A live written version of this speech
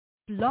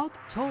Blog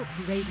Talk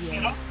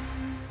Radio.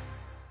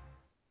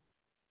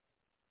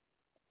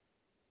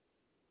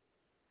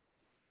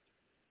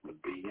 The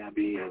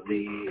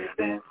B-I-B-L-E,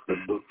 that's the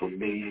book for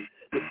me.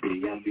 The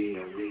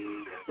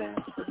B-I-B-L-E,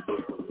 that's the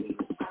book for me.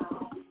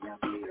 The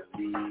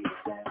B-I-B-L-E,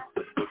 that's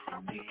the book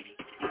for me.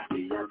 The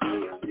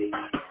B-I-B-L-E,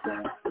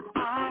 that's the book.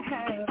 I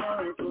have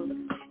a book.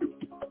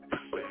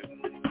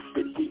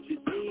 It teaches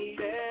me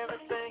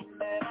everything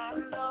that I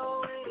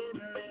know in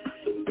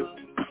this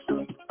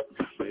book.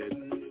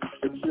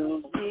 It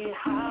shows me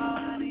how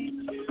I need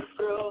to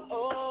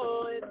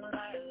grow in life.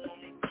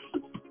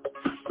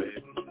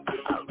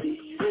 I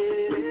read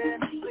it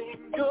and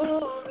sing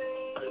your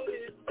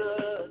name. The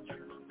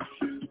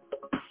truth.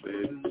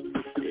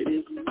 It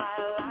is my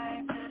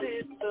life and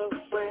it's the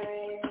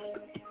way.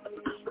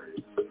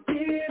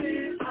 It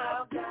is how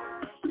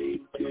God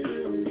speaks to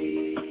me.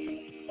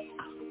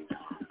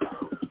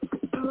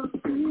 The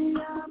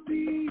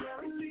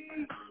B-I-B-L-E,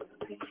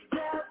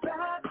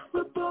 that's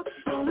the book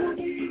for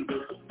me.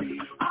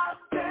 I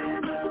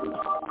stand alone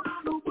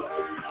on the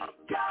word of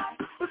God.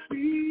 The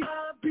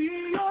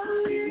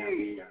B-I-B-L-E,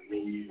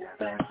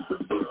 that's the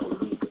book for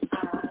me.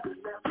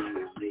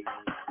 B-I-B-L-E,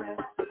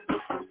 that's the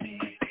book for me.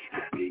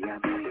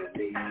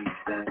 B-I-B-L-E,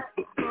 that's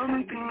the book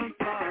for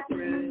my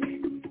friend.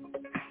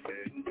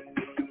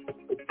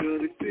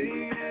 Could it be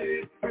that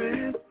it's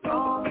friends?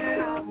 Oh,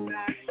 and I'm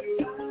not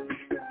sure.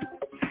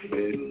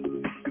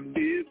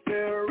 If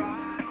they're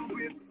right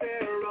or if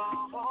they're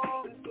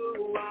wrong, so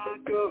I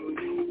go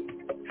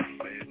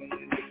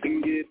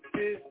and get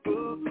this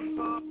book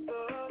off the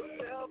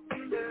shelf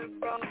and learn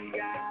from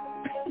God.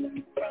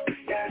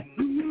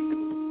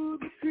 Who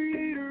the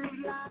creator of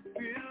life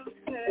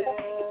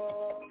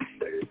himself.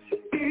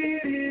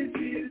 It is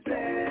his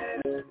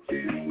letter to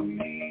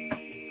me.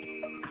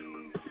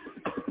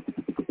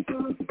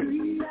 The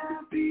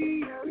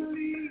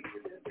B-I-B-L-E,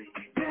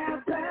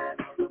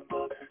 that's the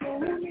book for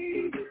me.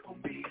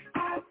 I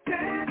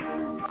stand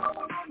alone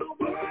on the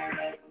word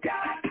of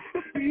God.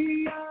 The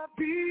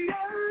B-I-B-L-E.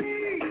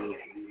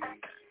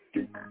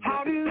 How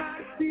did I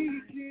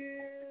seek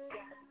him?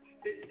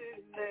 It's in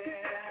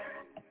there.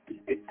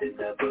 It's in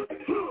the book.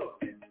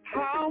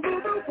 How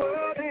will the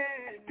world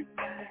end?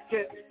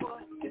 Guess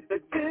what?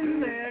 It's in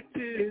there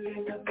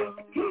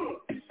too.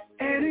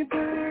 Any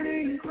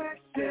burning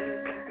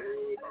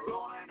questions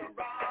rolling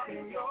around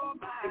in your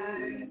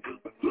mind,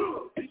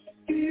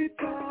 keep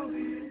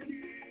going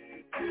to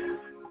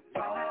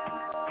find.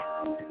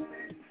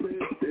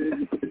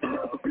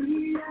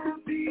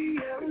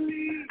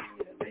 B-I-B-L-E,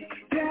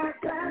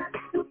 that's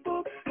the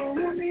book for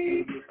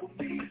me.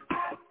 I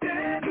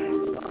stand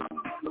alone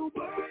on the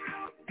word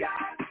of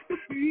God. The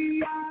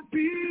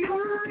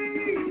B-I-B-L-E,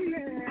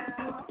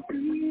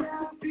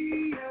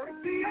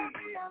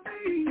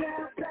 B-I-B-L-E,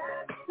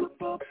 that's the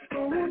book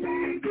for me.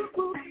 The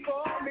book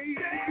for me. I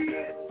stand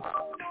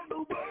alone on the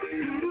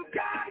word of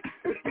God.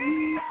 The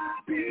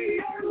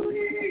B-I-B-L-E,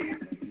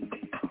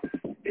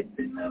 it's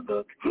in the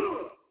book.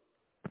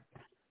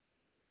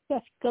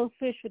 That's Go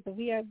Fish with the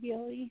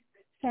VRBLE,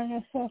 starting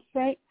us off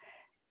right.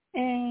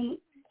 And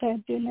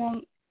that dude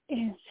now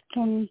is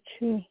going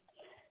to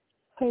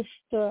push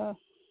start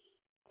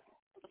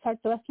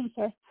the lesson,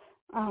 sir.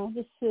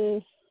 This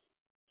is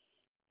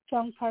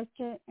John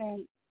Carter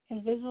and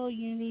Invisible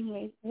Unity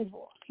Made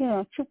Visible here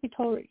on Trippy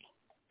Tory.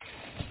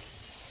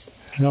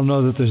 I don't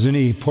know that there's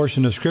any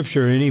portion of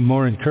Scripture any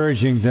more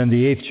encouraging than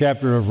the 8th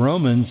chapter of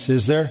Romans,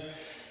 is there?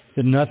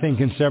 That nothing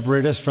can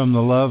separate us from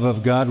the love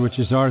of God, which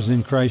is ours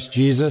in Christ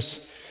Jesus.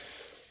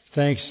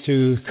 Thanks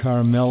to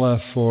Carmela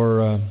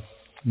for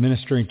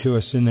ministering to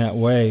us in that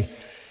way.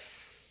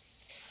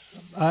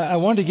 I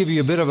want to give you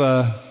a bit of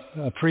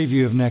a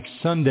preview of next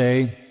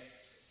Sunday.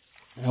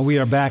 We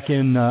are back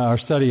in our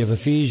study of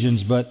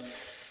Ephesians, but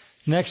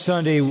next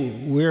Sunday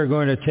we are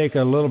going to take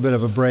a little bit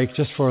of a break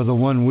just for the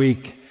 1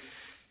 week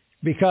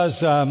because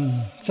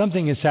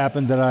something has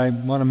happened that I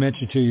want to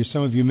mention to you.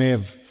 Some of you may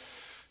have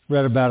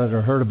read about it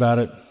or heard about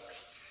it.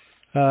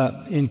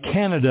 In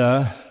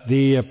Canada,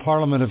 the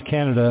Parliament of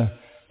Canada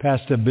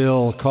passed a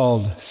bill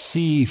called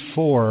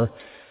C4.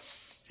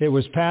 It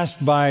was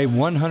passed by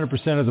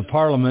 100% of the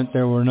Parliament.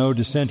 There were no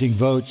dissenting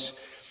votes.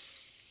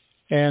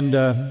 And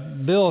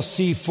Bill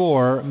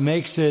C4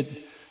 makes it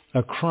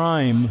a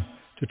crime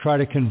to try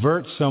to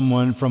convert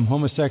someone from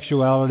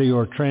homosexuality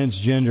or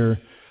transgender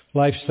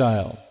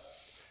lifestyle.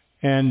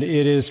 And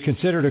it is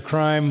considered a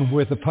crime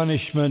with a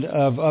punishment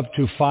of up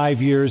to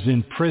 5 years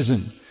in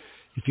prison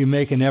if you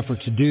make an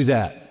effort to do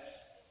that.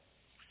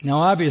 Now,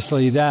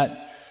 obviously,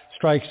 that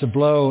strikes a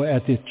blow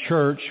at the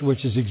church,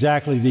 which is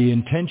exactly the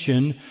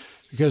intention,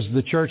 because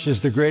the church is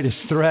the greatest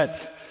threat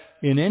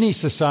in any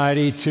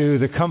society to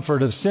the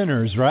comfort of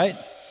sinners, right?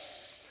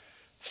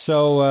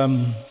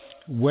 So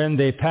when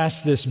they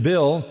passed this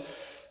bill,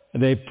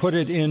 they put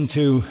it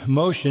into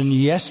motion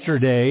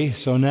yesterday,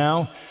 so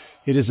now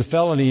it is a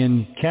felony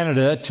in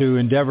Canada to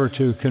endeavor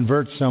to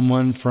convert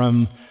someone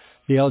from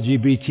the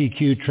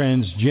LGBTQ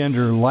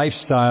transgender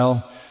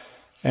lifestyle.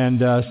 And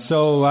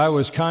so I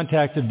was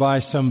contacted by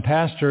some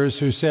pastors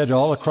who said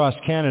all across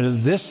Canada,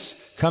 this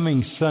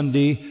coming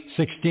Sunday,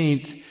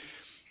 16th,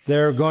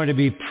 they're going to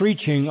be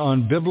preaching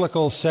on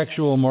biblical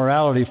sexual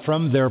morality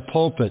from their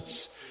pulpits.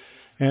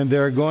 And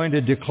they're going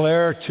to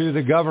declare to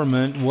the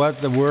government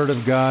what the Word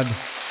of God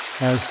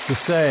has to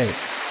say.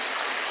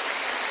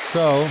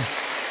 So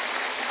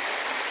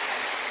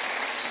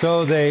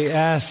they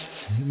asked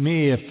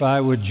me if I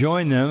would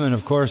join them, and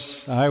of course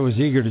I was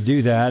eager to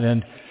do that.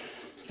 And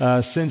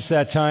since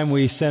that time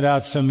we sent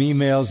out some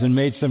emails and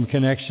made some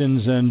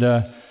connections, and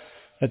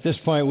at this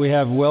point we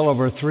have well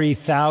over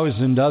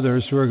 3,000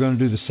 others who are going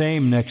to do the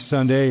same next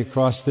Sunday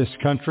across this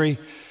country.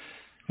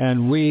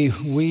 And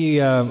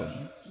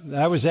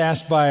I was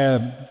asked by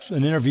an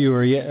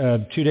interviewer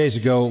 2 days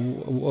ago,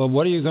 well,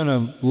 what are you going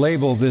to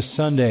label this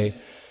Sunday?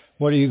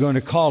 What are you going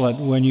to call it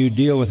when you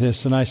deal with this?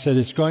 And I said,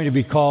 it's going to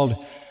be called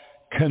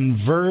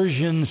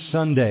Conversion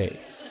Sunday.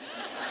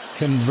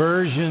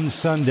 Conversion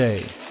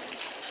Sunday.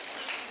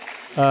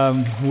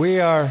 We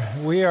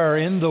are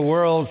in the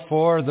world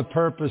for the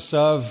purpose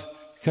of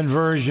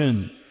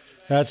conversion.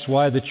 That's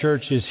why the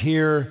church is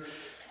here,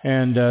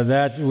 and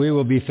that we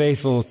will be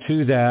faithful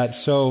to that.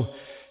 So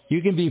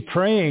you can be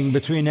praying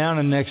between now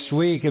and next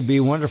week. It'd be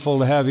wonderful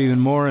to have even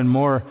more and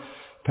more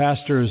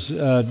pastors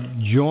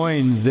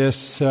join this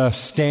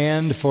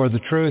stand for the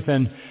truth.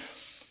 And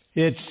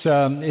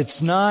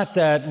it's not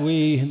that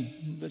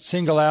we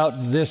single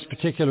out this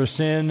particular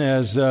sin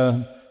as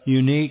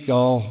unique.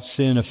 All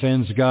sin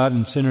offends God,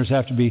 and sinners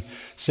have to be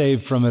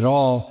saved from it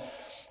all.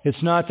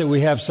 It's not that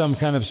we have some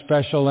kind of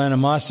special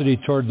animosity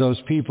toward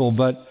those people,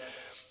 but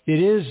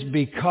it is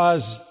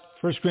because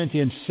 1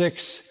 Corinthians 6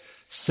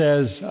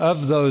 says,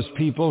 of those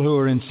people who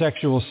are in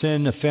sexual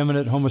sin,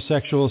 effeminate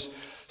homosexuals,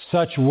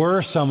 such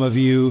were some of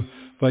you,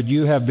 but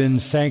you have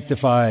been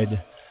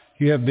sanctified.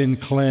 You have been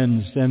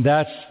cleansed. And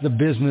that's the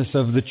business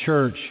of the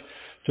church,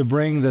 to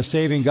bring the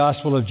saving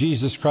gospel of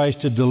Jesus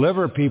Christ, to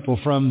deliver people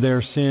from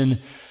their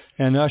sin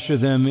and usher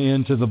them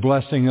into the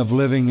blessing of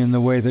living in the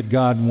way that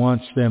God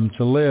wants them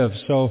to live.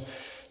 So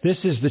this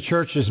is the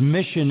church's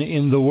mission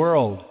in the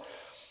world.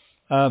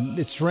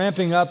 It's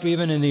ramping up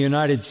even in the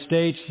United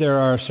States. There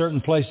are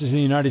certain places in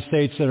the United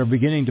States that are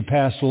beginning to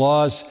pass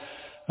laws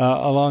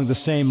along the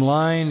same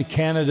line.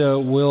 Canada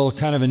will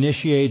kind of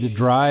initiate a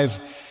drive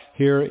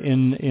here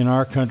in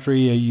our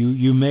country.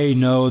 You may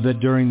know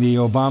that during the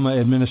Obama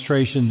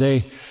administration,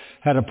 they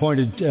had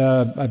appointed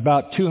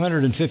about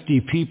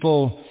 250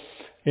 people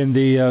in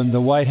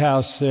the White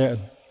House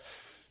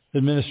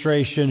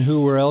administration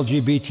who were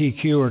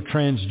LGBTQ or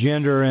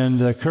transgender, and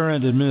the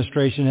current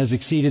administration has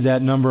exceeded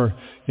that number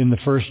in the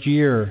first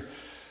year.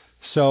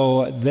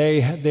 So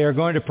they are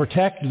going to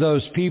protect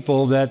those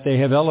people that they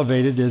have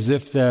elevated as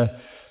if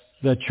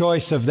the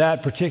choice of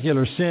that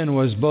particular sin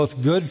was both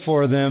good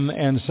for them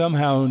and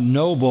somehow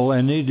noble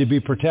and needed to be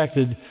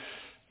protected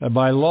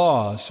by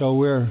law. So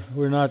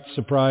we're not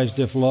surprised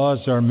if laws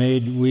are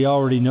made. We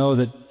already know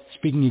that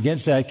speaking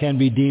against that can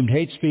be deemed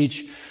hate speech,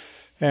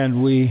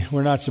 and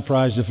we're not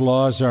surprised if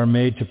laws are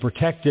made to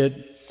protect it.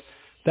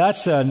 That's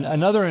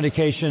another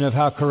indication of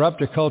how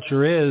corrupt a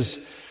culture is,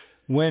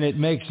 when it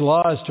makes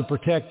laws to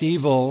protect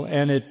evil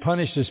and it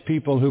punishes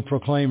people who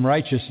proclaim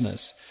righteousness.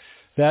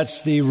 That's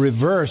the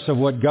reverse of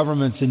what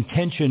government's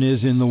intention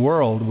is in the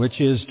world, which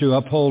is to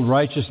uphold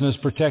righteousness,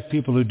 protect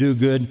people who do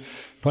good,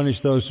 punish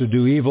those who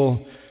do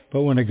evil.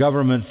 But when a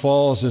government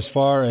falls as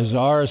far as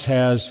ours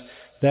has,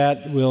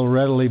 that will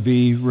readily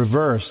be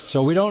reversed.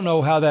 So we don't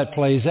know how that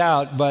plays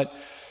out, but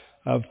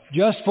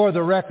just for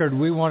the record,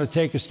 we want to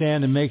take a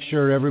stand and make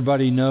sure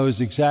everybody knows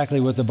exactly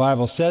what the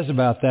Bible says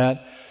about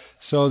that,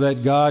 so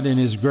that God in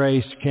His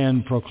grace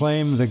can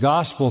proclaim the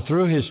gospel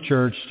through His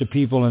church to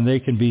people, and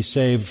they can be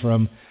saved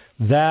from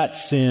that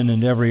sin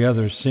and every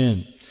other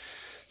sin.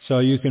 So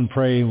you can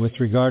pray with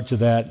regard to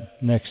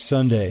that next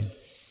Sunday.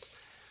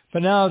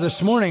 But now this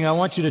morning I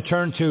want you to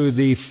turn to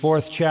the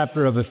 4th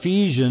chapter of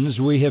Ephesians.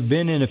 We have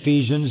been in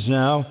Ephesians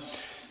now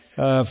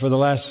for the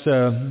last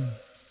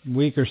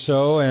week or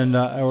so, and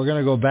we're going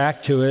to go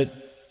back to it.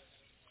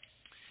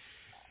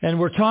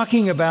 And we're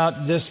talking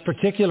about this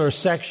particular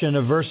section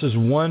of verses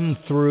 1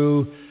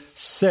 through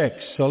 6.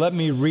 So let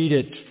me read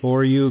it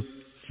for you,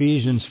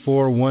 Ephesians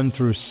 4, 1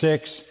 through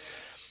 6.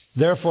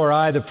 Therefore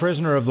I, the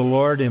prisoner of the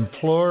Lord,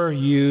 implore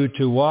you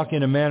to walk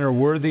in a manner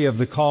worthy of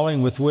the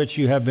calling with which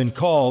you have been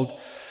called,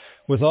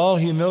 with all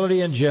humility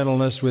and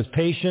gentleness, with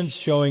patience,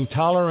 showing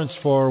tolerance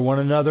for one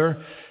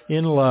another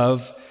in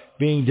love,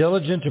 being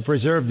diligent to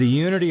preserve the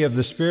unity of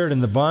the Spirit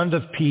in the bond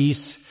of peace.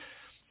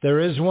 There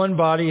is one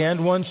body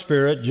and one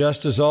Spirit,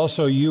 just as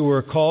also you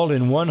were called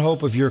in one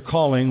hope of your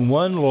calling,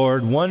 one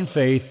Lord, one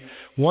faith,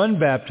 one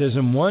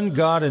baptism, one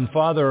God and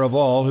Father of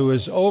all, who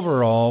is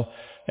over all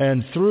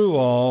and through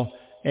all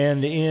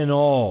and in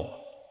all.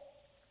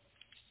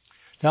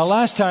 Now,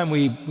 last time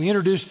we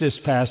introduced this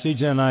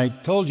passage, and I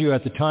told you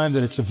at the time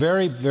that it's a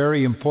very,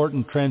 very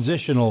important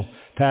transitional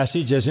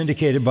passage, as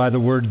indicated by the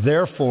word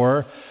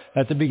therefore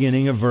at the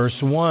beginning of verse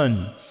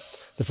 1.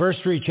 The first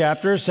 3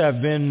 chapters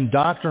have been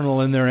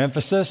doctrinal in their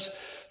emphasis,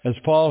 as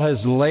Paul has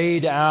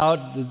laid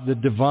out the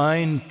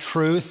divine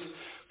truth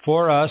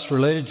for us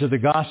related to the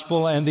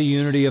gospel and the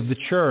unity of the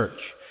church.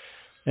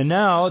 And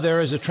now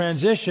there is a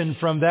transition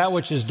from that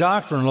which is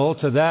doctrinal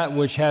to that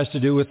which has to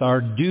do with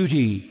our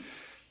duty.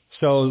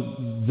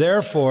 So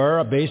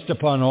therefore, based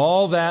upon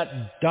all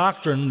that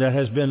doctrine that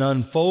has been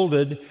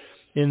unfolded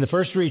in the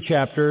first 3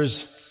 chapters,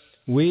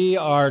 we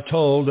are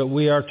told that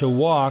we are to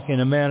walk in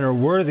a manner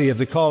worthy of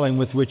the calling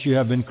with which you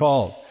have been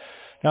called.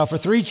 Now for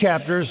 3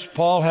 chapters,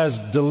 Paul has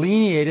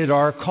delineated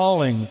our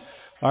calling,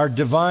 our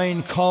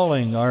divine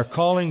calling, our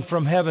calling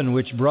from heaven,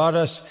 which brought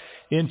us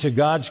into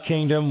God's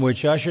kingdom,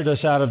 which ushered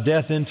us out of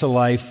death into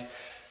life.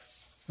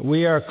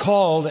 We are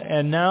called,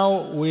 and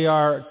now we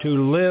are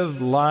to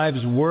live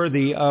lives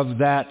worthy of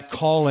that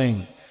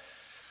calling.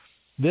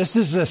 This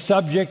is a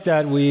subject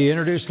that we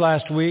introduced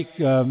last week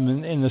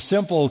in the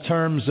simple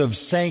terms of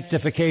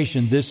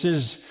sanctification.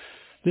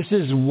 This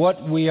is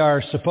what we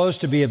are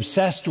supposed to be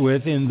obsessed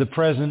with in the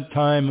present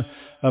time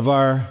of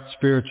our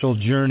spiritual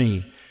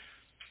journey.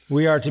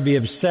 We are to be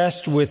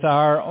obsessed with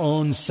our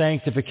own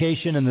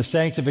sanctification and the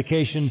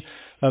sanctification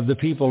of the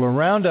people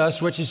around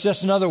us, which is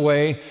just another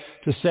way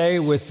to say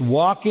with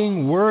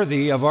walking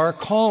worthy of our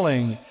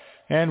calling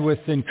and with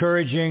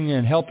encouraging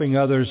and helping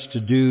others to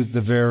do the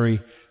very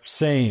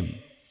same.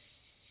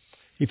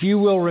 If you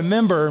will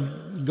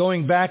remember,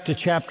 going back to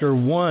chapter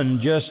 1,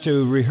 just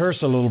to rehearse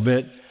a little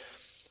bit,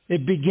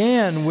 it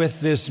began with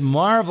this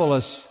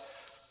marvelous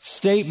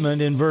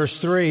statement in verse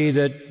 3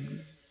 that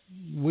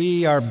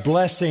we are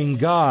blessing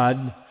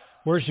God,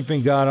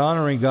 worshiping God,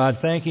 honoring God,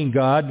 thanking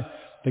God,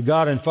 the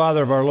God and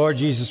Father of our Lord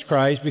Jesus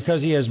Christ,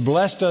 because He has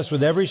blessed us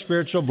with every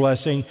spiritual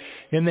blessing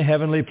in the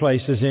heavenly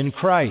places in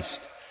Christ.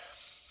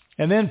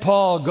 And then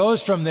Paul goes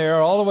from there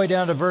all the way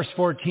down to verse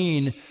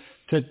 14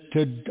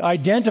 to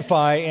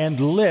identify and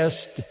list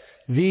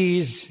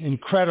these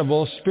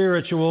incredible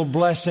spiritual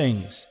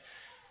blessings.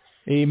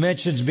 He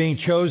mentions being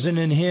chosen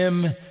in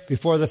Him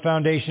before the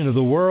foundation of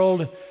the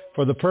world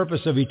for the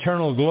purpose of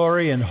eternal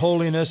glory and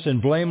holiness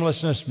and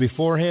blamelessness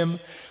before Him.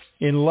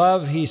 In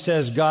love, he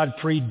says, God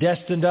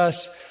predestined us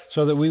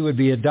so that we would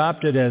be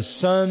adopted as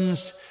sons.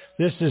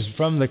 This is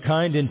from the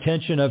kind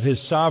intention of His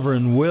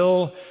sovereign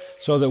will,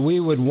 so that we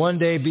would one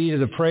day be to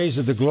the praise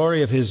of the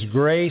glory of His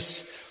grace.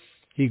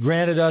 He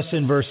granted us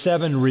in verse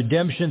 7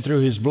 redemption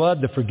through His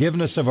blood, the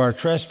forgiveness of our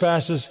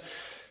trespasses,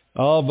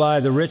 all by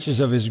the riches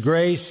of His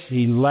grace.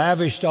 He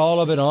lavished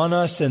all of it on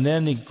us, and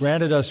then He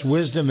granted us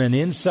wisdom and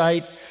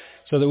insight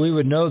so that we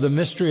would know the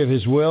mystery of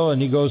His will.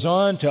 And he goes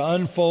on to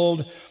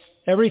unfold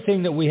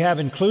everything that we have,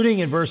 including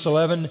in verse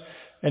 11,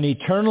 an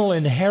eternal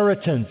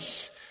inheritance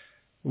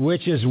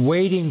which is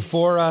waiting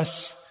for us,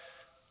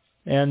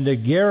 and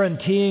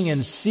guaranteeing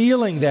and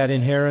sealing that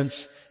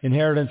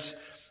inheritance,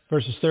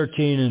 verses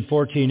 13 and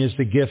 14, is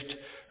the gift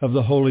of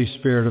the Holy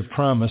Spirit of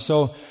promise.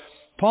 So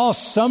Paul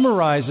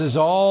summarizes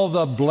all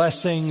the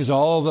blessings,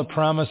 all the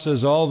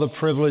promises, all the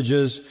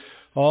privileges,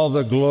 all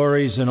the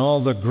glories, and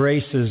all the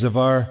graces of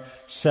our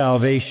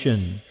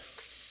salvation.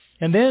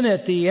 And then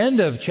at the end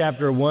of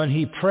chapter 1,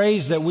 he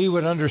prays that we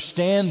would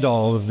understand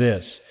all of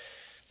this,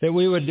 that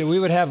we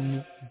would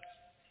have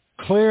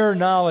clear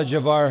knowledge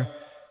of our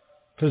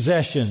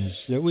possessions,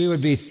 that we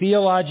would be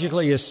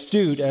theologically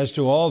astute as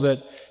to all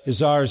that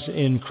is ours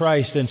in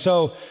Christ. And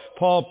so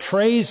Paul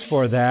prays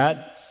for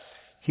that.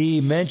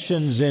 He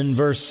mentions in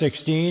verse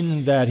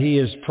 16 that he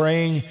is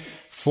praying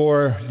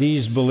for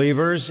these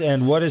believers.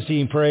 And what is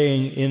he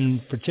praying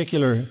in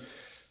particular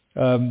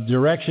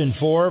direction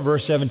for?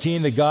 Verse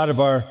 17, the God of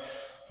our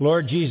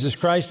Lord Jesus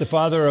Christ, the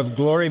Father of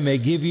glory, may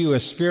give you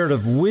a spirit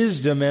of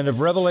wisdom and of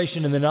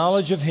revelation in the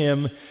knowledge of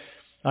Him.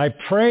 I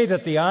pray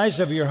that the eyes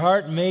of your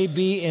heart may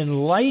be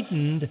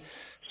enlightened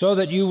so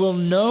that you will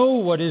know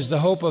what is the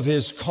hope of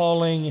His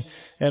calling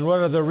and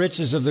what are the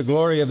riches of the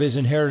glory of His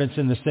inheritance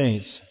in the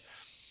saints.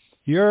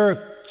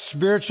 Your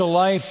spiritual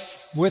life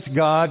with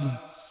God,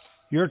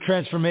 your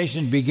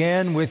transformation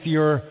began with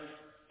your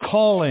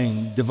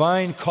calling,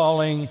 divine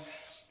calling,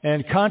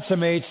 and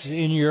consummates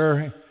in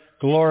your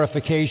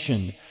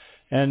glorification.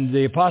 And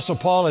the Apostle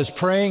Paul is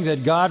praying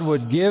that God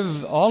would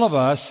give all of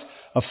us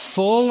a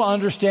full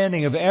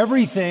understanding of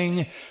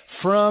everything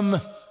from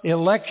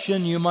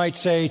election, you might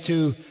say,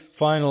 to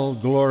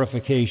final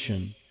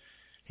glorification.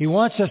 He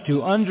wants us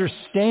to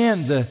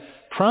understand the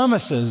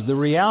promises, the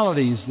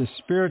realities, the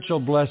spiritual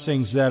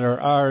blessings that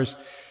are ours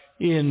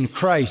in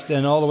Christ.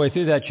 And all the way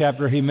through that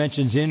chapter, he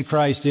mentions in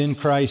Christ, in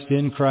Christ,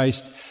 in Christ,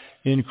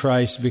 in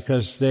Christ,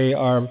 because they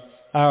are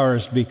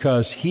ours,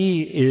 because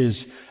He is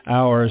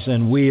ours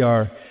and we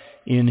are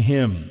in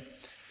Him.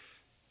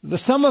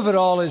 The sum of it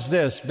all is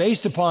this: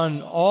 based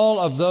upon all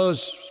of those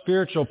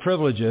spiritual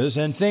privileges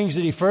and things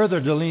that he further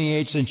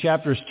delineates in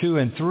chapters 2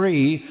 and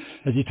 3,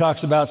 as he talks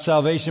about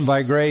salvation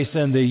by grace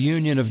and the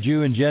union of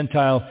Jew and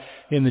Gentile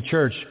in the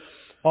church,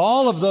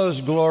 all of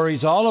those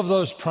glories, all of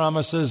those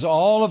promises,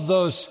 all of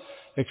those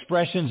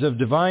expressions of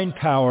divine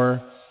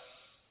power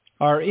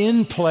are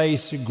in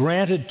place,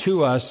 granted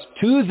to us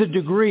to the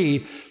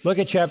degree, look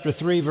at chapter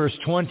 3, verse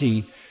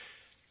 20,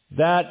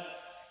 that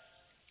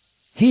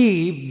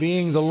He,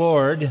 being the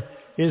Lord,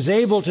 is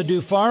able to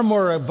do far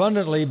more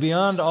abundantly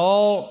beyond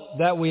all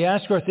that we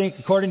ask or think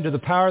according to the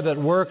power that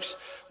works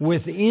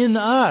within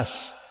us.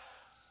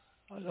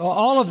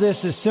 All of this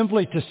is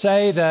simply to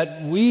say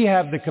that we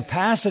have the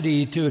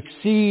capacity to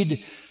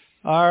exceed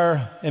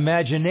our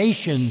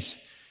imaginations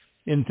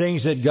in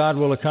things that God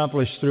will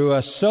accomplish through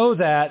us, so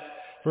that,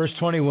 verse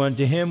 21,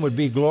 to him would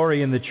be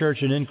glory in the church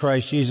and in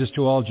Christ Jesus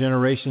to all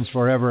generations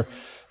forever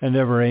and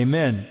ever.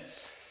 Amen.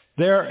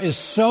 There is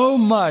so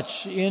much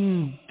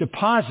in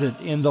deposit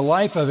in the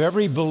life of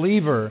every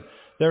believer.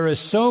 There is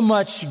so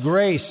much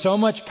grace, so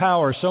much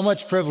power, so much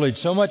privilege,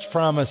 so much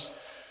promise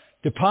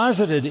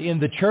deposited in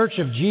the church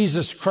of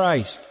Jesus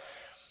Christ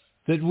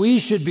that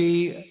we should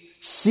be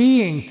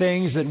seeing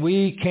things that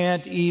we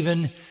can't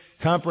even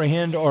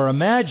comprehend or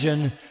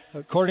imagine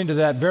according to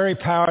that very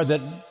power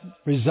that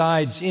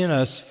resides in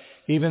us,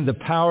 even the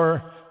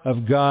power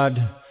of God,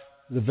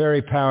 the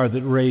very power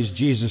that raised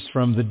Jesus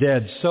from the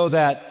dead, so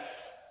that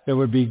there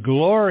would be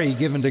glory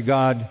given to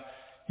God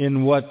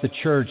in what the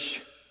church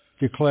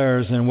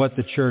declares and what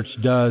the church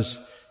does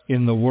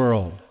in the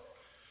world.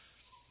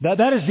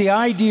 That is the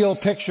ideal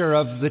picture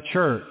of the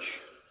church,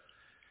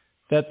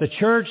 that the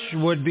church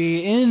would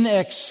be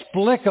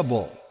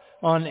inexplicable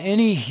on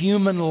any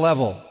human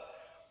level,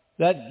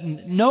 that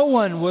no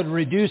one would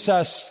reduce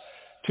us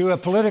to a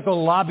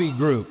political lobby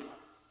group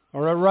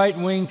or a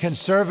right-wing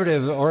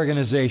conservative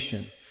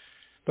organization,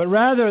 but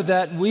rather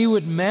that we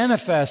would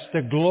manifest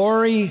the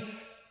glory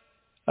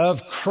of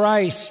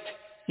Christ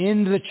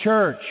in the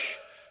church,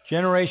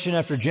 generation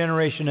after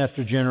generation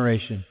after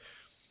generation.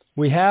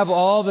 We have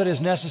all that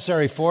is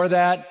necessary for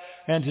that,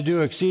 and to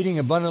do exceeding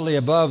abundantly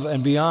above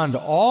and beyond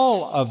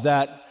all of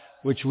that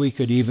which we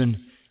could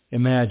even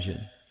imagine.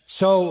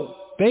 So,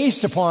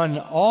 based upon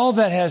all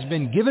that has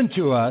been given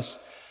to us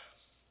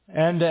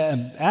and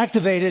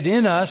activated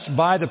in us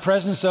by the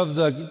presence of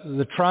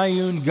the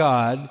triune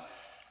God,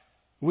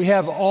 we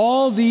have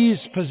all these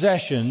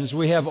possessions,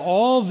 we have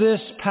all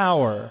this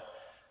power.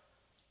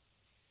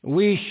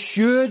 We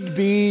should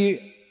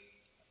be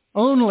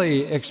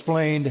only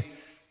explained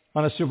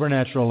on a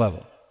supernatural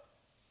level.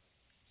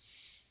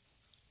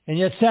 And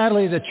yet,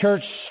 sadly, the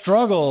church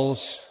struggles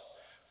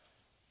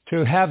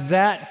to have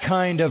that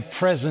kind of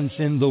presence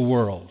in the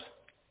world.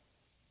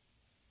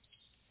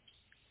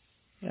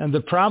 And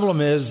the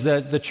problem is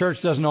that the church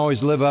doesn't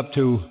always live up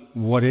to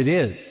what it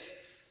is.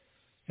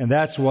 And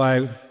that's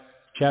why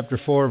chapter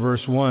 4,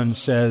 verse 1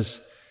 says,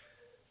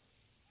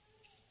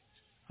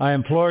 I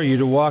implore you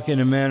to walk in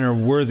a manner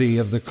worthy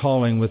of the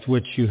calling with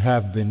which you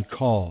have been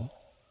called.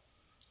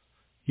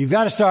 You've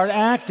got to start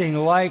acting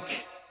like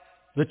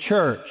the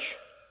church.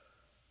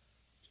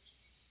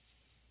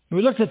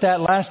 We looked at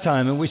that last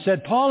time, and we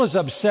said Paul is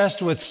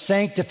obsessed with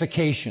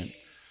sanctification.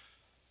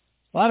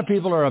 A lot of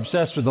people are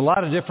obsessed with a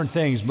lot of different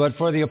things, but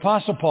for the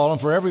Apostle Paul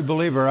and for every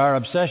believer, our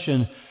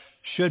obsession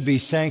should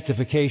be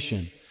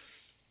sanctification.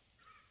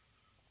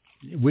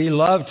 We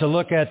love to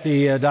look at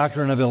the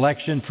doctrine of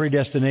election,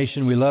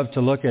 predestination. We love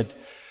to look at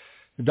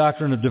the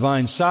doctrine of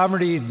divine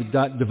sovereignty,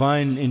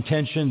 divine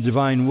intention,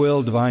 divine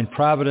will, divine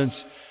providence.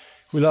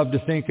 We love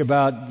to think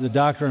about the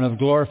doctrine of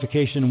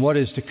glorification, what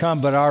is to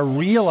come. But our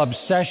real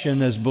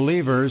obsession as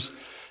believers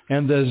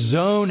and the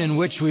zone in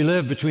which we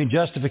live between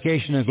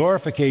justification and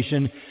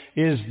glorification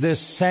is this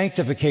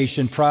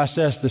sanctification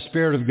process the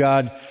Spirit of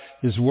God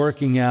is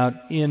working out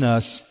in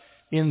us,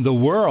 in the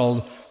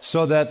world,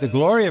 so that the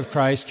glory of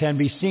Christ can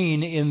be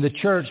seen in the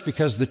church,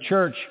 because the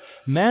church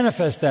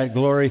manifests that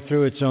glory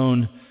through its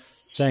own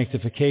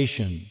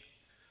sanctification.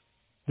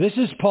 This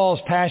is Paul's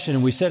passion,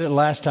 and we said it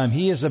last time.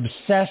 He is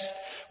obsessed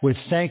with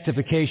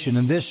sanctification,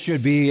 and this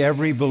should be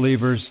every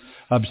believer's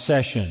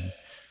obsession.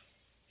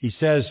 He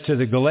says to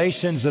the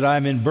Galatians that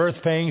I'm in birth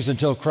pangs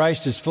until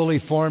Christ is fully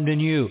formed in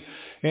you.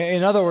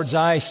 In other words,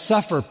 I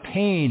suffer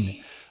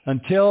pain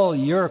until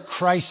you're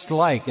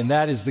Christ-like, and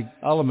that is the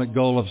ultimate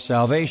goal of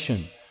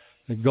salvation,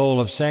 the goal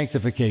of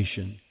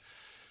sanctification.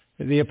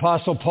 The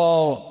Apostle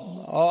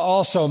Paul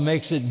also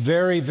makes it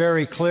very,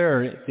 very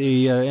clear at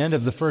the end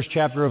of the first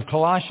chapter of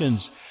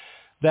Colossians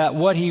that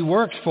what he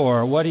works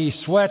for, what he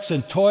sweats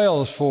and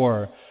toils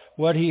for,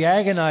 what he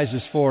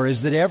agonizes for, is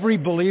that every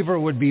believer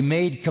would be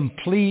made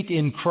complete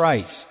in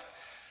Christ.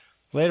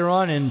 Later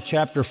on in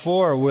chapter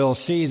 4, we'll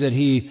see that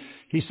he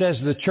says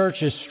the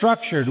church is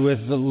structured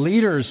with the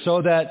leaders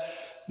so that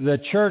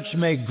the church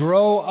may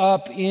grow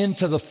up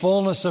into the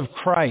fullness of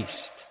Christ.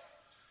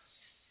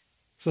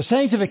 So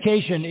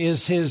sanctification is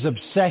his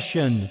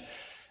obsession,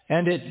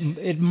 and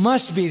it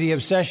must be the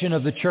obsession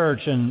of the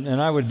church,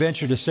 and I would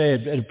venture to say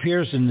it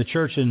appears in the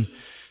church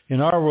in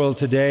our world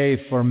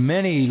today. For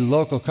many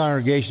local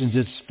congregations,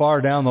 it's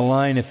far down the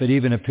line if it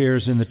even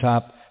appears in the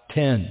top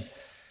 10.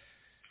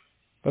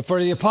 But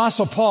for the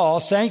Apostle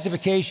Paul,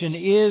 sanctification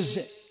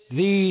is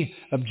the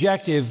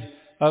objective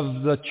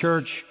of the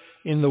church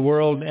in the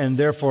world, and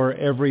therefore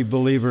every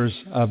believer's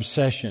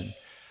obsession.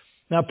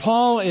 Now,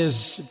 Paul is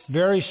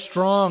very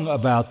strong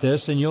about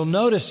this, and you'll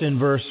notice in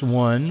verse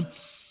 1,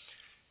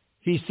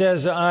 he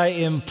says, I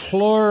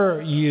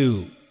implore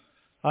you.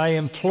 I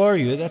implore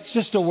you. That's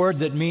just a word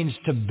that means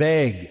to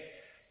beg.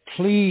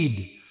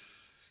 plead.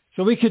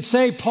 So we could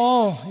say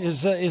Paul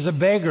is a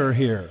beggar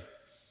here.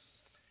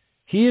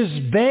 He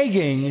is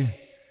begging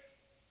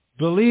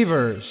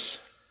believers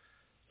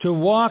to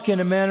walk in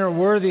a manner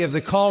worthy of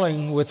the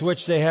calling with which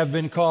they have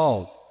been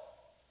called.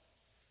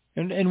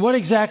 And what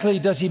exactly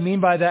does he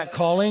mean by that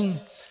calling?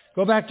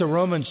 Go back to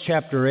Romans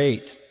chapter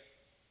 8.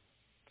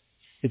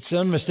 It's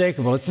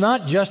unmistakable. It's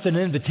not just an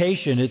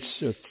invitation.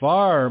 It's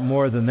far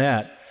more than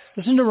that.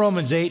 Listen to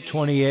Romans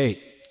 8:28.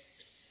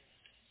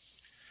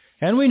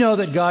 And we know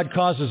that God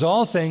causes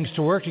all things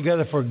to work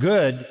together for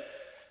good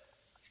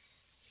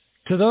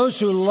to those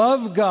who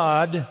love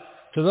God,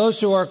 to those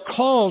who are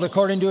called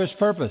according to his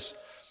purpose.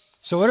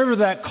 So whatever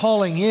that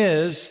calling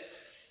is,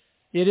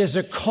 it is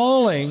a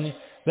calling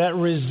that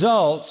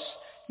results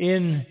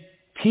in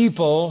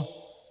people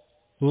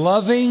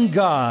loving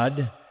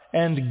God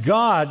and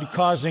God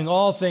causing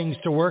all things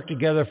to work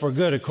together for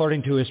good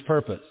according to his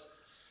purpose.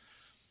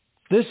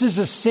 This is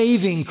a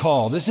saving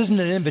call. This isn't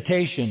an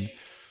invitation.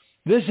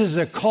 This is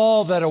a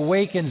call that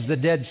awakens the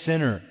dead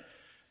sinner.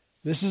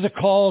 This is a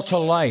call to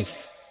life.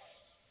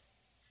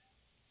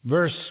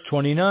 Verse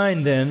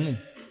 29 then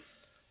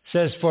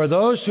says, for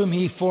those whom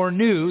he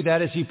foreknew,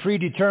 that is, he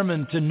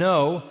predetermined to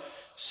know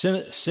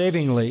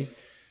savingly,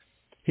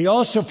 he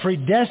also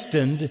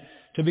predestined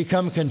to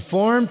become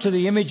conformed to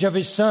the image of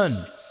his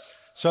Son.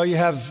 So you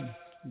have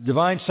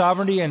divine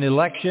sovereignty and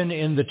election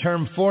in the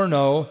term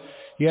foreknow.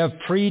 You have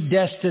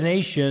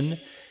predestination,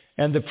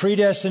 and the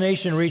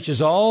predestination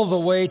reaches all the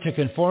way to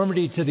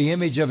conformity to the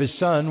image of his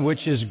Son,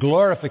 which is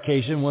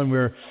glorification when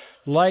we're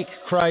like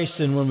Christ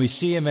and when we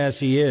see him as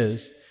he is.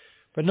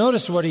 But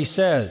notice what he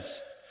says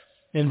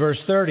in verse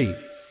 30.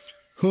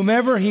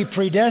 Whomever he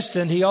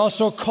predestined, he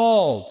also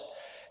called.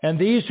 And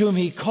these whom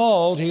he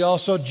called, he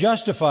also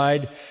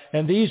justified.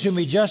 And these whom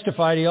he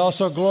justified, he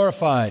also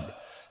glorified.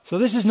 So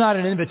this is not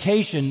an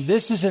invitation.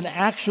 This is an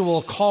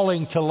actual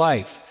calling to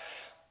life.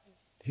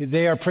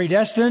 They are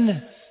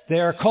predestined. They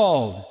are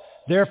called.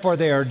 Therefore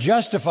they are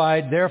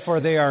justified. Therefore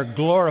they are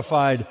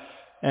glorified.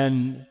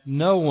 And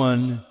no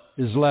one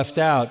is left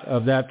out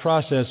of that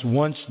process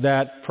once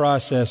that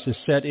process is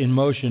set in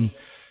motion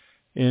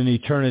in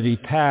eternity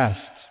past.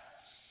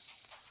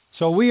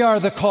 So we are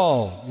the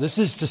called. This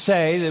is to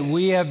say that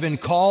we have been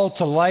called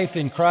to life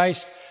in Christ.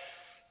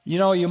 You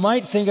know, you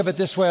might think of it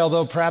this way,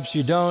 although perhaps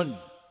you don't.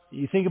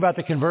 You think about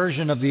the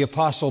conversion of the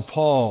Apostle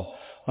Paul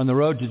on the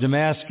road to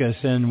Damascus,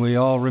 and we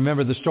all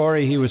remember the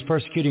story. He was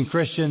persecuting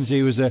Christians.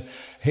 He was a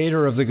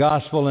hater of the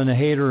gospel and a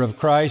hater of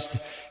Christ.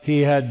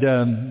 He had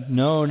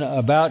known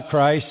about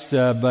Christ,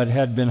 but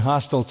had been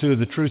hostile to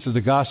the truth of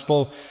the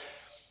gospel.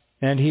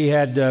 And he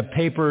had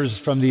papers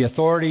from the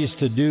authorities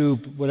to do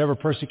whatever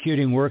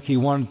persecuting work he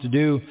wanted to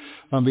do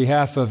on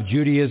behalf of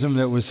Judaism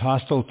that was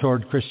hostile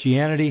toward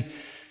Christianity.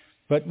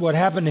 But what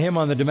happened to him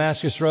on the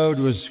Damascus Road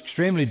was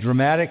extremely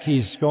dramatic.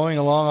 He's going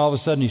along, all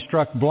of a sudden he's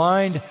struck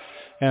blind,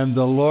 and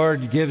the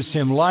Lord gives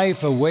him life,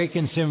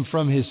 awakens him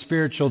from his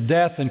spiritual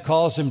death, and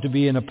calls him to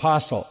be an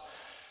apostle.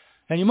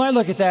 And you might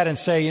look at that and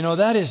say, you know,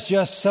 that is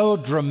just so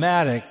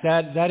dramatic.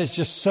 That is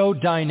just so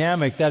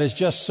dynamic. That is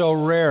just so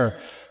rare.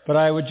 But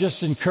I would just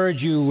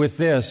encourage you with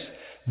this.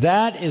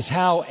 That is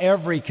how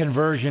every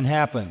conversion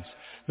happens.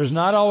 There's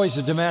not always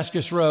a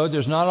Damascus Road.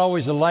 There's not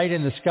always a light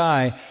in the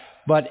sky.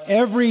 But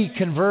every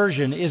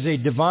conversion is a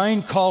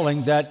divine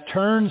calling that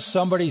turns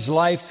somebody's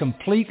life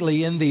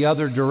completely in the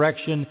other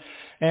direction.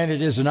 And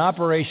it is an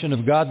operation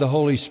of God the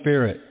Holy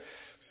Spirit.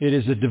 It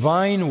is a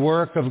divine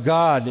work of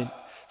God.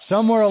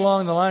 Somewhere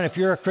along the line, if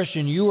you're a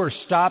Christian, you were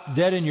stopped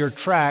dead in your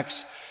tracks.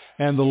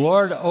 And the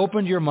Lord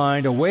opened your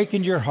mind,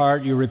 awakened your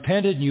heart, you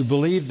repented and you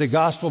believed the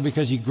gospel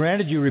because he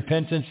granted you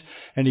repentance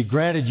and he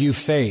granted you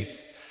faith.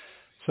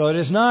 So it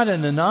is not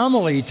an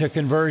anomaly to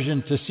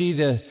conversion to see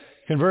the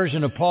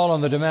conversion of Paul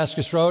on the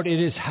Damascus Road.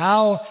 It is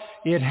how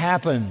it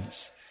happens.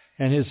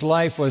 And his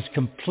life was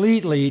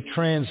completely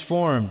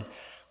transformed.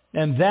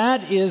 And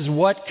that is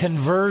what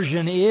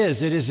conversion is.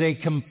 It is a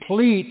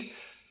complete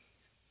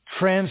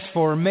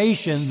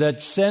transformation that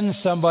sends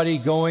somebody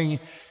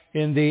going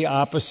in the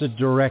opposite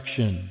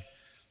direction.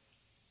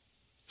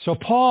 So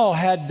Paul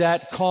had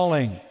that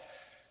calling,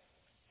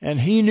 and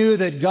he knew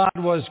that God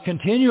was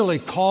continually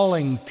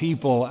calling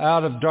people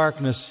out of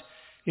darkness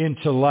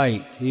into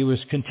light. He was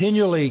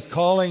continually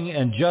calling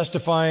and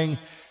justifying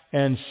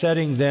and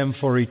setting them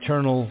for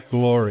eternal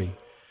glory.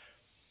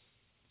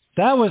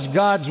 That was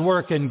God's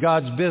work and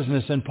God's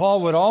business, and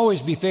Paul would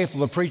always be faithful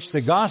to preach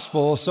the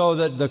gospel so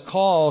that the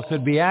call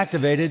could be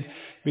activated,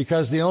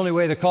 because the only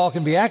way the call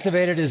can be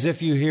activated is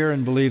if you hear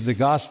and believe the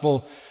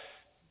gospel.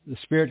 The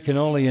Spirit can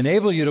only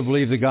enable you to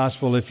believe the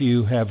gospel if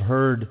you have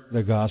heard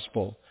the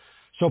gospel.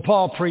 So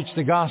Paul preached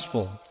the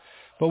gospel.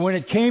 But when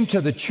it came to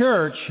the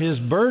church, his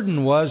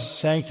burden was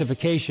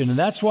sanctification. And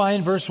that's why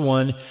in verse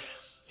 1,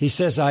 he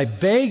says, I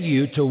beg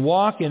you to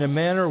walk in a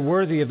manner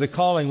worthy of the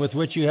calling with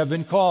which you have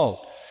been called.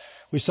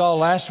 We saw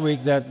last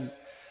week that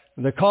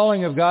the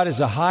calling of God is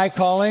a high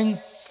calling.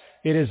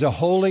 It is a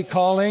holy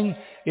calling.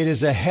 It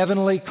is a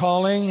heavenly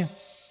calling.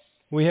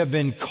 We have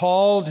been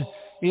called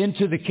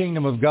into the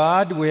kingdom of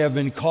God. We have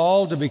been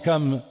called to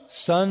become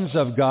sons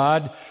of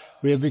God.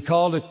 We have been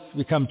called to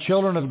become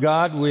children of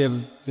God. We have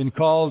been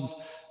called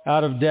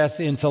out of death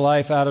into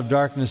life, out of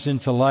darkness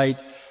into light,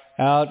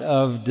 out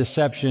of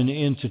deception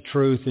into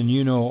truth, and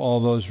you know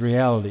all those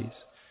realities.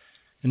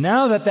 And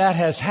now that that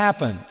has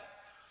happened,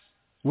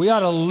 we ought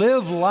to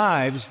live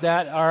lives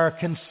that are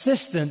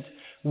consistent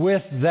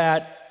with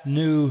that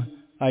new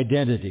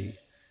identity.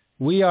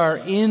 We are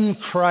in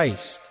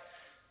Christ,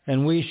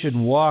 and we should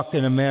walk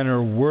in a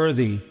manner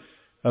worthy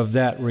of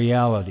that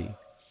reality.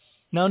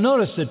 Now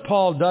notice that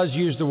Paul does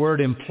use the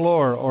word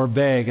implore or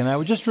beg, and I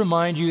would just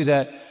remind you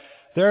that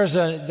there's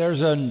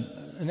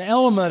an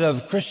element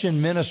of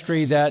Christian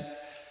ministry that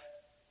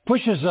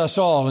pushes us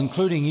all,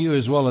 including you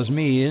as well as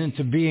me,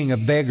 into being a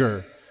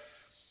beggar.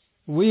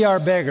 We are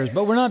beggars,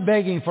 but we're not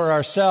begging for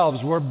ourselves.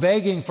 We're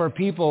begging for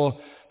people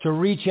to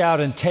reach out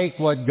and take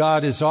what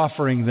God is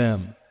offering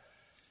them.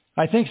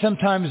 I think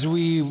sometimes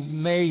we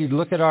may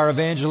look at our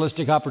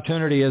evangelistic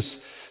opportunity as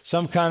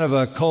some kind of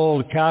a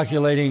cold,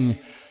 calculating,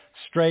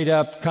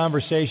 straight-up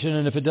conversation,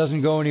 and if it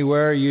doesn't go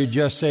anywhere, you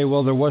just say,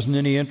 well, there wasn't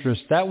any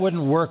interest. That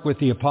wouldn't work with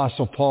the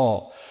Apostle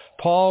Paul.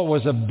 Paul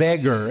was a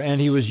beggar,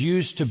 and he was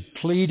used to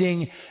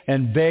pleading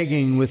and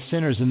begging with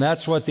sinners, and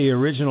that's what the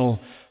original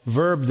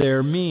verb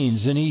there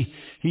means. And he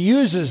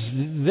uses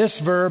this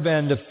verb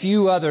and a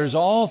few others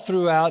all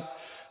throughout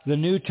the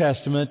New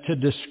Testament to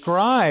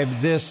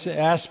describe this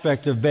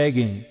aspect of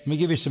begging. Let me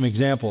give you some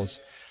examples.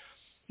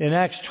 In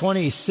Acts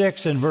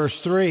 26 and verse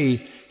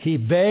 3, he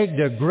begged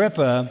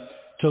Agrippa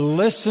to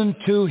listen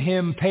to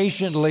him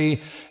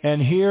patiently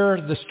and hear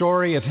the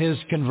story of his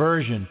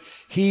conversion.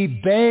 He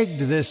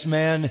begged this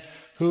man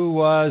who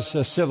was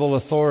a civil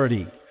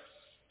authority.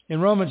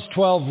 In Romans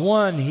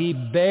 12:1, he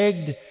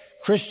begged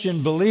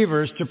Christian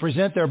believers to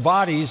present their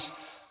bodies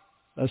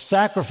a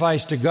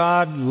sacrifice to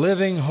God,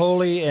 living,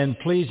 holy, and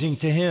pleasing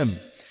to Him.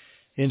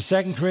 In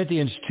 2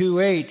 Corinthians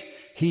 2:8,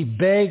 he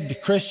begged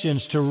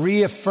Christians to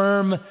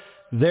reaffirm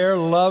their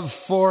love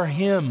for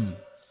Him.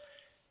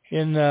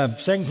 In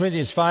 2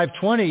 Corinthians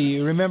 5:20,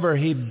 remember,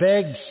 he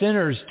begged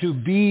sinners to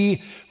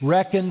be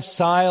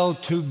reconciled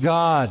to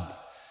God.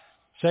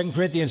 2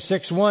 Corinthians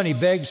 6:1, he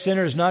begged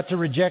sinners not to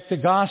reject the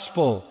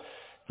gospel.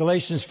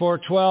 Galatians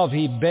 4:12,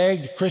 he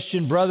begged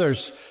Christian brothers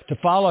to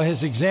follow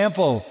his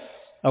example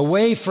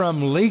away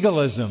from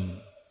legalism.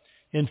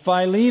 In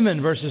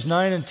Philemon, verses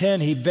 9 and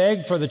 10, he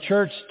begged for the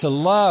church to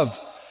love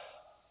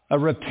a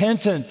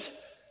repentant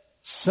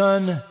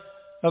son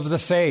of the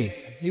faith.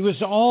 He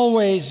was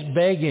always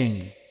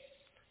begging.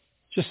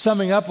 Just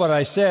summing up what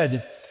I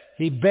said,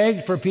 he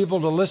begged for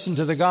people to listen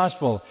to the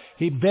gospel.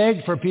 He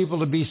begged for people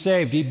to be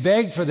saved. He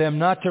begged for them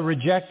not to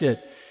reject it.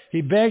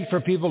 He begged for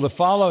people to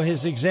follow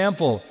his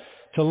example,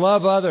 to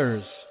love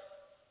others,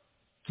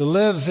 to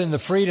live in the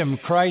freedom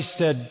Christ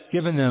had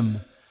given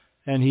them.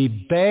 And he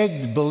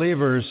begged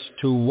believers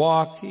to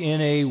walk in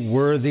a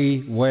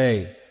worthy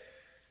way,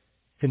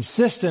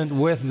 consistent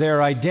with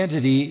their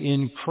identity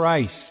in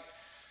Christ.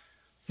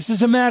 This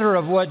is a matter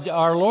of what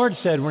our Lord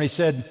said when he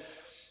said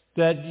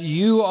that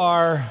you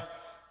are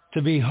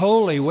to be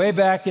holy, way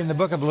back in the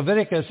book of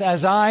Leviticus,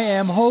 as I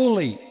am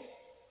holy.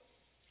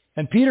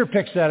 And Peter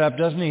picks that up,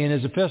 doesn't he, in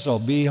his epistle?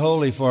 Be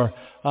holy, for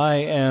I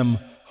am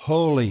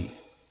holy.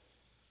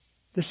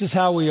 This is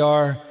how we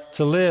are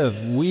to live.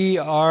 We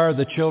are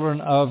the children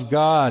of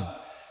God.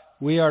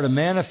 We are to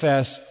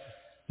manifest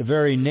the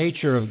very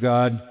nature of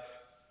God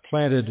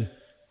planted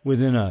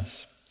within us.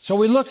 So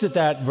we looked at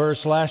that verse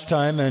last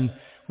time, and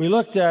we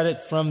looked at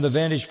it from the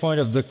vantage point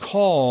of the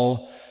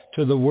call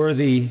to the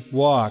worthy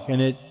walk.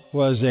 And it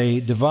was a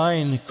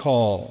divine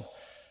call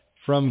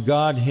from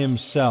God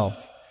himself.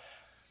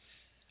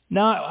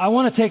 Now, I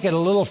want to take it a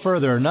little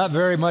further, not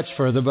very much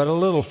further, but a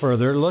little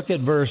further. Look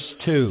at verse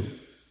 2.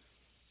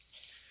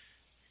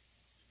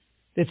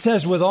 It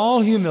says, with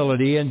all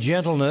humility and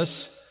gentleness,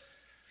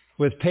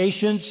 with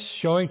patience,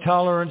 showing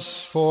tolerance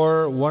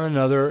for one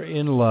another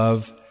in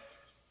love,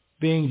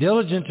 being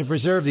diligent to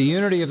preserve the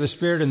unity of the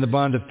Spirit in the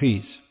bond of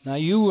peace. Now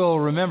you will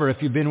remember, if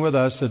you've been with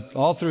us, that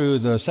all through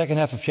the second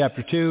half of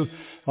chapter 2,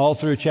 all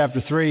through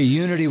chapter 3,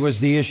 unity was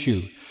the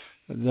issue.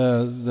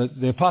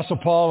 The Apostle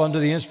Paul, under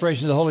the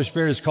inspiration of the Holy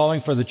Spirit, is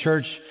calling for the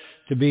church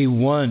to be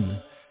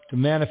one, to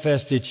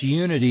manifest its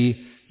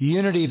unity.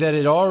 Unity that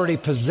it already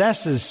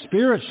possesses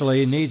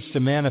spiritually needs to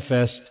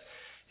manifest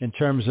in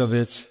terms of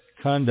its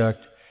conduct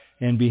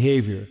and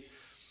behavior.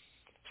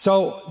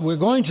 So we're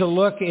going to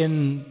look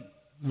in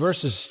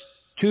verses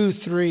 2,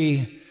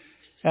 3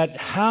 at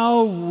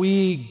how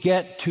we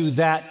get to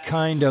that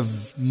kind of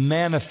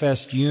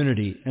manifest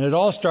unity. And it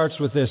all starts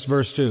with this,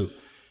 verse 2.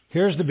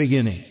 Here's the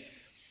beginning,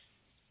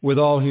 with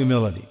all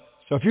humility.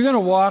 So if you're going to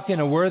walk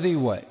in a worthy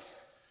way,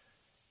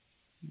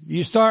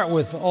 you start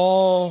with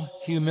all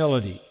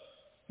humility.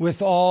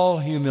 With all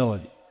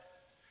humility.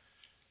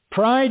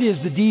 Pride is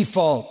the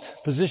default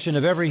position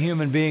of every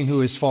human being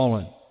who is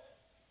fallen.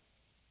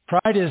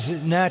 Pride is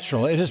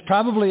natural. It is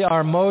probably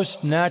our most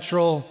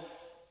natural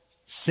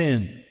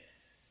sin.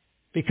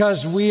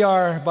 Because we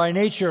are, by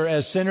nature,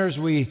 as sinners,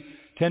 we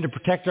tend to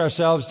protect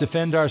ourselves,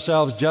 defend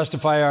ourselves,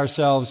 justify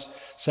ourselves,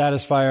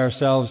 satisfy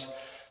ourselves.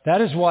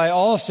 That is why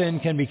all sin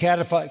can be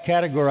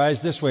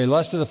categorized this way: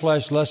 lust of the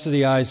flesh, lust of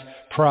the eyes,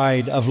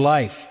 pride of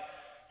life.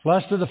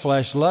 Lust of the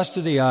flesh, lust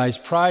of the eyes,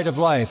 pride of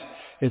life.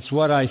 It's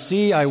what I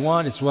see, I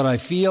want. It's what I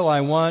feel,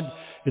 I want.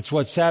 It's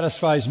what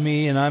satisfies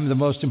me, and I'm the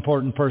most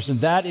important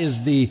person. That is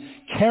the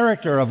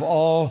character of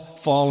all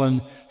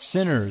fallen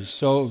sinners.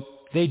 So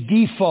they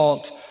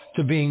default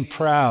to being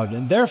proud.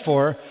 And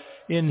therefore,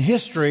 in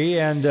history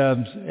and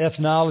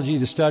ethnology,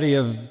 the study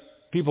of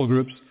people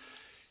groups,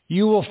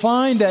 you will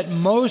find that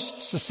most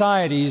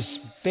societies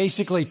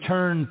basically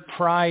turn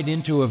pride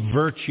into a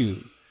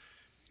virtue.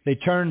 They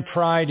turn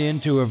pride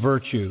into a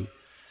virtue.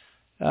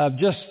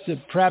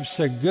 Perhaps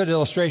a good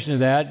illustration of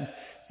that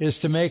is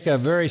to make a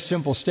very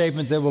simple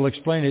statement that will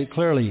explain it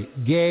clearly.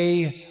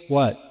 Gay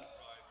what?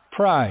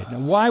 Pride. Now,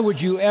 why would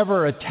you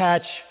ever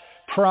attach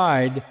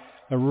pride,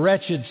 a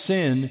wretched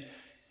sin,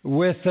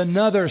 with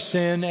another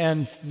sin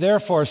and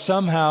therefore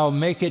somehow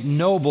make it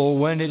noble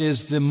when it is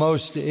the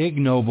most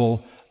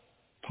ignoble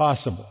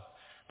possible?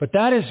 But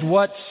that is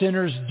what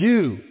sinners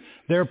do.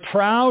 They're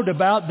proud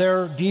about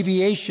their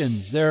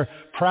deviations. They're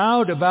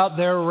proud about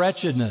their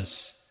wretchedness.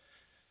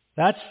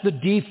 That's the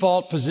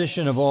default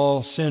position of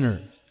all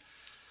sinners.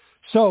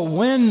 So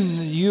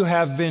when you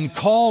have been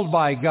called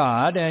by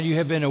God and you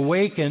have been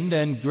awakened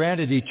and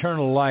granted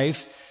eternal life,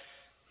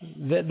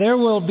 there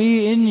will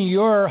be in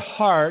your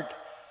heart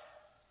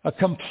a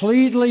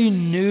completely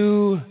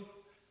new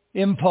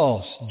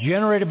impulse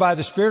generated by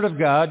the Spirit of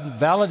God,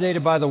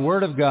 validated by the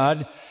Word of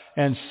God,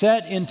 and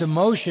set into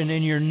motion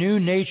in your new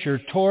nature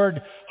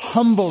toward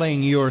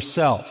humbling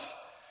yourself.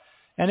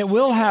 And it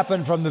will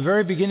happen from the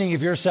very beginning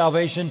of your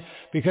salvation,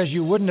 because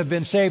you wouldn't have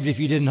been saved if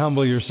you didn't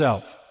humble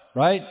yourself,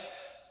 right?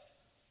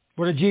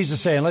 What did Jesus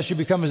say? Unless you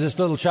become as this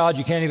little child,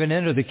 you can't even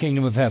enter the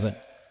kingdom of heaven.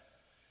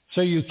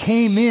 So you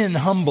came in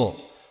humble.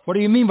 What do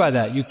you mean by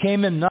that? You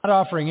came in not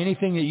offering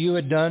anything that you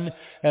had done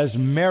as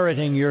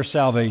meriting your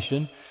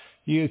salvation.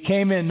 You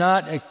came in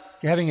not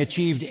having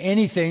achieved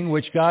anything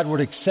which God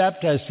would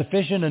accept as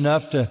sufficient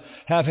enough to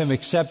have Him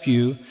accept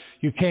you.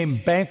 You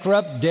came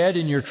bankrupt, dead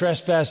in your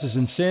trespasses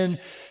and sin.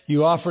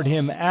 You offered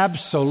Him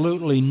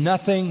absolutely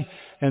nothing,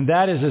 and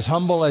that is as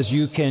humble as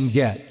you can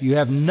get. You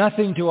have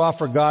nothing to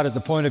offer God at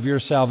the point of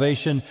your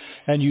salvation,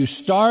 and you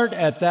start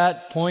at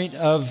that point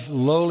of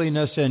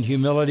lowliness and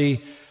humility,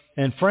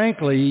 and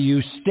frankly,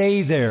 you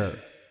stay there.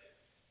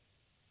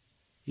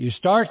 You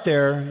start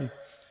there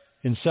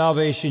in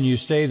salvation, you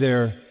stay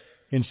there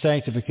in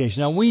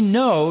sanctification. Now, we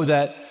know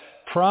that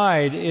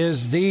pride is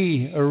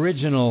the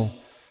original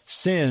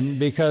sin,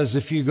 because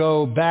if you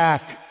go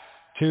back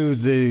to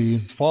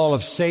the fall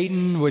of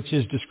Satan, which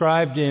is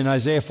described in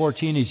Isaiah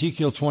 14,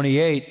 Ezekiel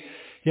 28,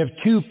 you have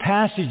two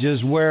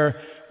passages where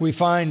we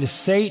find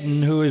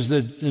Satan, who is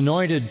the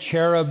anointed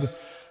cherub,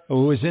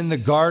 who is in the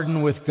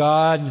garden with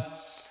God,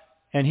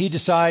 and he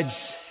decides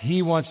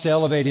he wants to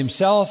elevate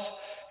himself,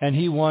 and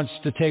he wants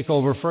to take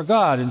over for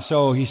God. And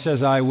so he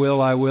says, I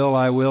will,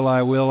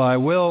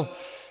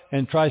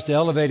 and tries to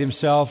elevate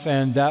himself,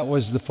 and that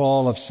was the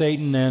fall of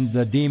Satan and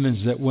the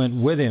demons that went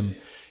with him.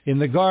 In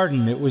the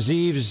garden, it was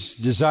Eve's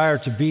desire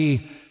to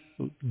be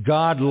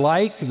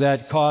God-like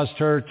that caused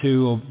her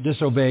to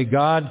disobey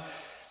God.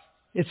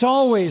 It's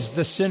always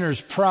the sinner's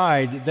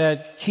pride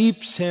that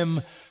keeps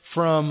him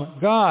from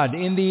God.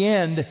 In the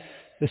end,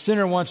 the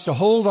sinner wants to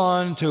hold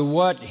on to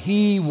what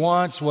he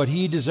wants, what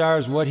he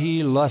desires, what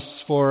he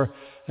lusts for,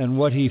 and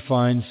what he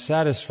finds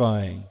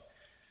satisfying.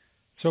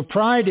 So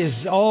pride is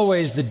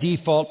always the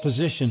default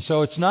position.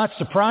 So it's not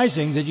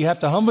surprising that you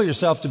have to humble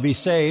yourself to be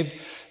saved,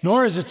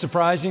 nor is it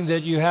surprising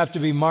that you have to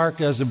be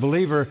marked as a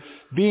believer,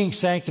 being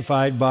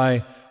sanctified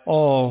by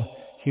all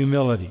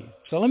humility.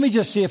 So let me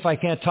just see if I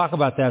can't talk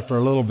about that for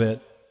a little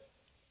bit.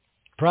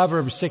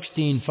 Proverbs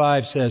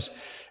 16:5 says,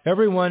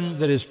 everyone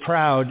that is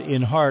proud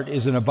in heart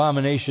is an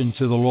abomination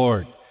to the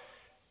Lord.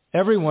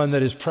 Everyone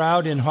that is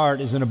proud in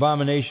heart is an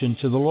abomination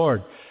to the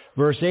Lord.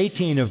 Verse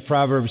 18 of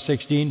Proverbs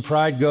 16,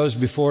 pride goes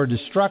before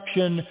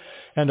destruction,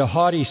 and a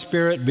haughty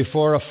spirit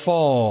before a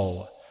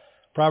fall.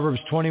 Proverbs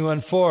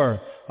 21:4,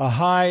 a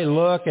high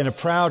look and a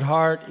proud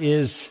heart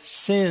is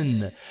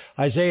sin.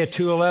 Isaiah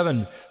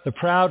 2:11, the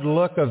proud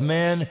look of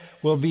man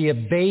will be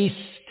abased,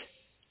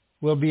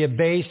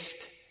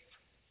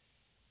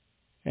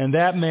 and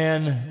that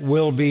man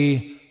will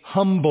be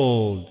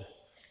humbled.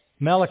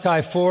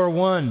 Malachi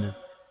 4:1,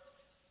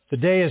 the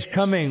day is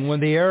coming when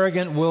the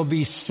arrogant will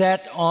be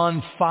set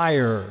on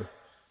fire.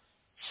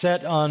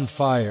 Set on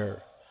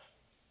fire.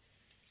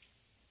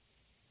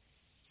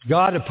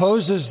 God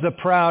opposes the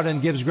proud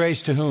and gives grace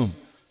to whom?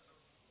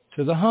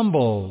 To the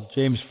humble,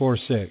 James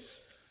 4:6.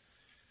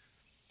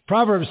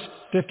 Proverbs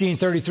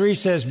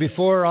 15:33 says,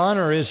 before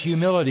honor is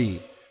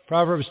humility.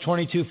 Proverbs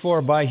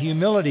 22:4, by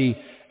humility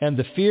and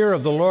the fear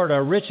of the Lord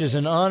are riches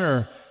and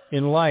honor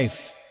in life.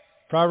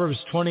 Proverbs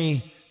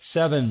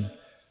 27,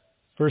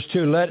 verse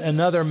 2, let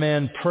another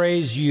man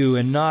praise you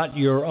and not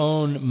your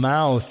own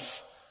mouth.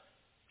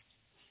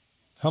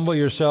 Humble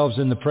yourselves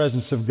in the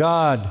presence of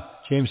God,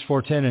 James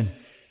 4:10, and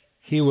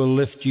He will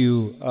lift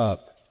you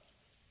up.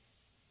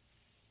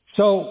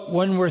 So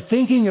when we're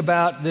thinking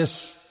about this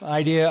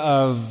idea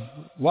of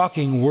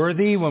walking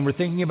worthy, when we're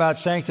thinking about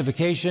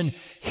sanctification,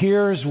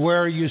 here's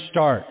where you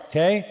start,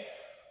 okay?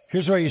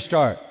 Here's where you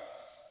start.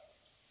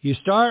 You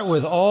start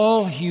with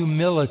all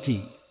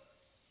humility.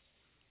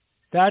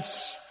 That's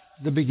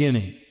the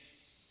beginning.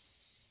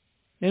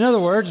 In other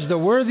words, the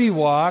worthy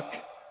walk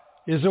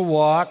is a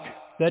walk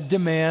that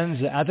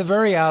demands, at the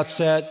very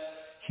outset,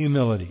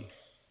 humility.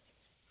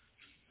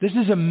 This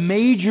is a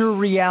major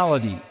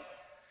reality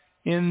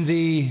in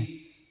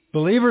the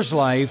believer's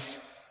life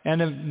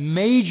and a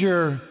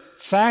major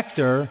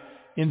factor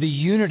in the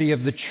unity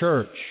of the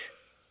church.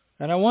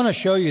 And I want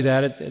to show you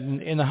that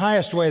in the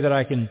highest way that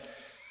I can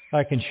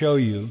show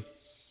you.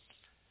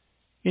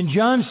 In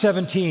John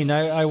 17,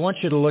 I want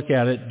you to look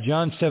at it.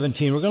 John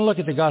 17. We're going to look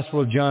at the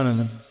Gospel of John in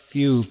a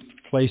few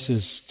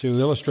places to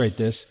illustrate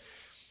this.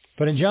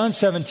 But in John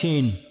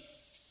 17,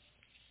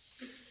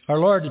 our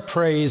Lord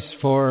prays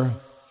for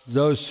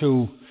those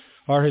who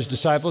are His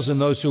disciples and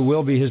those who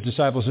will be His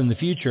disciples in the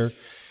future.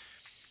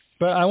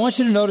 But I want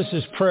you to notice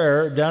His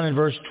prayer down in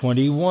verse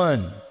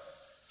 21.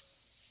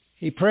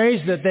 He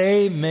prays that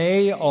they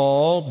may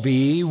all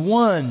be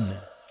one.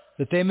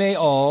 That they may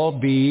all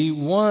be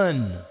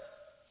one.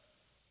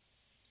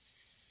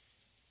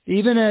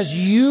 Even as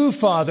you,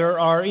 Father,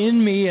 are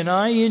in me and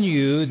I in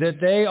you, that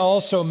they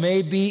also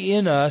may be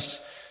in us,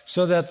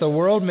 so that the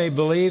world may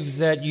believe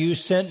that you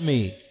sent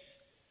me.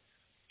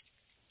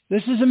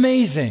 This is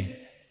amazing.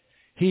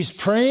 He's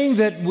praying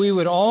that we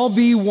would all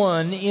be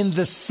one in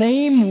the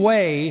same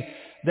way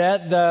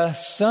that the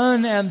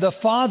Son and the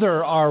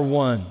Father are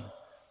one.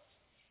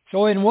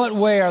 So in what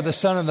way are the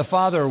Son and the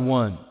Father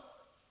one?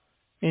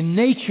 In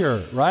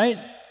nature, right?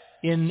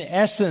 In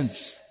essence.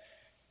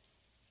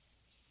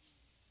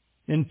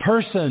 In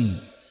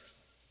person.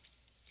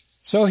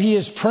 So he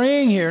is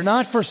praying here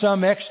not for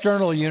some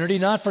external unity,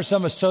 not for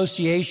some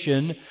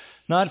association,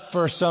 not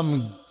for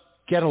some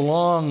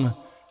get-along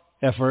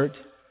effort.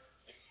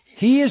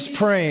 He is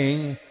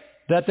praying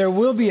that there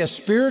will be a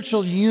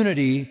spiritual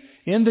unity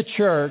in the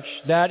church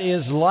that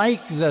is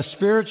like the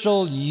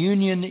spiritual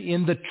union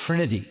in the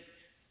Trinity.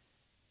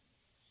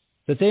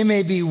 That they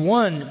may be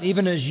one,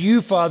 even as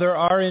you, Father,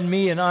 are in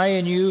me and I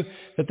in you,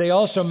 that they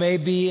also may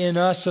be in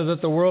us, so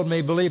that the world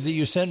may believe that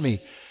you sent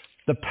me.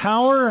 The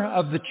power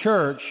of the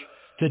church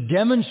to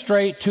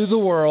demonstrate to the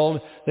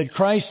world that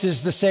Christ is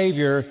the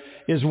Savior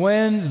is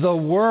when the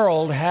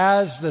world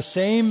has the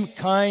same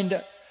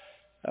kind,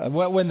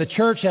 when the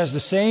church has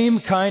the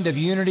same kind of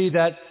unity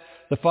that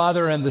the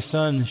Father and the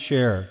Son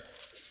share.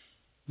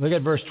 Look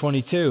at verse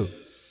 22.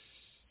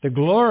 The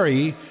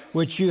glory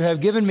which you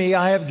have given me,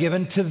 I have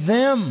given to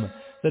them,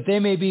 that they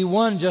may be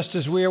one just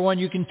as we are one.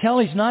 You can tell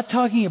he's not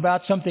talking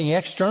about something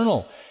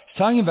external. He's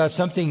talking about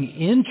something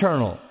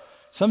internal,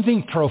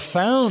 something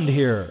profound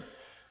here.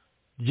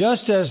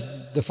 Just as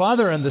the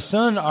Father and the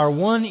Son are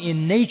one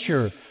in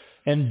nature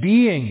and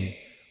being,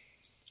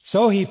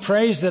 so he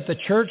prays that the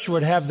church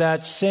would have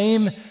that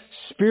same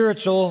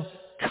spiritual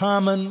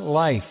common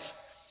life.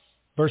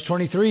 Verse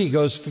 23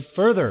 goes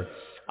further.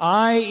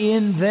 I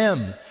in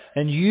them,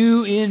 and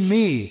you in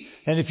me.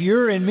 And if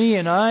you're in me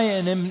and I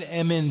am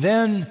in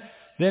them,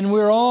 then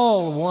we're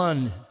all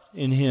one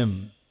in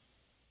him.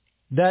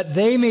 That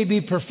they may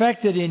be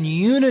perfected in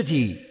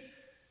unity.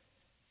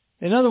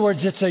 In other words,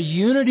 it's a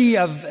unity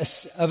of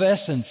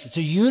essence. It's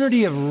a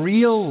unity of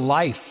real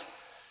life.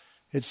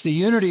 It's the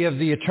unity of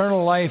the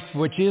eternal life,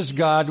 which is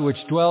God, which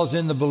dwells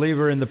in the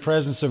believer in the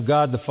presence of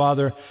God the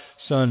Father,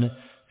 Son,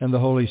 and the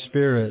Holy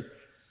Spirit.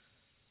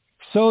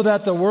 So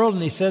that the world,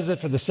 and he says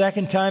it for the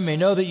second time, may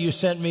know that you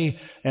sent me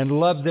and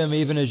loved them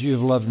even as you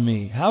have loved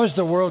me. How is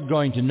the world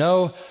going to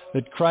know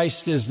that Christ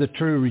is the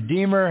true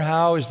Redeemer?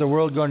 How is the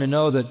world going to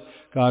know that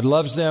God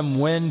loves them?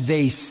 When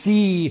they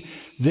see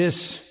this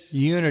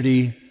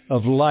unity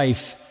of life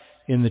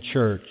in the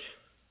church.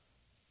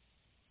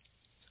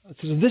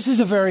 So this is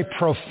a very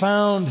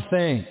profound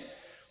thing.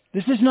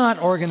 This is not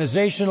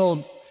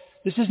organizational.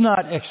 This is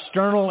not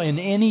external in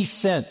any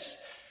sense.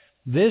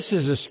 This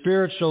is a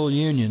spiritual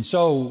union.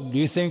 So do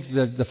you think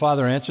that the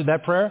Father answered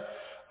that prayer?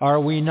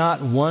 Are we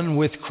not one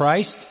with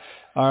Christ?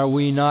 Are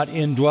we not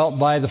indwelt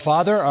by the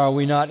Father? Are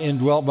we not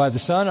indwelt by the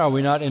Son? Are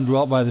we not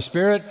indwelt by the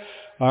Spirit?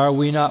 Are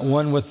we not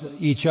one with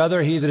each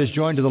other? He that is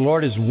joined to the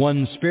Lord is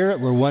one spirit.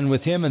 We're one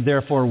with him and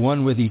therefore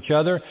one with each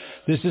other.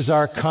 This is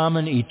our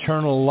common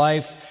eternal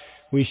life.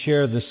 We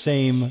share the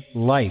same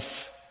life.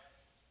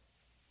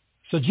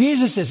 So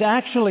Jesus is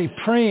actually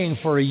praying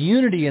for a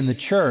unity in the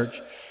church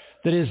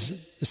that is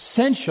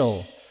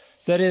essential,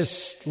 that is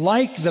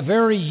like the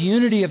very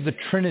unity of the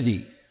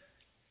Trinity.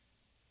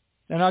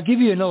 And I'll give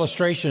you an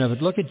illustration of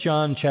it. Look at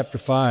John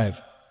chapter 5.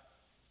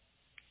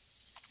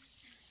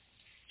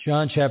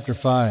 John chapter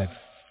 5.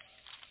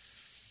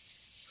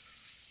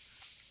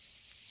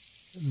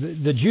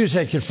 The Jews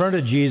had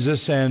confronted Jesus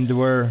and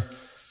were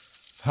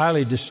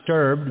highly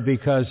disturbed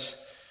because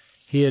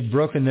he had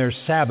broken their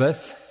Sabbath.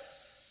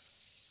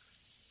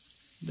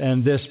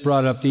 And this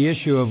brought up the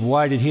issue of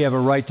why did he have a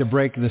right to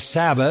break the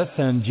Sabbath?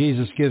 And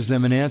Jesus gives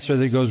them an answer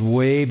that goes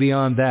way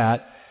beyond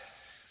that.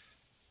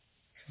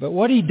 But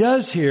what he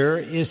does here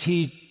is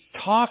he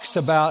talks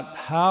about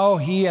how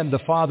he and the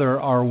Father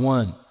are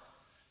one.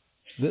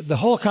 The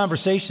whole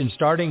conversation,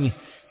 starting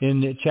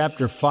in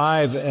chapter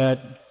 5 at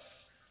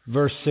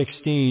verse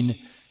 16,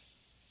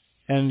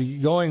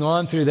 and going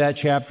on through that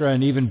chapter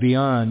and even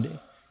beyond,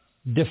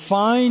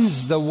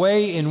 defines the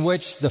way in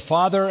which the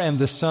Father and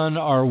the Son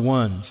are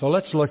one. So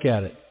let's look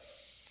at it.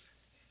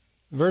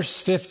 Let's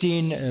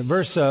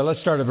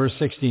start at verse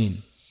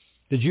 16.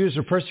 The Jews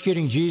were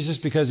persecuting Jesus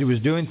because he was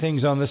doing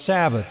things on the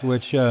Sabbath,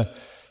 which you're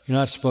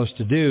not supposed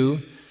to do.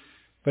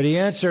 But he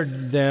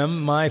answered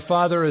them, "My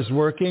Father is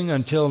working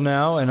until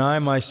now, and I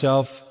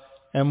myself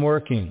am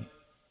working."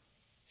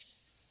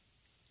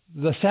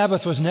 The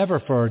Sabbath was never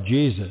for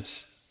Jesus.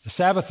 The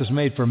Sabbath was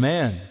made for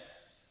man.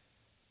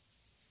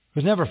 It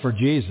was never for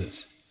Jesus.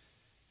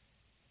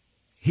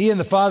 He and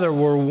the Father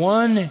were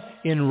one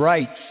in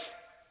rights.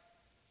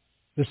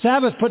 The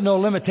Sabbath put no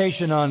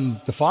limitation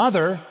on the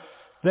Father,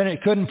 then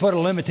it couldn't put a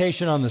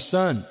limitation on the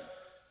Son.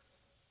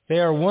 They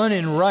are one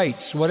in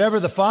rights. Whatever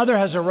the Father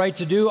has a right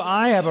to do,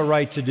 I have a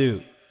right to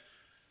do.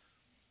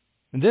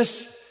 And this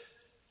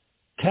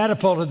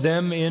catapulted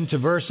them into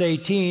verse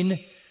 18,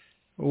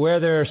 where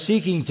they're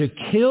seeking to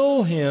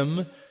kill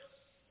him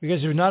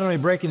because he was not only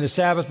breaking the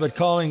Sabbath, but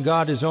calling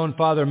God his own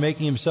Father,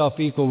 making himself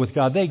equal with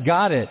God. They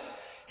got it.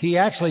 He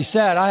actually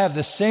said, "I have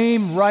the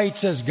same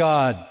rights as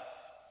God."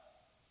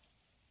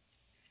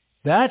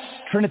 That's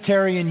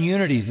Trinitarian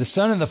unity. The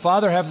Son and the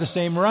Father have the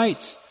same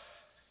rights.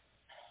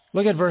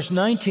 Look at verse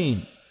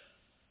 19.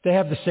 They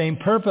have the same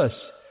purpose.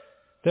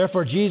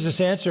 Therefore Jesus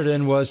answered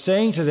and was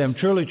saying to them,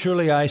 "Truly,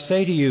 truly, I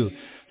say to you,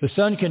 the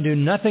Son can do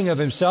nothing of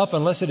himself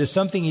unless it is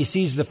something he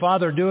sees the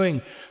Father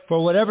doing.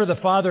 For whatever the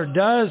Father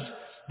does,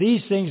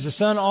 these things the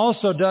Son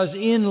also does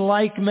in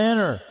like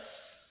manner."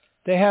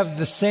 They have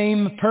the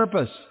same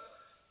purpose.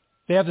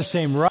 They have the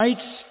same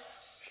rights,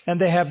 and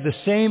they have the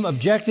same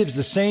objectives,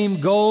 the same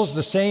goals,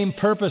 the same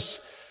purpose.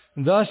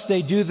 Thus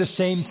they do the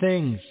same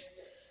things.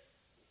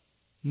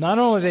 Not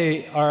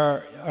only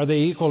are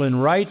they equal in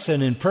rights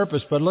and in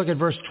purpose, but look at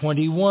verse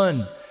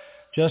 21.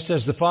 Just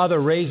as the Father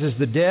raises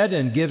the dead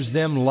and gives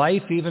them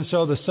life, even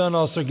so the Son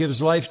also gives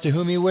life to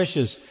whom he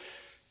wishes.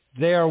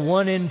 They are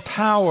one in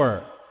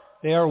power.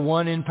 They are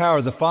one in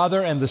power. The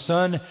Father and the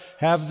Son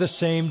have the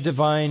same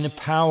divine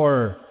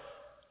power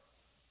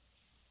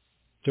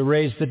to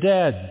raise the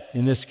dead,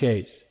 in this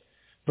case.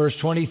 Verse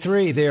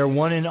 23, they are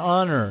one in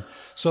honor,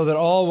 so that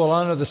all will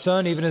honor the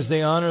Son even as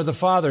they honor the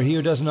Father. He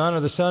who doesn't honor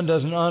the Son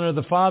doesn't honor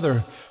the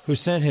Father who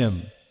sent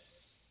him.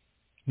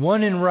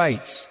 One in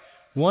rights,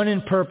 one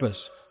in purpose,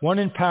 one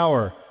in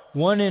power,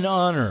 one in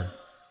honor.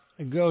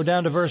 Go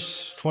down to verse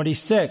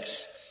 26.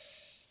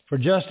 For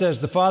just as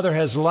the Father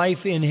has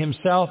life in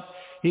himself,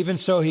 even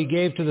so he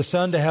gave to the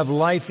Son to have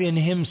life in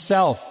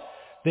himself.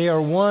 They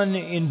are one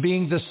in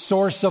being the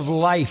source of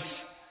life.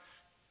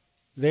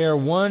 They are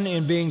one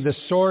in being the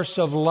source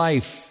of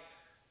life.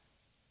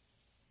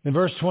 In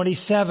verse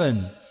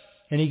 27,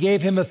 and he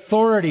gave him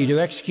authority to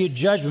execute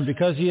judgment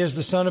because he is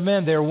the Son of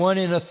Man. They are one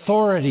in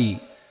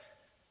authority.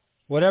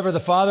 Whatever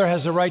the Father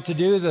has the right to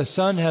do, the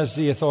Son has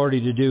the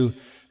authority to do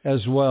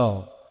as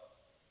well.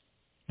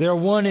 They are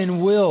one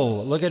in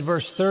will. Look at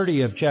verse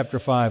 30 of chapter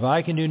 5.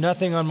 I can do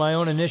nothing on my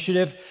own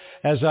initiative.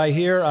 As I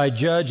hear, I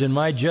judge, and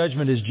my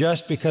judgment is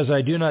just because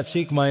I do not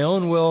seek my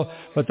own will,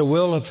 but the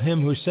will of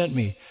him who sent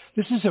me.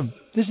 This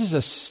is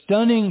a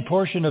stunning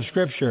portion of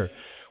Scripture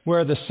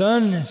where the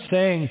Son is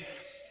saying,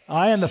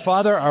 I and the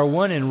Father are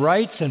one in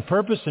rights and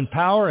purpose and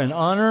power and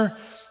honor,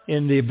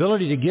 in the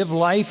ability to give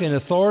life, in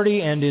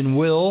authority, and in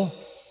will.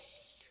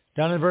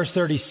 Down in verse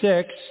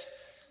 36,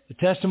 the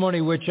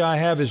testimony which I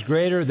have is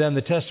greater than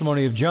the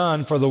testimony of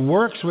John, for the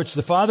works which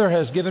the Father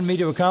has given me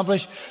to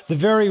accomplish, the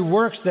very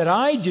works that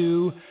I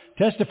do,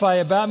 testify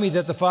about me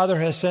that the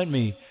Father has sent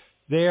me.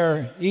 They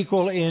are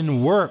equal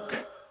in work.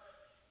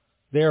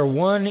 They are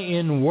one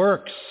in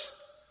works.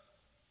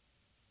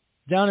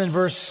 Down in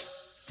verse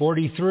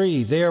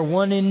 43, they are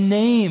one in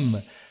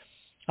name.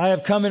 I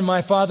have come in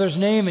my Father's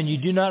name, and you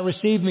do not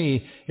receive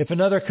me. If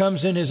another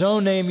comes in his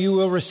own name, you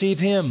will receive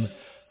him.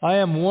 I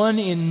am one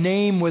in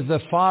name with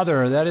the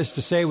Father. That is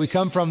to say, we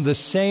come from the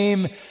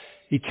same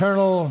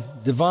eternal,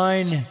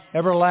 divine,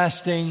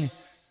 everlasting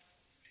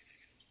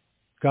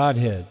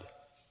Godhead.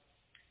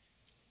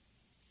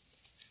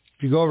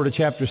 If you go over to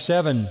chapter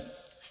 7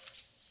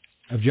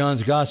 of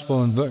John's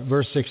Gospel in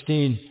verse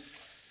 16,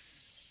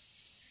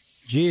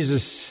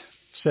 Jesus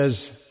says,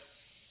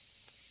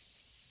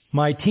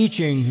 my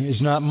teaching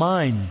is not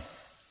mine,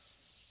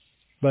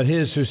 but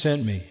his who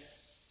sent me.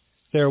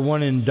 They are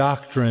one in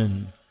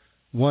doctrine,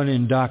 one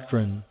in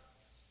doctrine.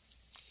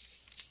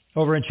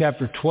 Over in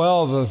chapter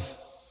 12 of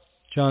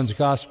John's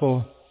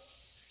Gospel,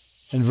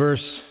 in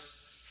verse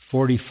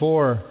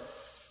 44,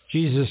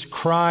 Jesus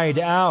cried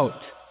out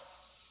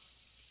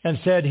and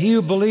said, he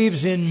who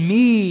believes in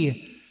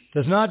me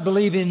does not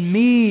believe in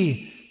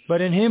me,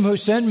 but in him who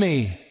sent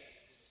me.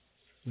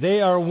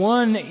 They are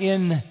one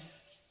in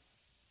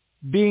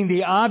being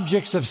the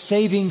objects of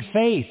saving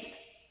faith.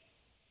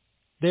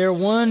 They are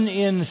one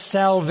in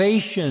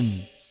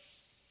salvation.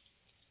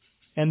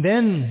 And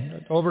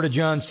then over to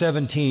John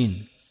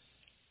 17,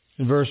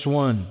 in verse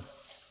 1.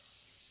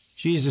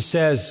 Jesus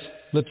says,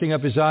 lifting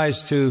up his eyes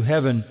to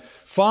heaven,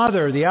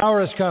 Father, the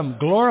hour has come.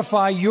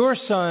 Glorify your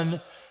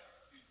Son,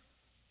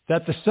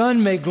 that the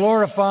Son may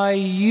glorify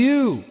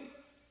you.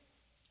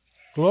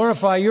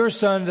 Glorify your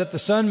Son, that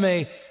the Son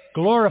may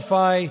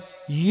glorify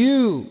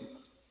you.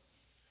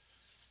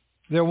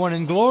 They're one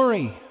in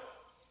glory.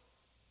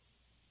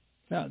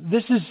 Now,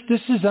 this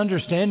is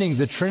understanding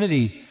the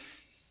Trinity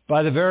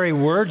by the very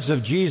words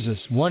of Jesus.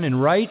 One in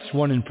rights,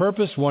 one in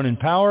purpose, one in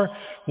power,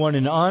 one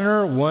in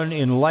honor, one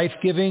in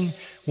life-giving,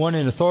 one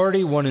in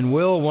authority, one in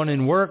will, one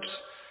in works,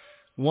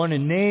 one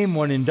in name,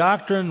 one in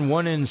doctrine,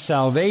 one in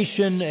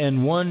salvation,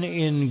 and one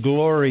in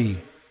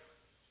glory.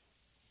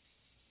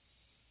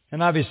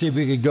 And obviously, if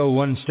we could go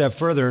one step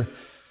further,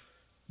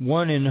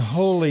 one in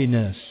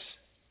holiness.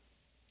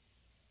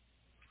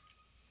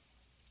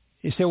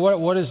 You say,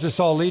 what is this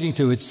all leading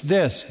to? It's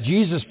this.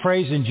 Jesus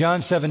prays in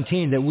John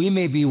 17 that we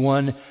may be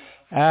one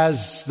as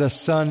the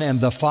Son and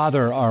the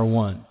Father are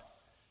one.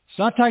 It's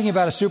not talking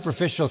about a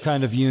superficial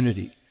kind of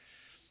unity.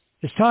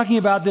 It's talking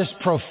about this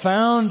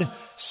profound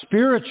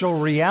spiritual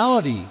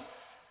reality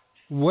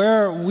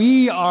where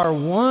we are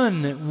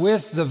one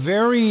with the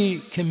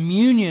very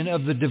communion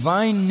of the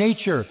divine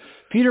nature.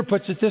 Peter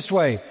puts it this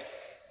way,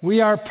 we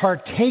are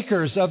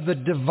partakers of the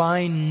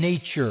divine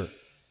nature.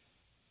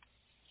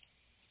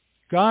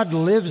 God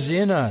lives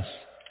in us.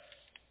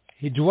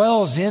 He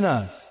dwells in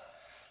us.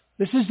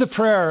 This is the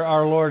prayer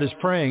our Lord is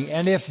praying.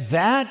 And if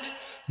that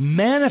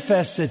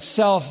manifests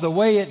itself the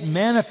way it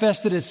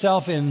manifested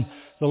itself in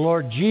the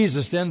Lord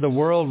Jesus, then the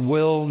world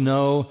will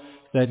know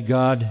that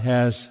God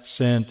has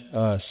sent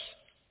us.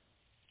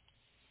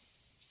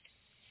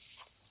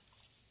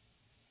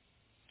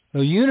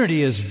 So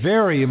unity is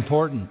very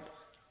important.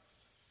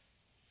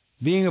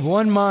 Being of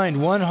one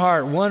mind, one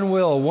heart, one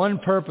will, one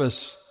purpose.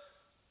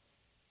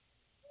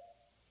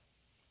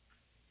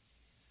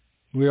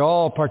 We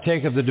all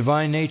partake of the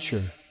divine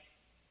nature.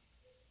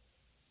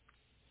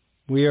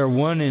 We are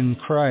one in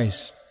Christ.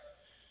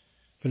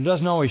 But it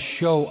doesn't always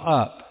show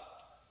up.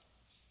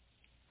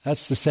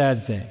 That's the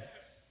sad thing.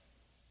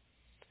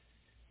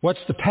 What's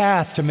the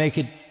path to make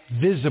it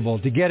visible,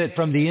 to get it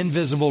from the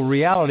invisible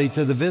reality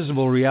to the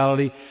visible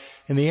reality?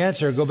 And the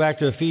answer, go back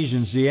to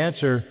Ephesians, the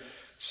answer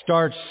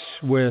starts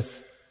with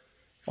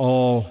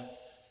all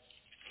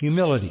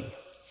humility.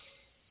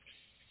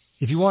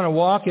 If you want to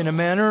walk in a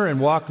manner,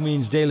 and walk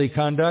means daily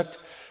conduct,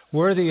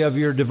 worthy of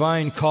your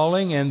divine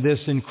calling and this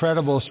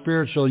incredible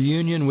spiritual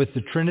union with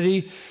the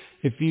Trinity,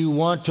 if you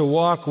want to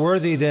walk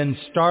worthy, then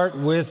start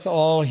with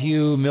all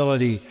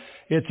humility.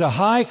 It's a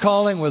high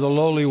calling with a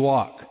lowly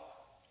walk.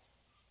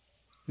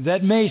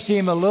 That may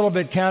seem a little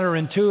bit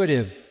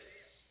counterintuitive.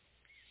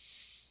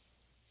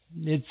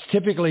 It's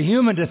typically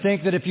human to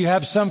think that if you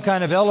have some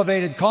kind of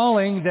elevated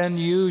calling, then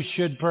you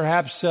should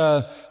perhaps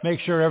make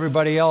sure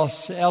everybody else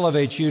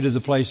elevates you to the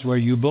place where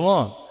you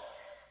belong.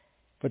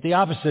 But the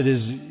opposite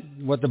is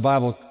what the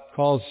Bible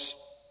calls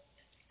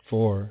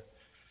for.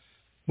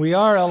 We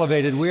are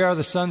elevated. We are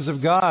the sons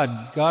of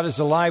God. God is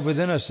alive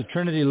within us. The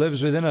Trinity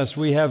lives within us.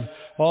 We have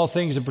all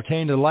things that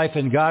pertain to life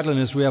and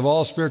godliness. We have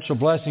all spiritual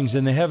blessings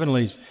in the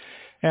heavenlies.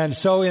 And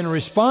so in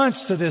response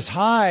to this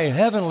high,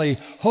 heavenly,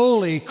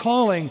 holy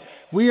calling,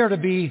 we are to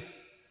be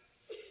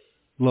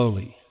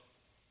lowly.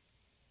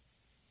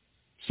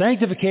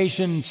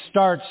 Sanctification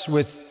starts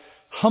with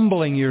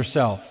humbling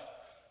yourself.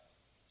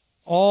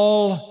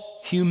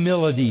 All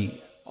humility.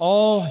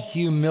 All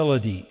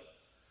humility.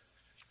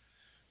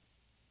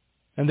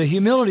 And the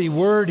humility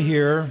word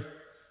here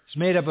is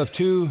made up of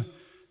two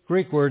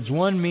Greek words.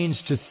 One means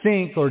to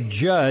think or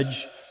judge.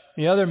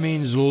 The other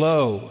means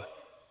low.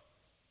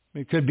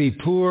 It could be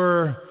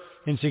poor,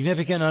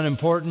 insignificant,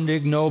 unimportant,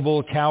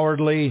 ignoble,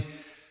 cowardly.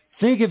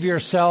 Think of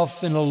yourself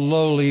in a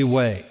lowly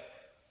way.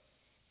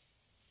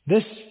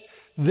 This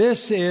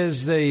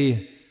is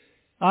the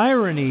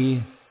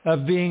irony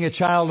of being a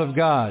child of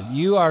God.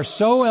 You are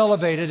so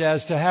elevated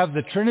as to have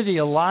the Trinity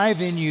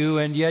alive in you,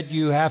 and yet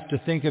you have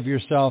to think of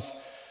yourself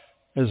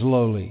as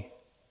lowly.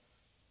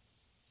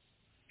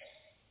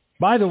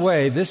 By the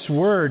way, this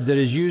word that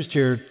is used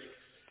here,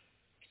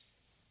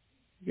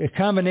 a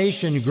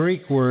combination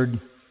Greek word,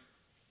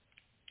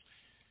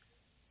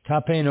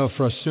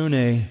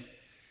 tapeinophrosune,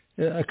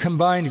 a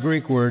combined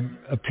Greek word,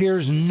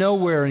 appears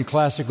nowhere in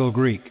classical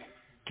Greek.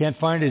 Can't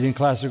find it in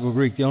classical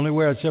Greek. The only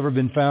where it's ever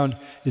been found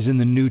is in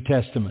the New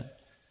Testament.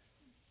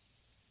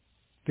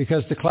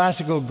 Because the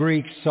classical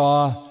Greeks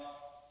saw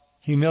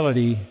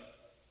humility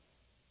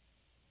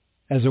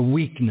as a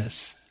weakness,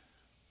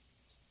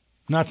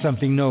 not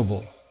something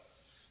noble.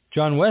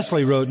 John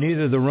Wesley wrote,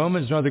 neither the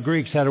Romans nor the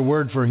Greeks had a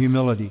word for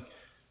humility.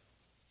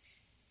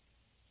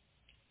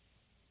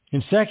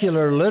 In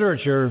secular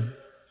literature,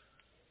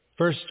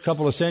 first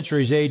couple of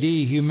centuries AD,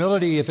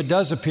 humility, if it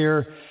does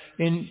appear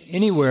in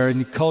anywhere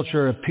in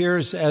culture,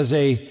 appears as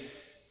a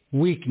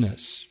weakness,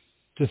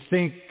 to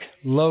think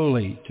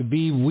lowly, to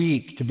be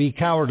weak, to be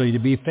cowardly, to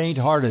be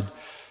faint-hearted,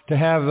 to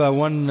have,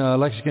 one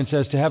lexicon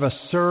says, to have a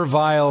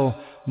servile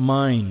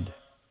mind.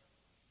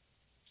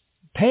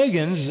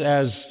 Pagans,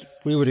 as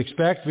we would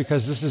expect,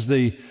 because this is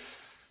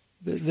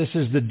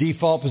the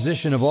default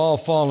position of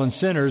all fallen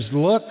sinners,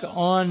 look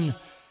on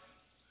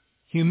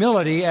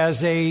humility as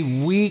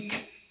a weak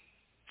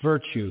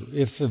virtue,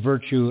 if a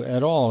virtue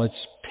at all.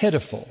 It's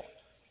pitiful.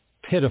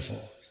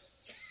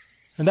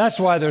 And that's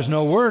why there's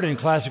no word in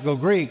classical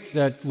Greek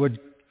that would,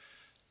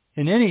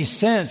 in any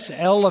sense,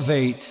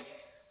 elevate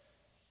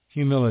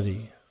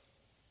humility.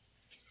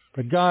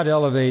 But God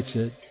elevates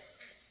it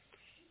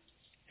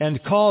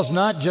and calls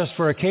not just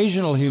for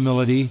occasional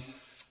humility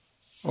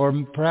or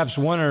perhaps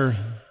one or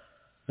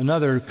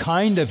another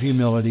kind of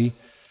humility,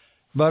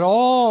 but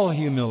all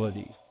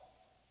humility,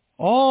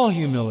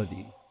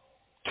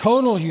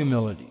 total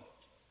humility,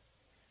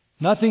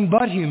 nothing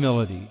but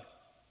humility.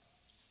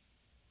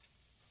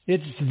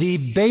 It's the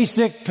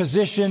basic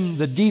position,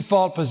 the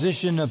default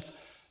position of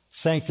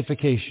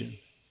sanctification.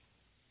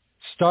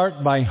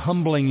 Start by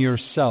humbling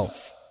yourself.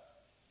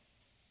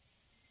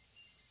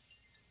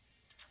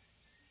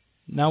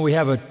 Now we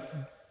have an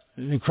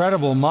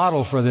incredible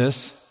model for this.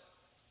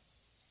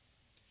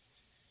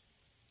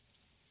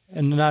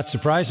 And not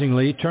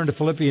surprisingly, turn to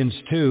Philippians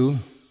 2.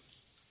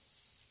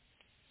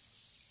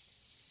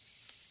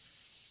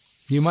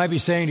 You might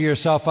be saying to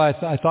yourself,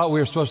 I thought we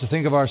were supposed to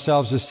think of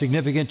ourselves as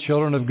significant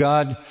children of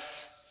God,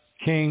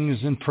 kings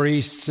and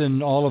priests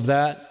and all of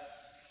that.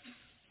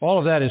 All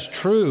of that is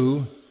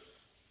true.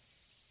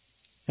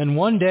 And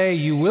one day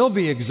you will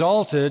be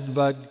exalted,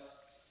 but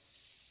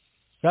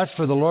that's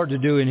for the Lord to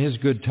do in His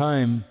good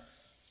time.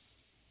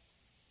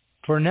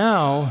 For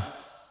now,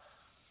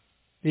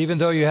 even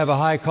though you have a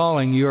high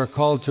calling, you are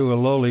called to a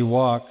lowly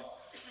walk.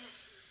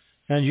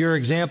 And your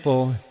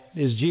example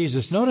is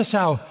Jesus. Notice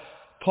how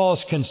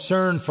Paul's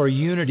concern for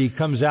unity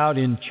comes out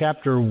in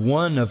chapter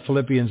 1 of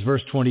Philippians,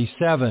 verse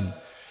 27.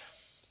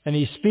 And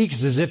he speaks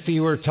as if he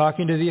were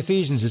talking to the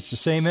Ephesians. It's the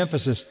same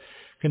emphasis.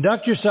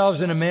 Conduct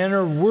yourselves in a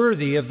manner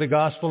worthy of the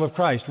gospel of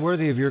Christ,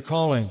 worthy of your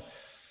calling,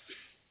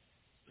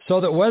 so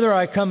that whether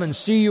I come and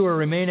see you or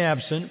remain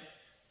absent,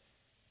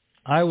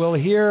 I will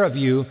hear of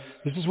you.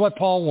 This is what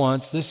Paul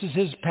wants. This is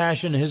his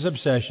passion, his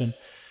obsession.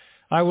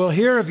 I will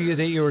hear of you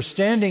that you are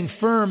standing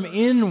firm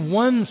in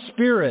one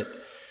spirit,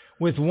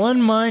 with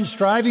one mind,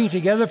 striving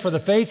together for the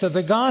faith of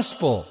the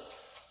gospel.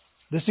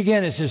 This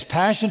again is his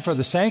passion for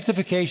the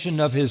sanctification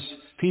of his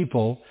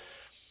people,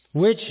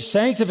 which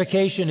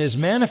sanctification is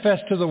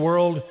manifest to the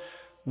world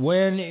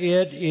when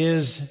it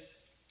is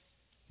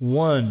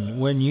one,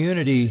 when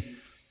unity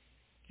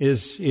is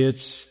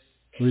its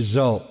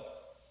result.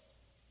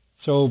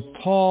 So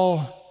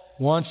Paul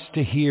wants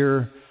to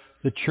hear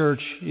the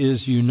church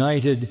is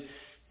united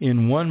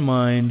in one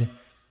mind,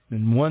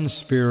 in one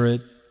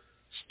spirit,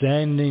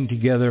 standing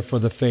together for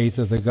the faith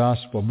of the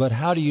gospel. But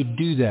how do you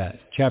do that?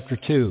 Chapter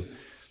 2.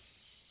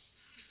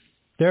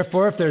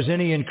 Therefore, if there's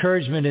any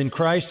encouragement in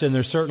Christ, and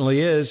there certainly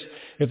is,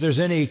 if there's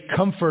any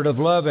comfort of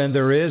love, and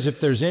there is, if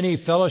there's any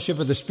fellowship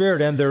of the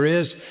Spirit, and there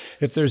is,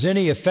 if there's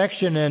any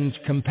affection and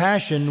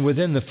compassion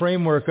within the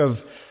framework of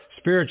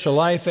spiritual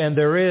life, and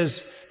there is,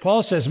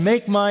 Paul says,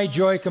 make my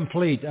joy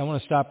complete. I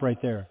want to stop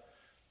right there.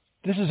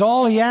 This is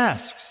all he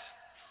asks.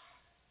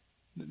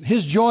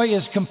 His joy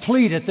is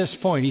complete at this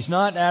point. He's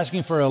not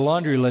asking for a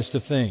laundry list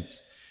of things.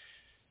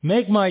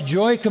 Make my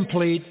joy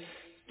complete.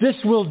 This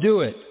will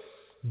do it.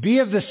 Be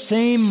of the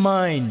same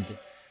mind,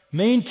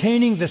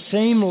 maintaining the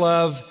same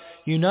love,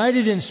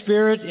 united in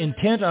spirit,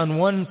 intent on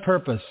one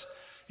purpose.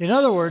 In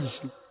other words,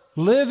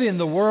 live in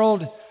the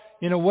world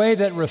in a way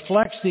that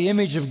reflects the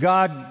image of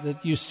God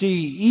that you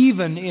see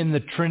even in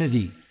the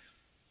Trinity.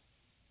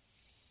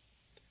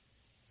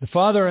 The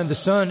Father and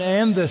the Son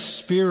and the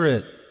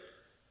Spirit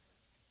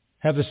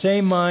have the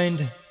same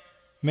mind,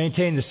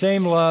 maintain the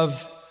same love,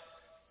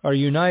 are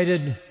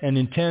united and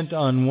intent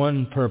on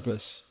one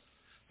purpose.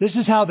 This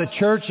is how the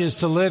church is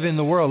to live in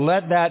the world.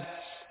 Let that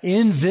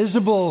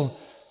invisible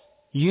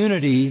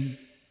unity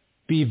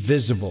be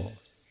visible.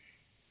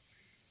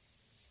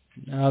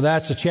 Now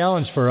that's a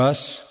challenge for us.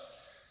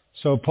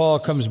 So Paul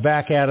comes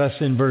back at us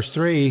in verse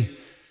 3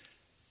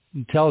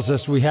 and tells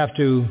us we have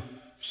to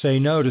say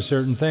no to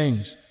certain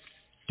things.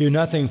 Do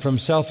nothing from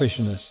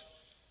selfishness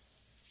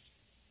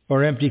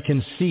or empty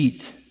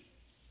conceit,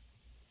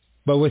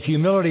 but with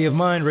humility of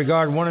mind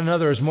regard one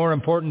another as more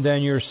important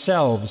than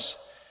yourselves.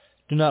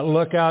 Do not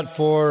look out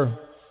for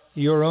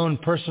your own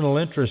personal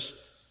interests,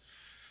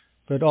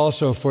 but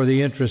also for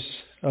the interests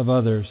of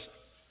others.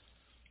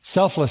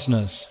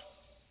 Selflessness.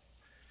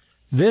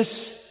 This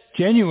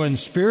genuine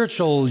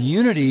spiritual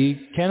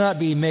unity cannot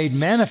be made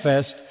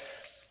manifest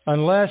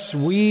unless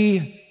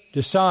we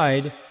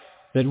decide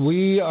that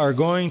we are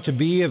going to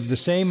be of the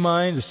same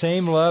mind, the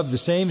same love, the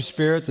same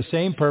spirit, the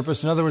same purpose.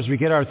 In other words, we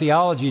get our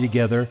theology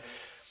together,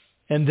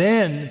 and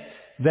then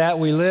that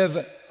we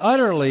live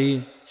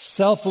utterly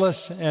selfless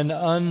and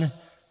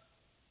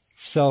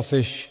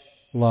unselfish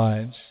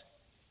lives.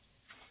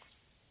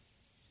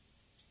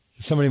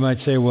 Somebody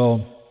might say,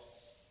 well,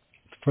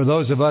 for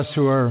those of us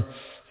who are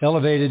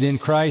elevated in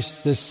Christ,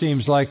 this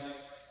seems like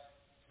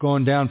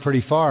going down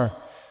pretty far.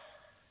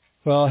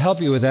 Well, I'll help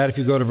you with that if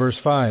you go to verse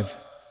 5.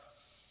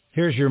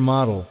 Here's your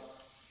model.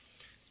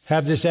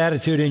 Have this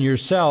attitude in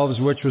yourselves,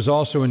 which was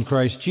also in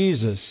Christ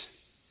Jesus,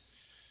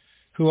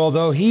 who,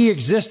 although he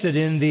existed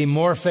in the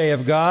morphe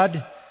of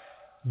God,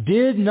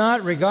 did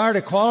not regard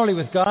equality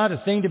with God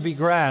a thing to be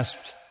grasped.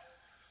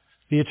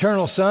 The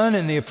eternal Son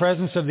in the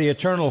presence of the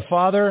eternal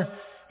Father,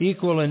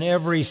 equal in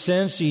every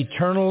sense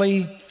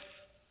eternally,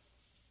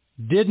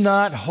 did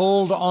not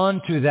hold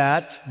on to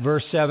that,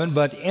 verse 7,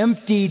 but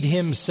emptied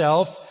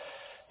himself,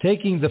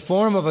 taking the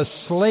form of a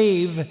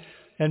slave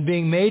and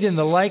being made in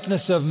the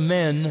likeness of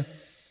men.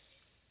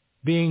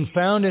 Being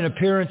found in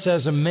appearance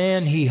as a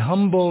man, he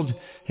humbled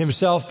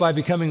himself by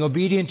becoming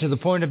obedient to the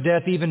point of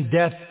death, even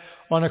death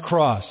on a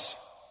cross.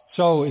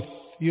 So if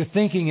you're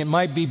thinking it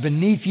might be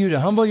beneath you to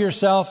humble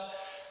yourself,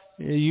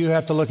 you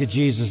have to look at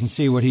Jesus and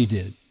see what he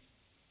did.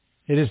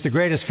 It is the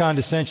greatest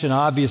condescension,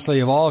 obviously,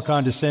 of all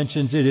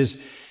condescensions. It is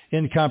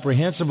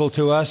incomprehensible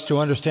to us to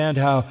understand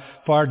how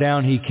far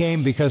down he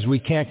came because we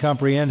can't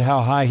comprehend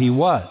how high he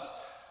was.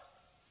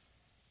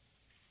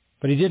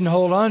 But he didn't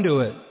hold on to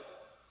it.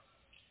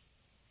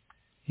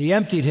 He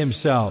emptied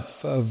himself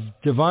of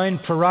divine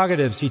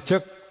prerogatives. He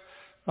took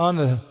on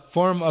the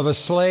form of a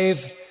slave,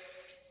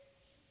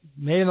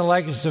 made in the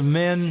likeness of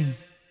men,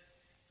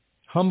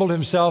 humbled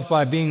himself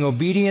by being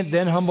obedient,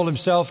 then humbled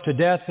himself to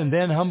death, and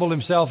then humbled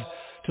himself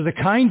to the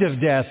kind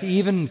of death,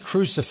 even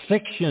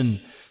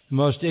crucifixion, the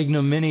most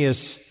ignominious,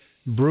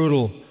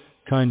 brutal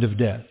kind of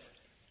death.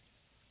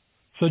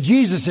 So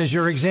Jesus is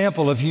your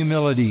example of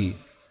humility.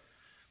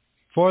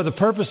 For the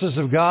purposes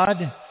of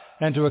God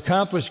and to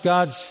accomplish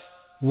God's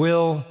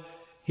will,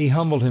 he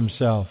humbled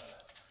himself.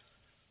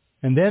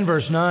 And then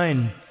verse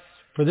 9,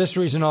 for this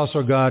reason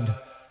also God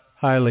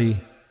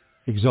highly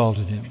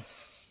exalted him.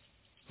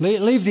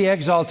 Leave the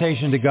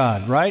exaltation to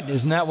God, right?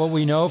 Isn't that what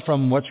we know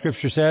from what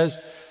Scripture says?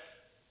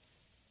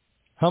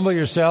 Humble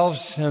yourselves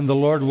and the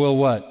Lord will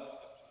what?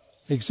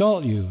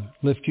 Exalt you,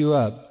 lift you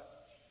up.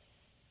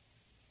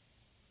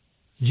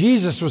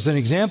 Jesus was an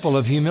example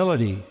of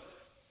humility.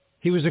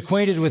 He was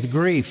acquainted with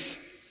grief.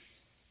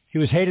 He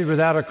was hated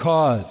without a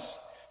cause.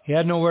 He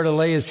had nowhere to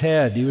lay his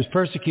head. He was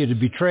persecuted,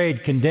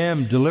 betrayed,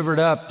 condemned, delivered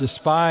up,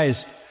 despised,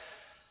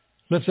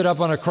 lifted up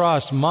on a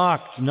cross,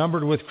 mocked,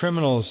 numbered with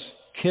criminals,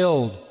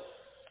 killed.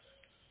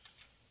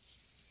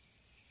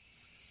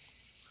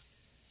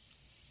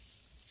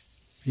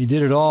 He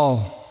did it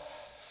all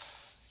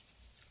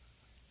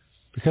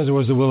because it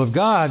was the will of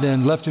God,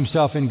 and left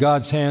himself in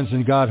God's hands,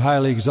 and God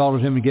highly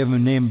exalted him and gave him a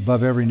name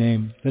above every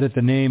name, that at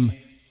the name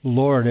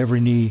Lord every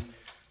knee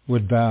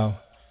would bow.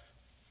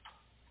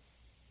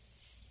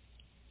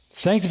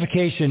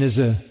 Sanctification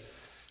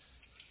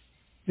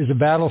is a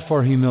battle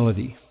for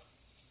humility.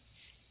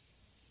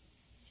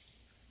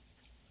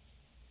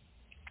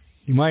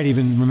 You might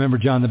even remember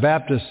John the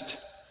Baptist.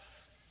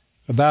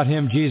 About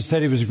him, Jesus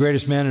said he was the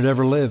greatest man that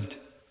ever lived.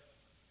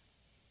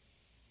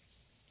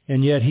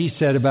 And yet he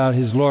said about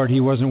his Lord, he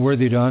wasn't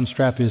worthy to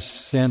unstrap his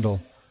sandal.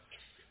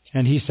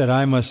 And he said,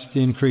 I must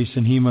decrease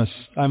and he must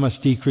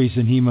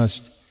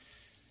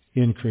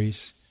increase.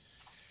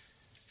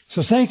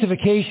 So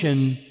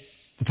sanctification,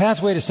 the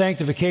pathway to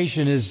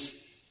sanctification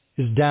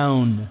is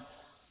down.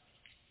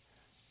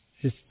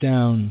 It's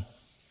down.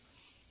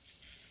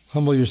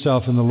 Humble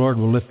yourself and the Lord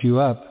will lift you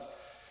up.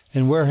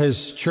 And where his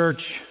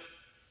church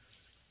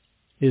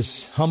is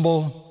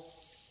humble,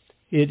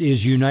 it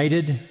is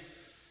united,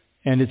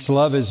 and its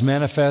love is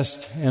manifest,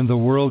 and the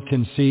world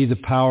can see the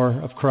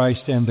power of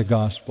Christ and the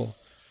gospel.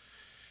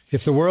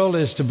 If the world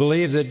is to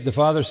believe that the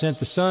Father sent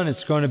the Son,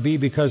 it's going to be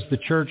because the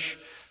church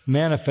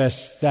manifests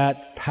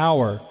that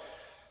power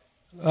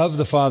of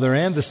the Father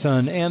and the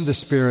Son and the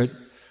Spirit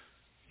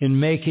in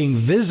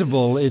making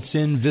visible its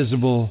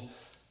invisible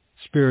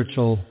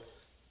spiritual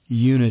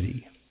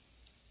unity.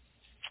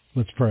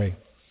 Let's pray.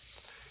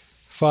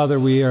 Father,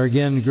 we are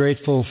again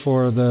grateful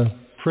for the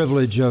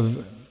privilege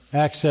of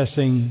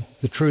accessing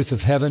the truth of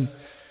heaven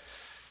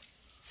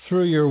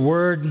through your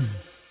word.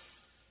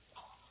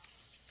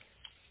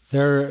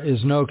 There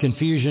is no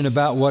confusion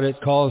about what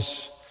it calls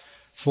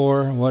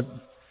for, what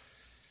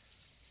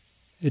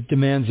it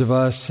demands of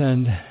us,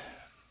 and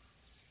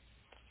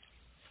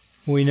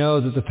we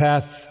know that the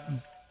path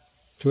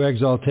to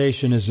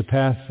exaltation is a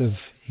path of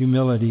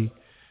humility.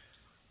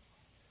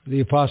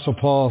 The Apostle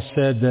Paul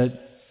said that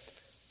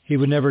he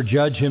would never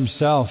judge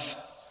himself,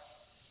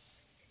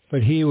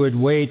 but he would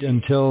wait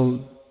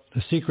until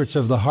the secrets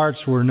of the hearts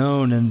were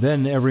known, and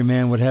then every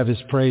man would have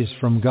his praise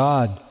from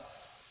God.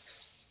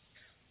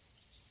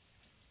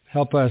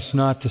 Help us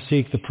not to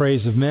seek the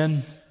praise of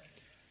men,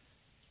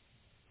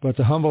 but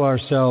to humble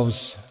ourselves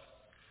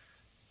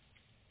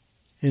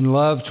in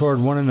love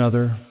toward one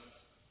another,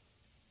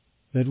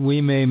 that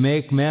we may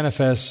make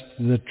manifest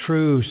the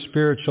true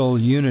spiritual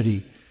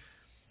unity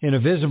in a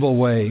visible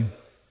way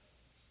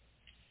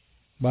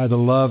by the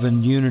love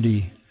and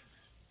unity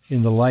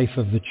in the life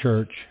of the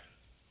church.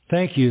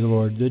 Thank you,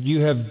 Lord, that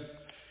you have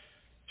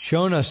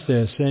shown us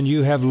this and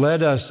you have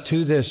led us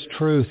to this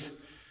truth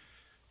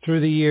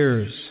through the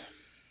years.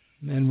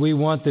 And we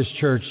want this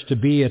church to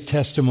be a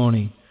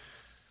testimony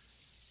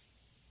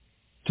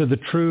to the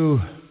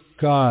true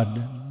God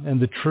and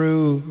the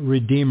true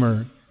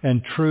Redeemer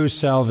and true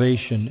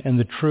salvation and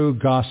the true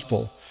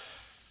gospel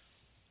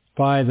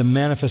by the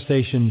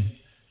manifestation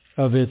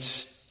of its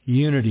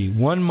unity.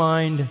 One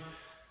mind,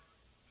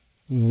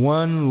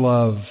 one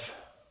love,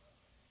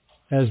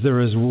 as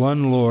there is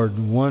one Lord,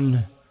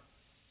 one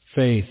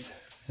faith,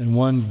 and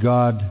one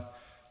God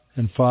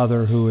and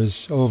Father who is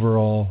over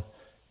all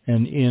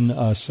and in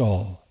us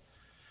all.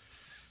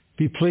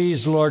 Be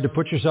pleased, Lord, to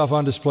put yourself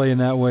on display in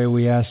that way,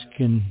 we ask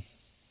in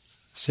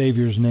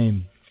Savior's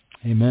name.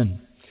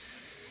 Amen.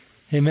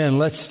 Amen.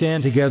 Let's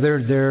stand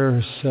together.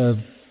 There's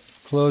a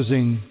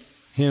closing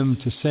hymn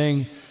to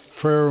sing.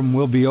 Prayer room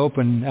will be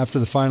open after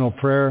the final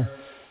prayer.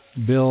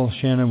 Bill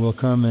Shannon will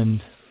come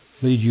and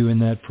lead you in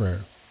that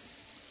prayer.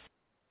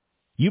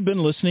 You've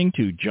been listening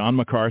to John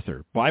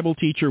MacArthur, Bible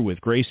teacher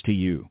with Grace to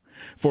You.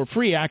 For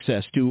free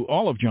access to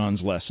all of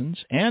John's lessons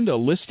and a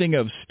listing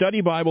of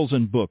study Bibles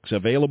and books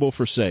available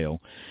for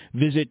sale,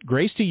 visit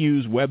Grace to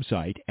You's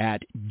website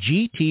at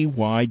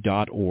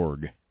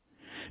gty.org.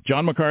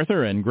 John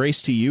MacArthur and Grace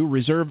to You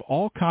reserve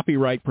all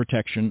copyright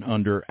protection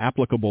under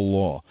applicable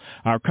law.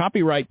 Our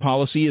copyright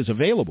policy is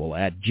available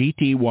at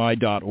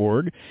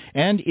gty.org,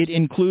 and it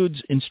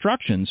includes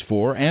instructions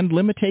for and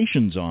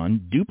limitations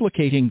on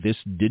duplicating this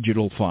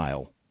digital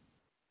file.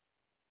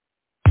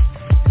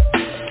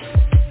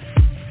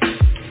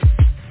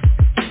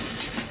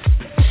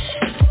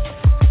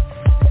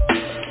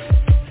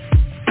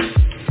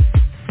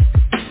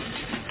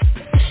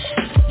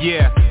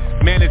 Yeah,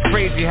 man, it's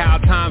crazy how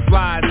time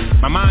flies.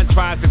 My mind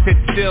tries to sit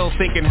still,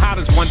 thinking how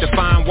does one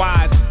define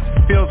wise?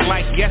 Feels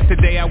like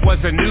yesterday I was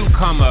a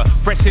newcomer,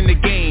 fresh in the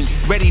game,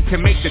 ready to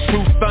make the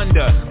truth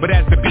thunder. But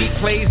as the beat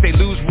plays, they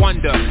lose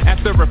wonder.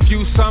 After a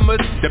few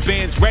summers, the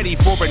band's ready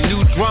for a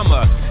new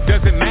drummer.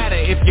 Doesn't matter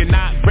if you're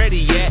not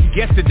ready yet.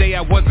 Yesterday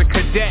I was a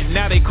cadet,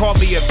 now they call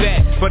me a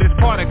vet. But it's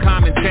part of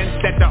common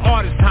sense that the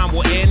artist time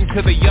will end.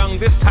 To the young,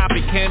 this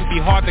topic can be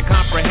hard to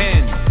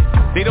comprehend.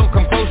 They don't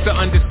come close to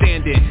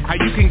understand it. How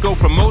you can go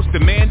from most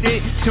demanded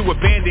to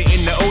abandoned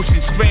in the ocean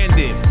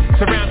stranded.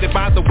 Surrounded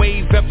by the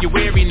waves of your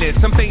weariness.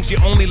 Some things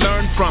you only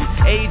learn from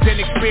age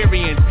and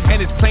experience. And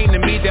it's plain to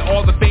me that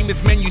all the famous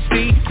men you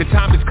see, the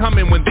time is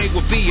coming when they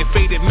will be a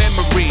faded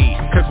memory.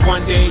 Cause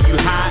one day you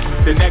hot,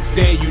 the next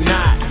day you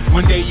not.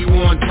 One day you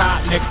on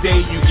top, next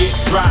day you get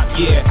dropped.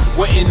 Yeah,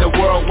 what in the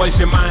world was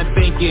your mind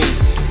thinking?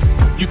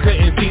 You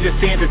couldn't see the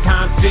sand of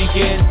time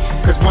sinking.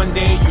 Cause one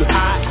day you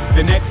hot,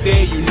 the next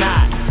day you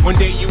not. One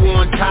day you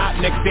on top,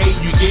 next day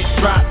you get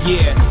dropped,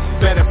 yeah.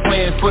 Better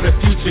plan for the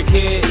future,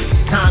 kid.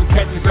 Time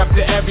catches up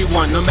to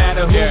everyone, no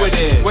matter who it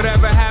is.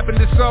 Whatever happened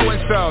to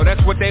so-and-so,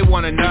 that's what they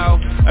wanna know.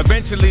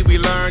 Eventually we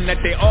learn that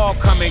they all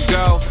come and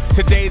go.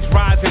 Today's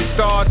rising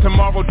star,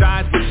 tomorrow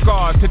dies with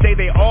scars. Today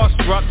they all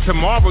struck,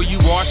 tomorrow you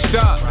washed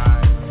up.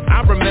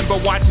 I remember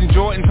watching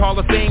Jordan's Hall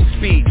of Fame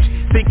speech,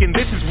 thinking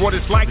this is what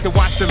it's like to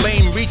watch the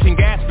lame reach and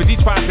gasp as he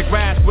tries to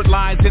grasp what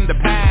lies in the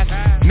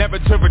past, never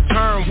to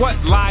return what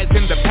lies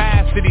in the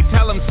past. Did he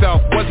tell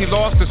himself, was he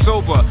lost or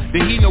sober?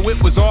 Did he know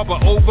it was all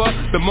but over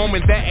the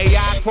moment that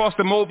AI crossed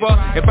him over?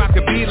 If I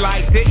could be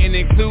like, didn't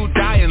include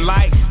dying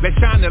light, let's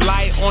shine the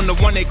light on the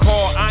one they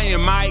call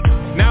Iron Mike.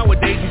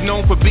 Nowadays he's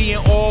known for being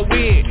all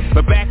weird,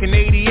 but back in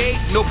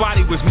 '88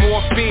 nobody was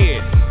more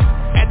feared.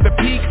 At the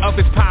peak of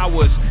his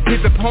powers,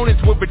 his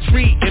opponents would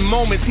retreat. In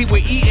moments he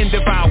would eat and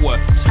devour.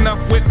 Snuff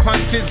with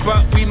punches,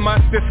 but we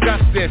must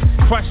discuss this.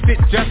 Crushed it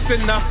just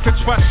enough to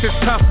trust his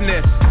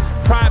toughness.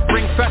 Pride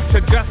brings us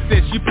to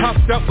justice. You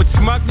puffed up with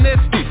smugness,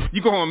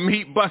 you gonna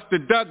meet Buster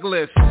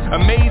Douglas.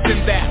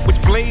 Amazing that which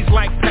blazed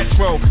like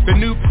petrol. The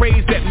new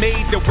praise that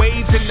made the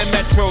waves in the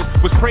metros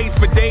was praised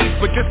for days,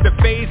 but just a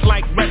phase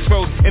like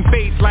retros and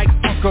fades like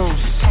echoes.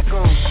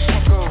 Echoes,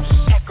 echoes,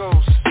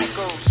 echoes,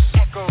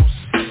 echoes.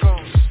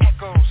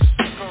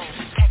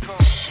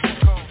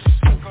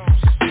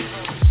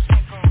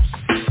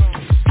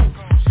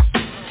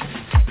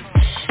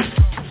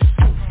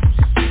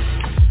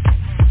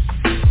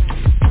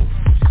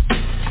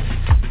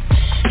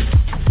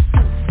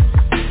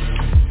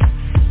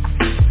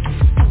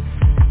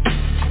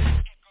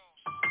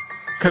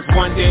 Cause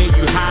one day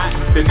you hot,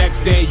 the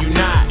next day you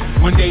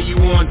not. One day you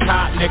on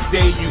top, next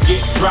day you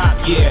get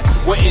dropped,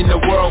 yeah. What in the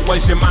world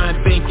was your mind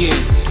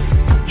thinking?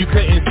 You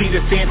couldn't see the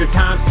sand of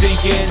time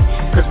sinking.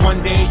 Cause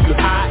one day you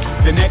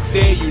hot, the next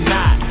day you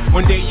not.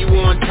 One day you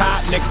on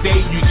top, next day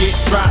you get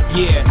dropped,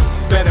 yeah.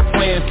 Better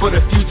plan for the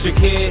future,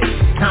 kid.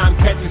 Time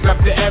catches up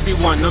to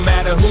everyone, no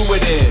matter who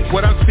it is.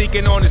 What I'm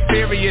speaking on is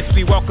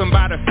seriously welcomed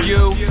by the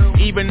few.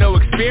 Even no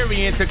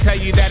experience to tell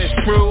you that it's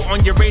true.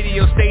 On your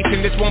radio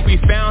station, this won't be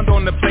found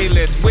on the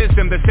playlist.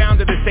 Wisdom, the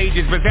sound of the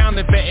sages,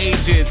 resounding for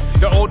ages.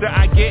 The older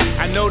I get,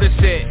 I notice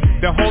it.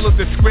 The whole of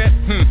the script,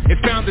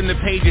 it's found in the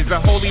pages, the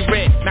holy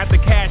writ, not the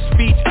cash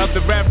speech of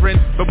the reverend,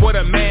 but what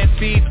a man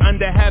sees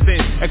under heaven.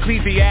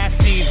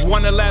 Ecclesiastes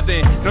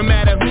 1:11. No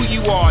matter who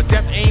you are,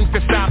 death aims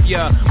to stop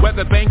ya.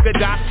 Whether banker,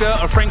 doctor,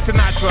 or Frank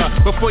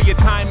Sinatra. Before your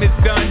time is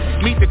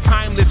done, meet the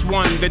timeless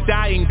one, the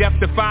dying,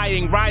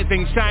 death-defying,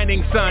 rising,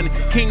 shining sun.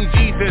 King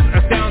Jesus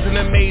astounds and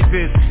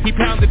amazes. He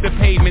pounded the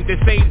pavement to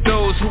save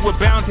those who were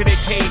bound to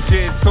their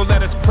cages. So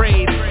let us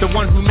praise the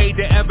one who made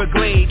the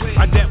Everglades.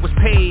 Our debt was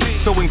paid,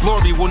 so in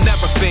glory will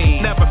never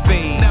fade. Never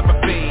fade, never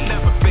fade,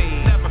 never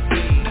fade, never fade, never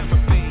fade, never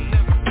fade.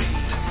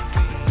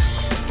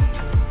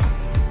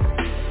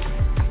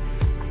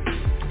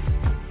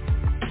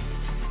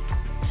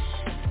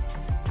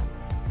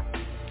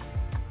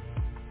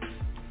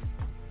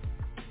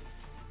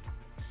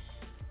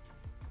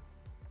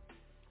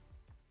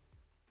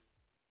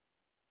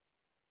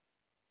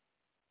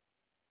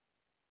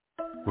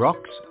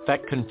 Rocks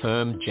that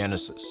confirm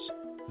Genesis.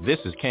 This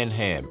is Ken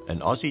Ham, an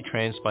Aussie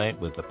transplant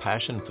with the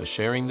passion for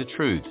sharing the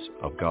truths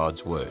of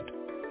God's Word.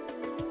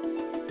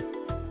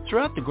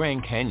 Throughout the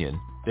Grand Canyon,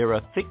 there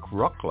are thick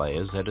rock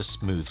layers that are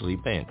smoothly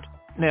bent.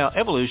 Now,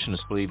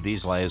 evolutionists believe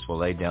these layers were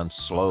laid down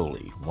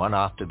slowly, one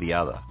after the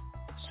other.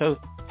 So,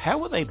 how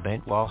were they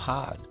bent while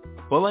hard?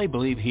 Well, they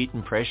believe heat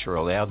and pressure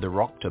allowed the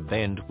rock to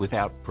bend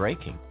without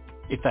breaking.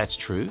 If that's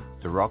true,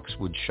 the rocks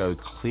would show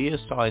clear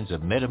signs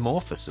of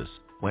metamorphosis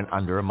when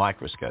under a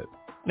microscope.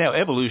 Now,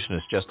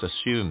 evolutionists just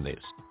assume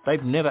this.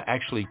 They've never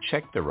actually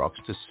checked the rocks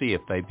to see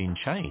if they've been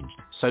changed.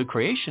 So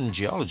creation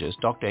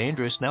geologist Dr.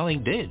 Andrew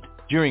Snelling did.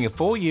 During a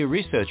 4-year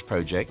research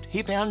project,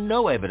 he found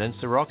no evidence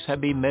the rocks had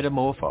been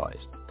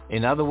metamorphized.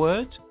 In other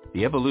words,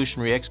 the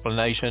evolutionary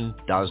explanation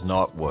does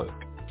not work.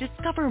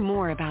 Discover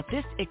more about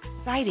this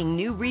exciting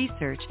new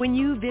research when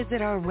you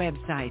visit our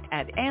website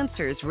at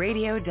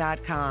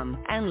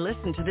AnswersRadio.com and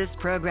listen to this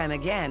program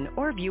again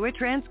or view a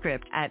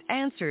transcript at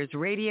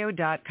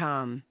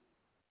AnswersRadio.com.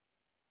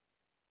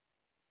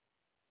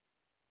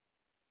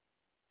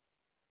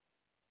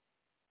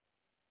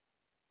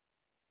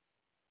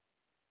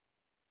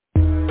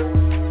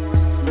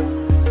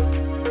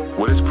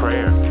 What is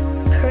prayer?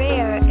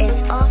 Prayer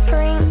is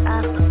offering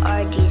up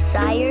our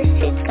desires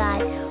to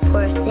God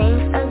for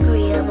things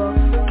agreeable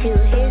to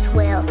His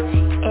will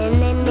in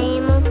the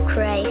name of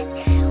Christ,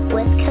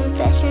 with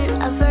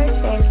confession of our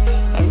sins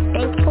and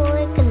thankful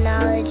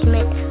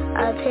acknowledgement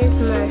of His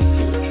mercies.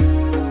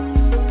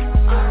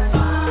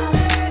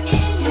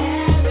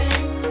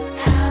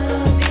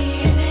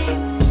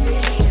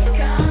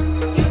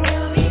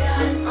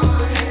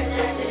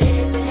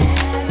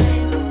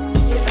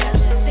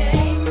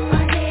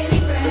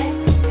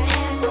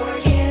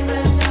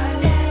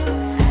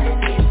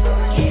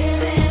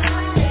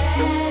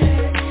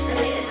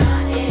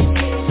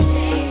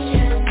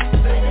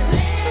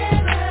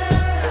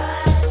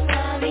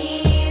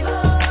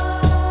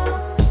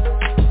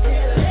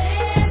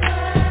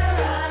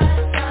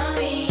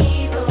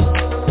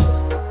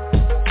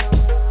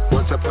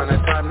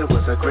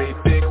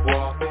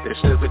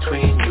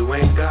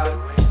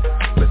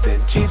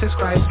 Jesus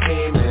Christ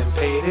came and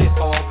paid it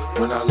all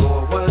when our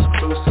Lord was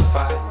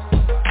crucified.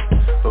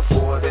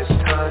 Before this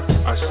time,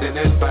 our sin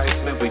advice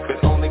meant we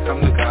could only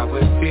come to God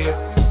with fear.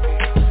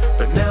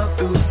 But now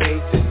through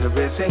faith in the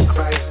risen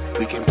Christ,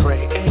 we can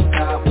pray and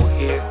God will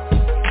hear.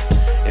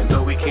 And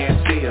though we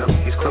can't see Him,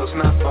 He's close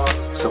not far,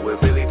 so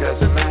it really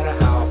doesn't matter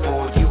how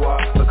old you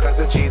are. Because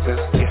of Jesus,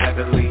 your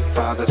Heavenly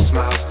Father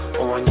smiles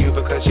on you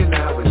because you're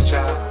now His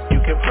child. You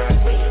can pray.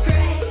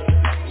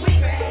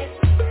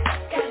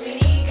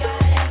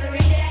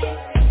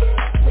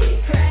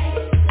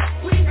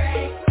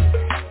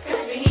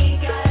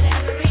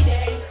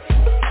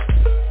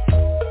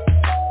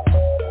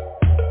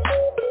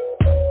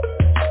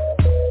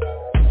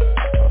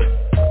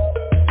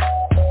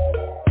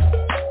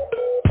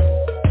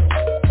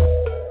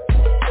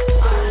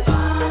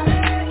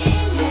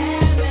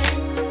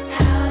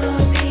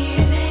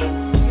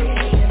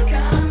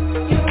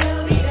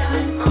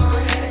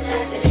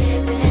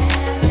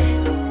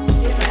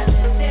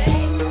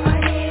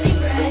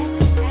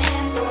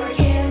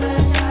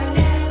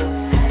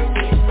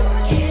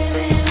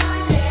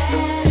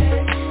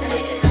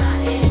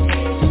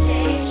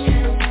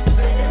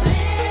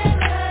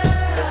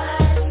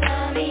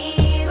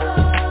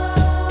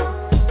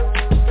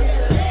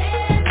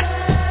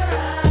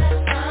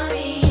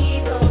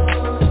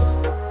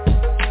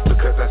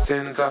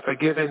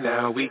 Forgiven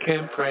now, we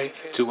can pray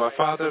to our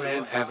Father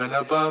in heaven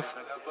above.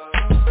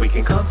 We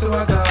can come to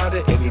our God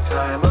at any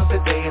time of the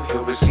day and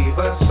He'll receive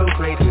us, so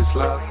great His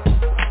love.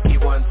 He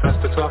wants us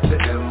to talk to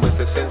Him with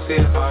a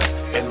sincere heart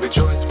and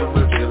rejoice when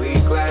we're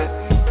really glad.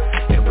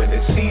 And when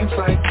it seems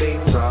like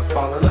things are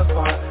falling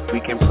apart,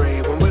 we can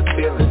pray when we're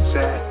feeling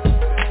sad.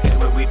 And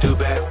when we do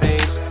bad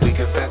things, we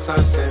confess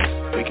our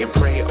sins. We can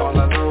pray all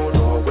alone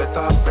or with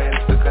our friends.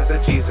 Because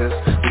of Jesus,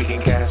 we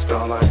can cast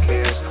all our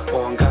cares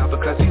on God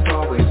because He's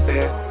always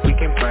there. We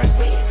can pray.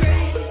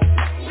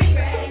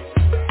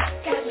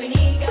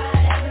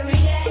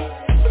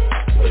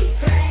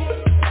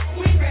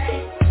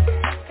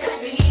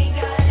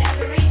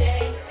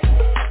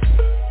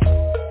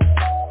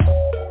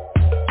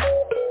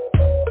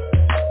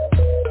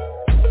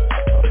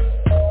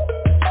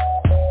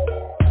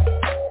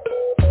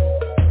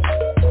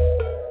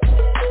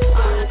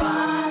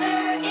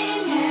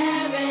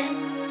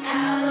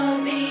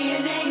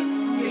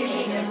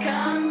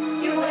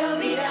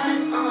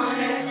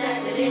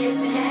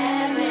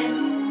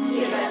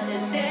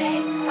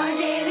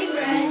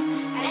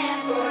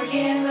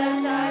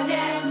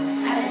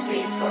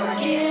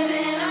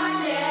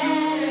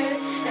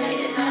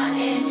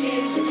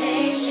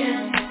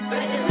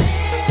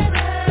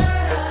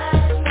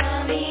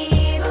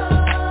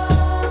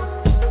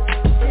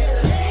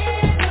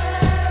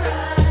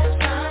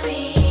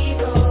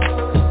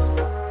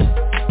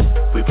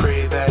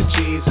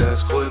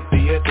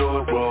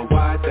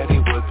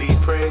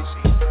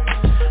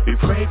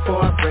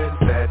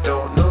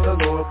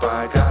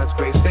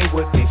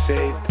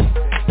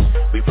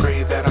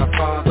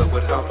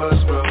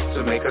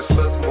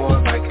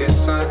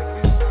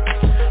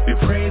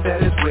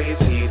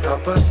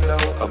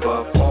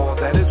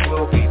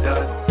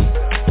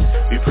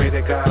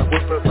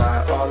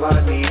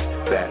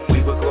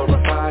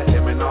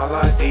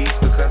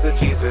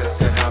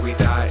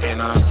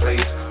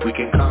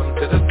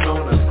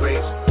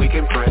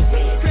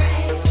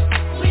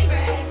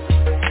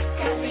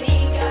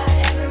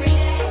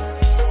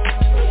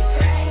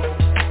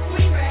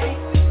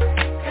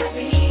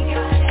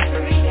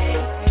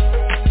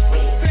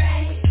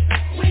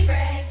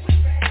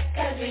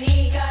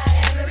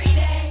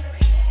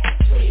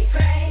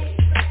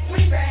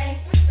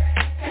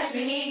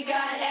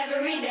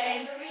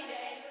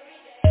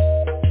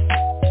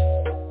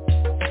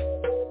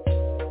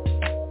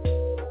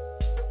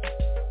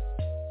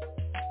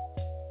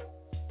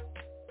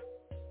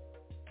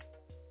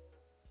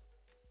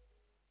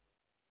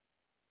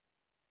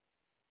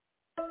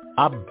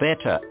 a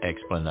better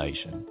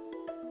explanation.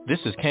 This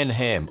is Ken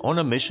Ham on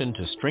a mission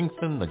to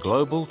strengthen the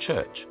global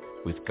church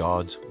with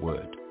God's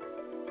Word.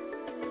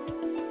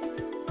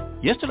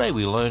 Yesterday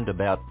we learned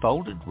about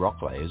folded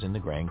rock layers in the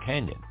Grand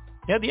Canyon.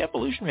 Now the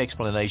evolutionary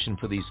explanation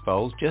for these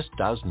folds just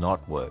does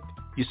not work.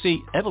 You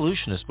see,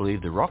 evolutionists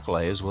believe the rock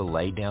layers were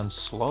laid down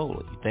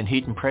slowly, then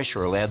heat and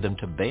pressure allowed them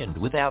to bend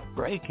without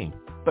breaking.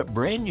 But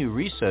brand new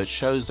research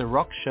shows the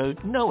rock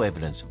showed no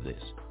evidence of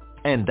this.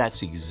 And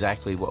that's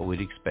exactly what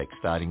we'd expect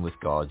starting with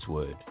God's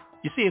Word.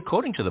 You see,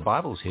 according to the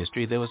Bible's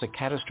history, there was a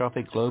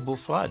catastrophic global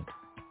flood.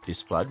 This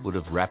flood would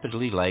have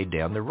rapidly laid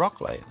down the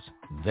rock layers.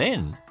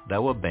 Then they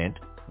were bent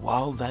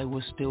while they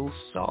were still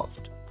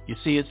soft. You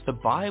see, it's the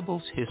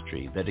Bible's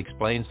history that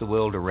explains the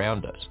world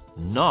around us,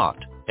 not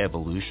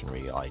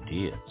evolutionary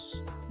ideas.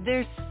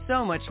 There's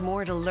so much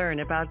more to learn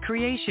about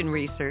creation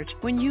research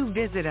when you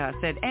visit us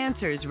at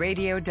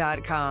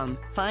AnswersRadio.com.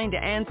 Find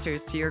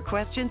answers to your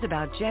questions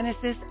about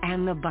Genesis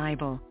and the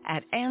Bible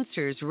at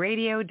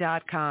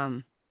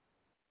AnswersRadio.com.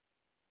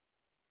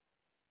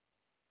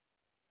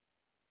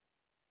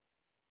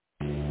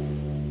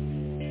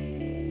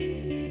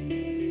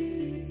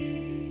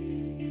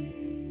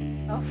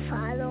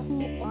 Father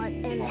who art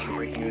in heaven.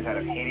 Breaking news out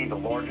of Haiti, the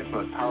largest,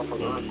 most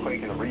powerful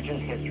earthquake in the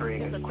region's history.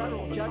 The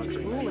federal judge's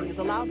ruling is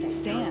allowed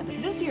to stand.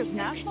 This year's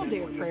National Day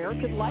of Prayer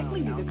could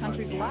likely be the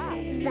country's last.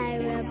 Thy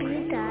will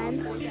be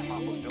done on earth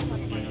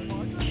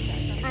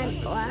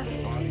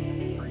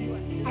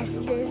as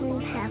it is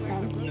in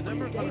heaven. The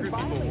number of hungry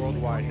people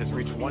worldwide has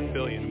reached 1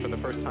 billion for the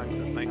first time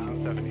since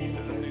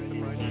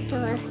 1970.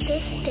 Give us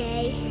this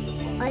day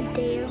our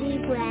daily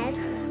bread,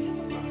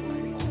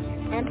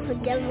 and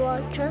forgive our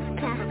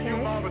trespasses. A few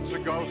moments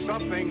ago,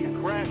 something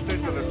crashed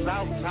into the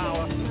South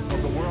Tower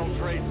of the World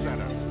Trade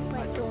Center.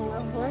 But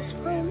deliver us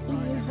from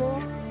evil,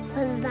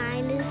 for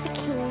thine is the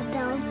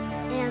kingdom,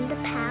 and the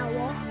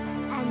power,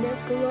 and the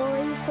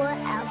glory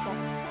forever.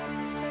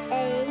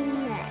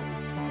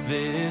 Amen.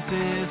 This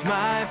is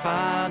my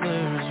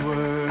Father's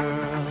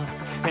world,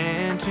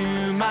 and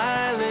to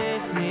my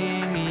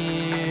listening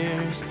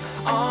ears,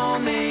 all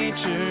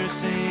nature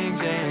sings,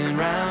 and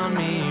round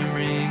me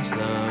rings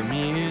the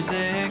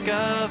music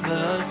of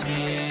the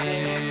spheres.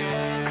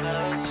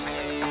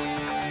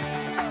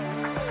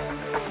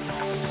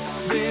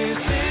 This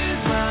is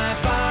my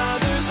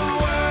Father's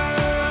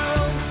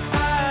world.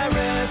 I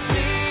rest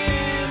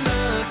in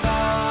the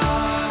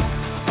thought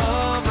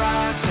of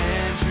rocks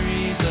and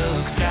trees,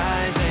 of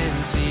skies and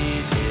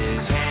seas.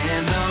 His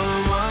hand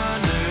the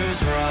wonders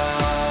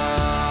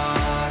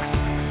wrought.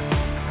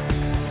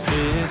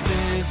 This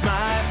is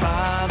my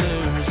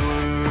Father's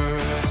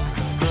world.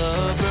 The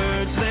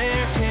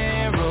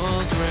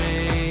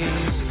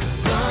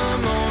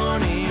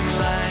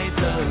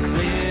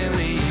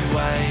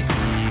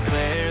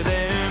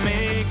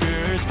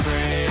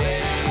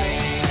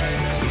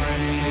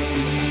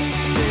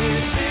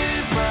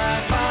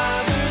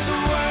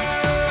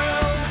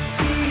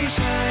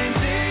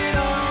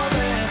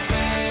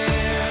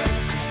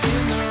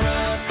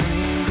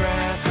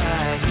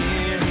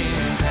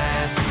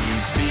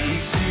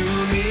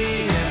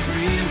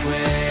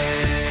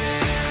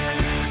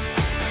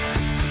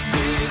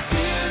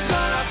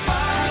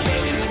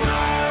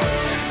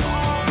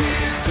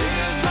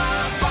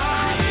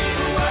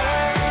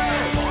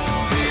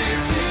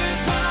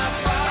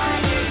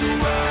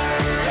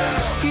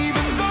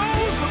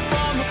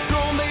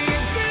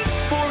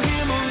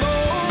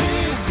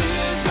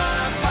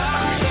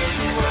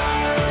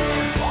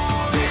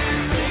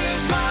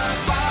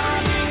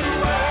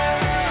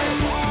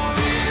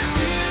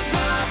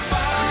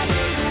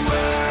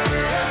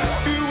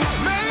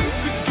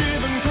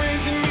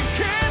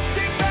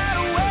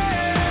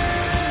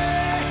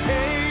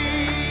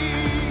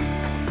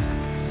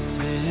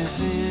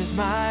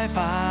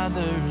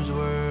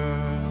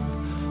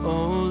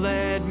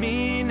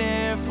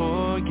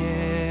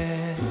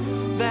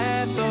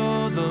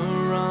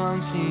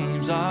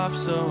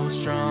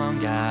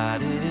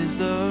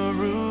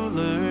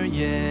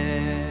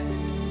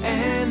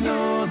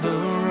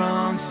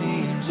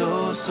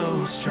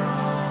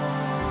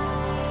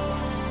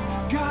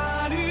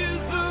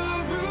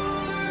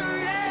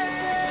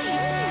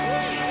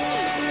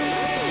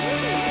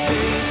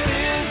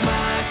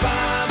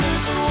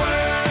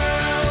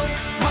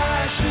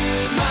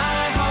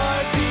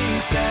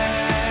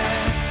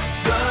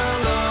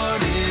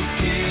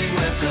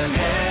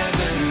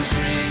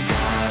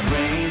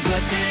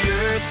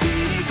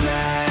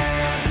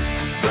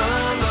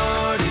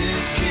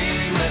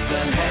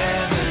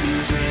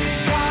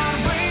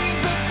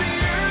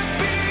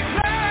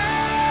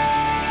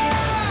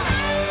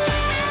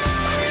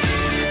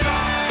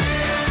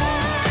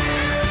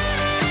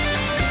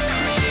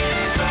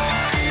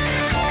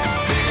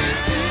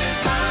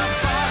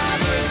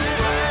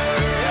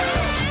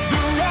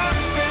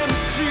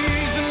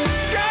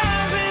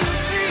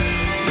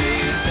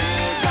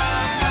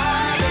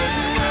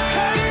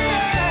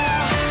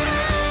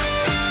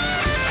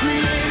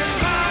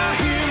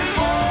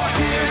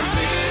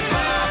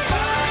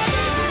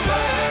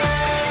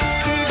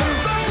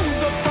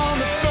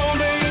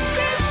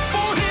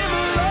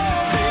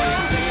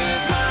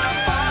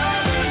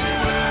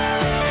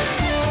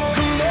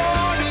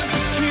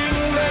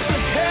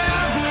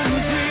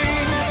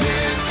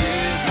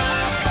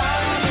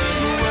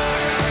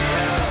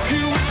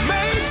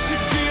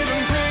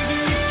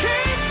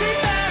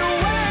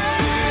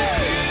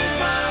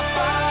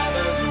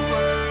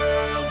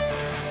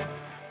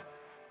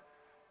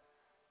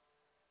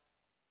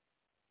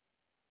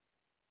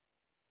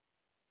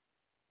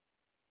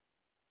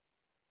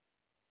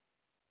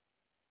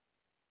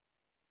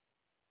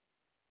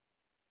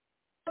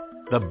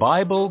The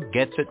Bible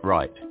gets it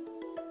right.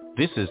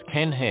 This is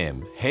Ken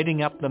Ham,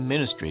 heading up the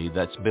ministry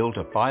that's built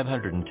a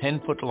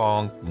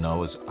 510-foot-long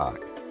Noah's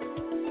Ark.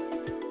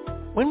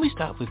 When we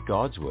start with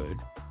God's Word,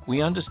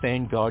 we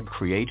understand God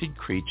created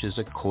creatures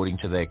according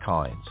to their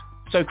kinds.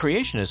 So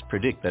creationists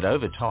predict that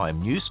over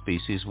time, new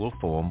species will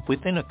form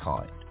within a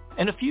kind.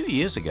 And a few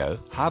years ago,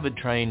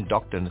 Harvard-trained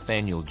Dr.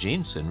 Nathaniel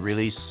Jensen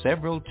released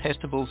several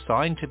testable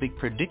scientific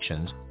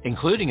predictions,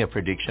 including a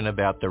prediction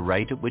about the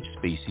rate at which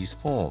species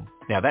form.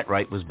 Now, that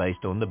rate was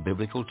based on the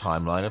biblical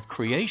timeline of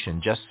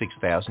creation just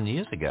 6,000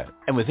 years ago.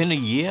 And within a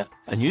year,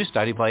 a new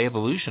study by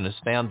evolutionists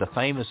found the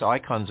famous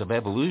icons of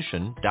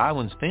evolution,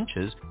 Darwin's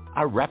finches,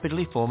 are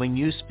rapidly forming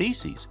new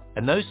species.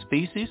 And those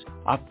species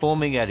are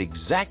forming at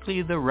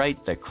exactly the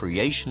rate that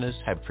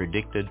creationists have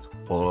predicted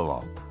all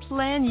along.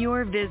 Plan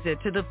your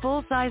visit to the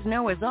full-size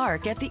Noah's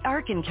Ark at the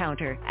Ark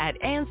Encounter at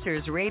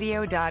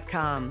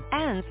AnswersRadio.com.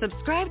 And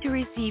subscribe to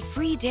receive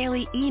free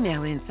daily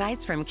email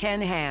insights from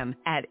Ken Ham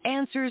at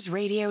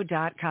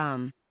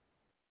AnswersRadio.com.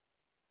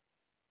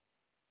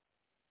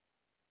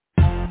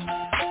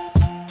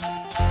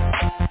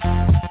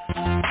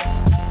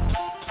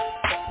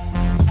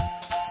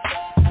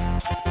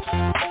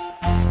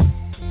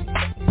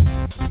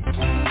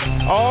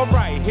 All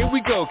right, here we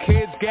go,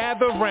 kids.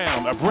 Gather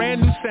round. A brand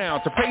new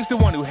sound to praise the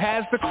one who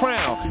has the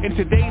crown. In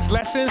today's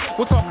lesson,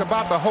 we'll talk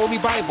about the Holy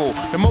Bible,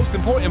 the most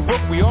important book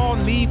we all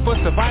need for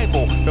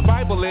survival. The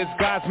Bible is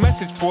God's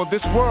message for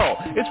this world.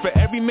 It's for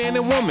every man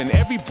and woman,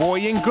 every boy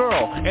and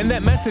girl. And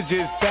that message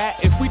is that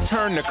if we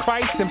turn to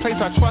Christ and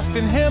place our trust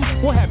in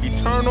Him, we'll have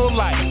eternal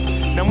life.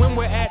 Now when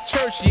we're at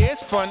church, yeah,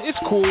 it's fun, it's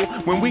cool.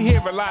 When we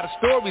hear a lot of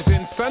stories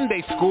in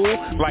Sunday school,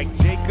 like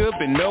Jacob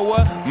and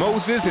Noah,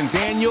 Moses and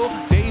Daniel,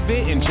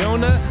 David and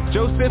Jonah,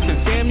 Joseph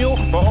and Samuel,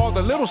 but all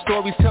the little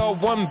stories tell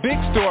one big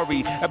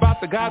story about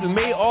the God who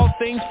made all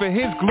things for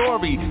His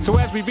glory. So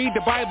as we read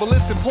the Bible,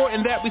 it's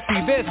important that we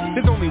see this.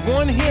 There's only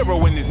one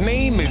hero and His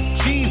name is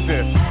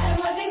Jesus.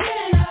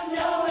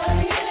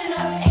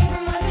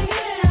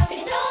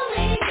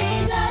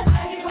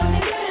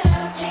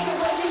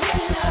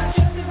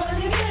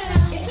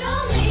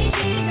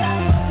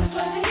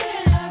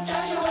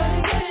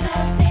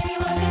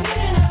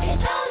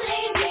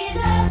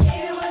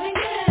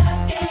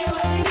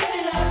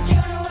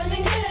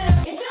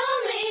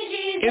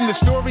 In the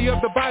story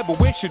of the Bible,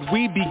 where should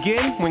we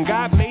begin? When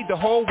God made the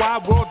whole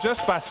wide world just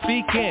by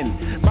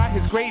speaking. By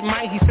His great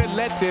might, He said,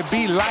 let there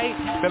be light.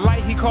 The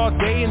light He called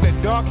day and the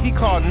dark He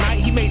called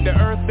night. He made the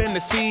earth and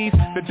the seas,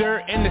 the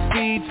dirt and the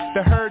seeds,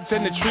 the herds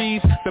and the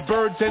trees, the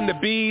birds and the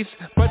bees.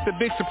 But the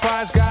big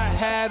surprise God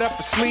had up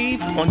His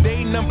sleeve. On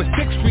day number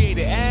 6,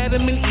 created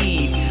Adam and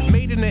Eve,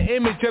 made in the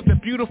image of the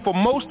beautiful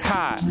Most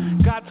High.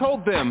 God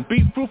told them,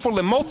 be fruitful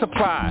and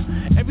multiply.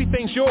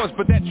 Everything's yours,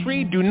 but that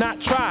tree do not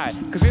try.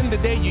 Cause in the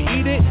day you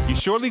eat it,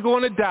 you're surely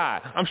going to die.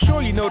 I'm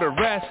sure you know the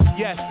rest.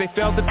 Yes, they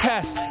failed the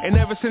test. And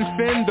ever since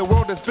then, the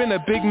world has been a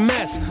big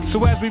mess.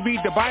 So as we read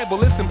the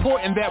Bible, it's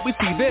important that we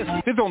see this.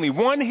 There's only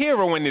one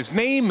hero and His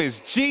name is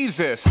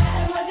Jesus.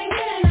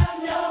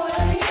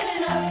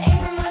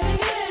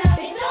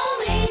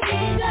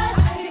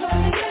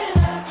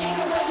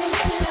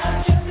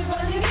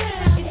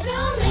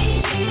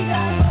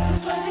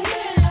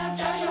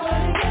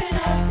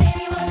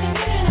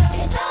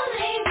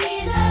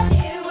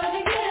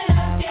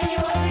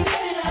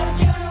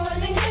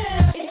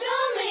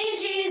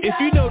 If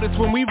you notice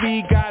when we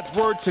read God's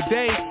Word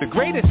today, the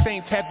greatest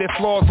saints have their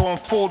flaws on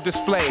full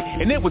display.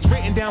 And it was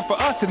written down for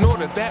us in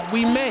order that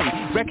we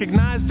may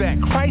recognize that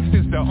Christ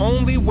is the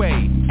only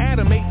way.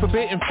 Adam ate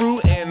forbidden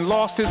fruit and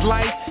lost his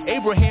life.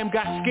 Abraham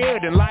got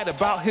scared and lied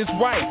about his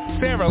wife.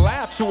 Sarah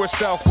laughed to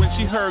herself when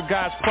she heard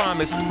God's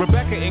promise.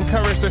 Rebecca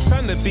encouraged her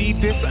son to be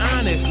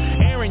dishonest.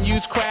 Aaron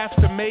used crafts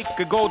to make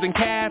a golden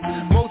calf.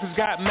 Moses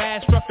got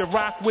mad, struck the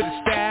rock with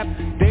a staff.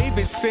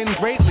 David sinned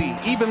greatly,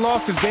 even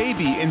lost his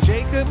baby. And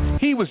Jacob,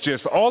 he was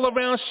just all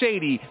around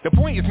shady. The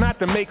point is not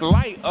to make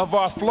light of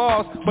our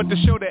flaws, but to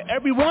show that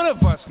every one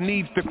of us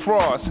needs the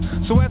cross.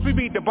 So as we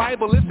read the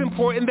Bible, it's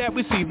important that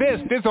we see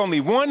this. There's only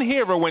one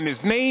hero and His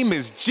name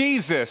is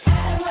Jesus.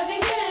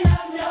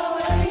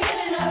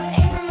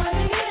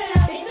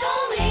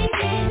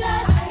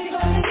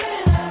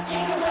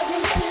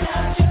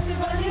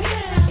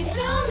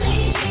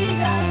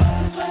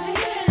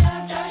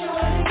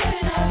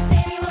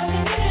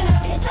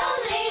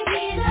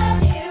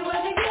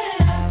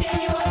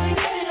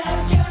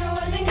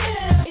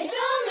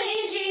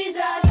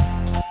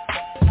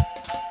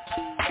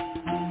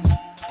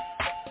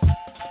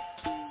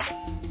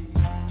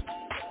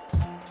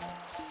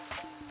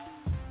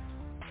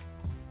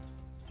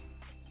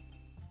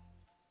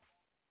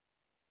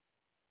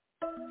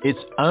 It's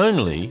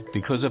only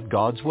because of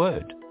God's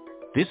Word.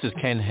 This is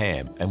Ken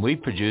Ham, and we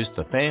produce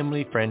the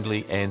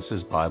family-friendly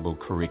Answers Bible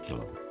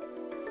curriculum.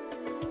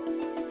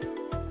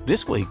 This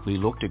week we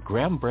looked at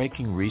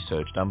groundbreaking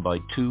research done by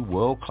 2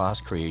 world-class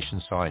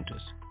creation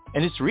scientists.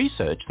 And it's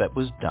research that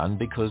was done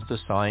because the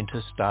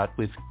scientists start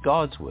with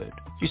God's word.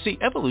 You see,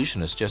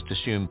 evolutionists just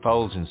assume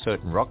folds in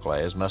certain rock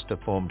layers must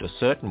have formed a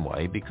certain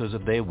way because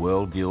of their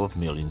worldview of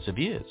millions of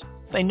years.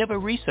 They never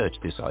researched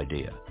this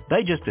idea.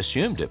 They just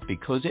assumed it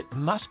because it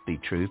must be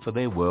true for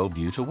their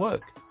worldview to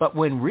work. But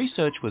when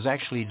research was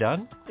actually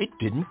done, it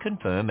didn't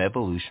confirm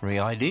evolutionary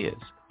ideas.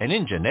 And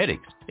in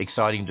genetics,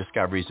 exciting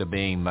discoveries are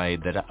being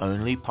made that are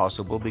only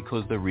possible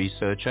because the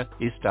researcher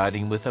is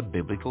starting with a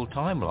biblical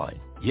timeline.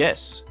 Yes,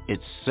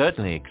 it's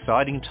certainly an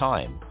exciting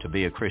time to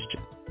be a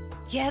Christian.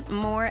 Get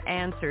more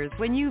answers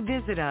when you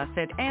visit us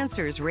at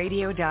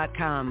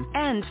AnswersRadio.com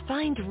and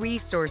find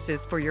resources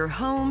for your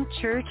home,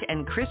 church,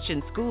 and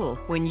Christian school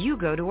when you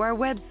go to our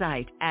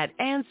website at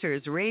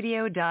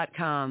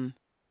AnswersRadio.com.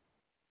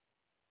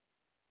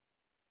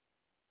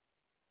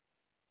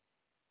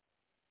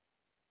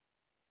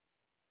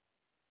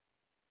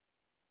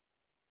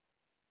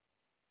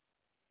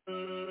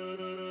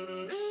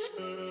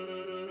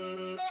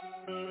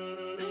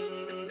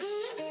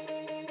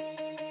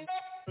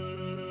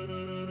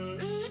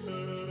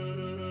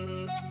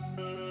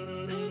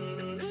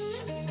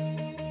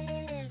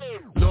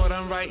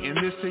 I'm writing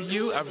this to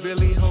you, I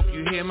really hope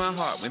you hear my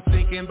heart. When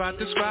thinking about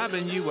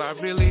describing you, I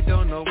really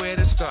don't know where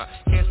to start.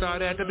 Can't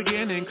start at the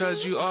beginning, cause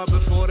you are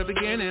before the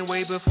beginning,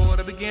 way before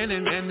the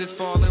beginning. And this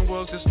fallen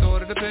world's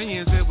distorted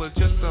opinions, it was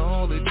just the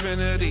Holy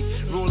Trinity,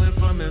 ruling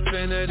from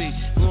infinity.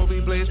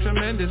 Glory blazed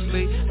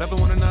tremendously,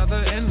 loving one another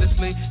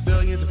endlessly.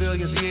 Billions of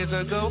years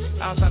ago,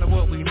 outside of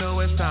what we know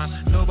as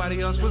time. Nobody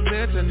else was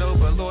there to know,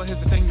 but Lord,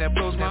 here's the thing that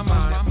blows my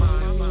mind.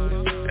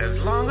 As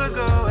long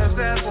ago as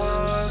that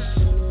was,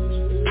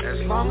 as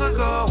long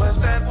ago as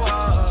that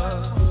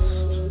was,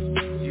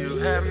 you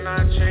have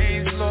not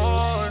changed,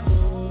 Lord.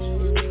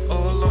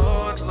 Oh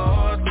Lord,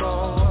 Lord,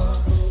 Lord.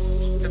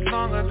 As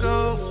long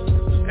ago,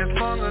 as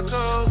long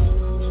ago,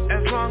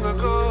 as long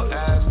ago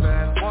as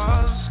that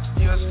was,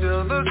 you're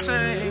still the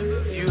same.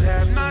 You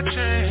have not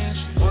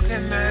changed. What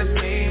can that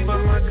mean? But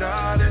my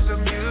God is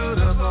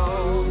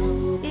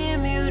immutable.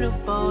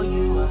 Immutable,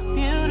 you are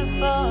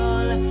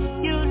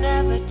beautiful. You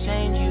never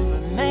change, you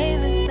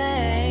remain the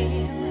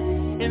same.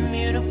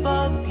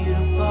 Immutable,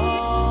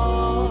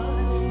 beautiful.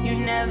 You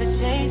never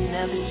change,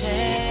 never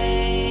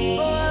change.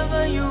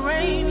 Forever you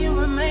reign, you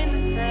remain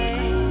the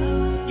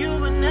same. You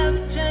will never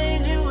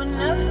change, you will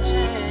never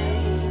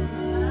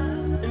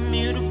change.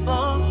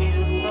 Immutable,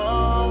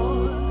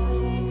 beautiful.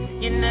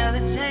 You never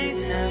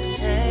change, never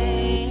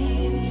change.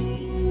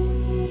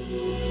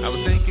 I was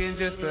thinking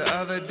just the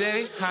other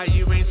day how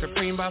you reign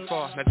supreme by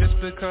far. Not just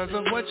because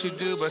of what you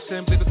do, but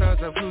simply because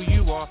of who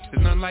you are.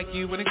 There's none like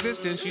you in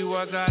existence. You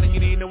are God and you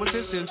need no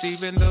assistance.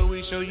 Even though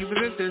we show you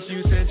resistance,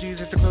 you sent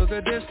Jesus to close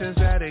the distance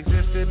that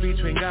existed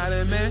between God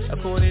and man,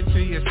 according to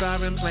your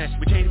sovereign plan.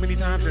 We changed many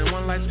times in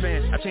one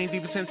lifespan. I've changed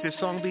even since this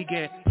song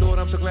began. Lord,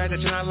 I'm so glad that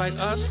you're not like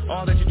us.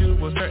 All that you do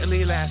will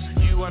certainly last.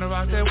 You are the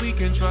rock that we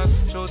can trust.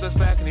 Shows us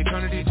back in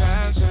eternity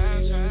past.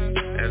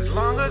 As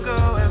long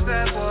ago as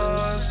that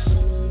was,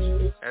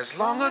 as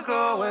long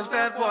ago as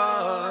that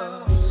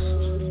was,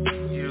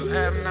 you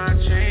have not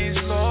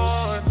changed,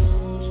 Lord.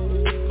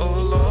 Oh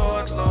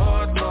Lord,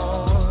 Lord,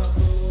 Lord.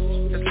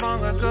 As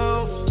long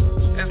ago,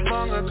 as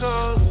long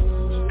ago,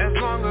 as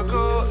long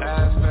ago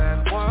as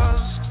that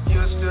was,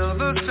 you're still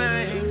the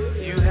same.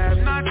 You have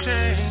not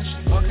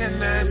changed. What can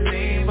that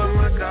mean? But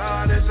my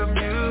God is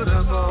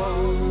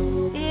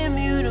immutable.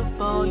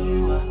 Immutable,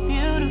 you are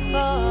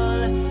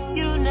beautiful.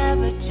 You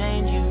never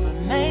change, you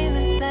remain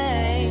the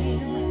same.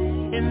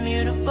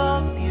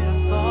 Immutable,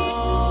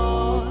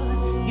 beautiful.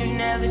 You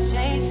never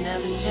change,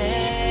 never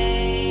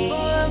change.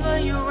 Forever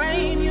you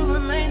reign, you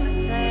remain the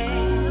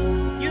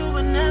same. You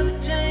will never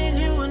change,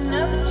 you will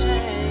never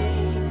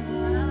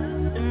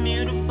change.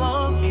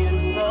 Immutable,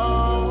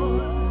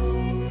 beautiful.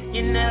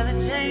 You never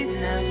change,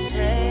 never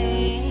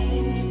change.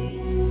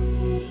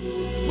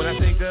 When I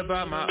think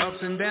about my ups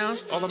and downs,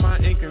 all of my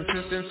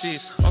inconsistencies,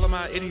 all of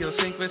my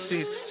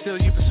idiosyncrasies,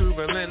 still you pursue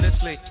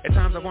relentlessly. At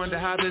times I wonder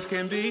how this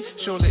can be.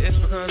 Surely it's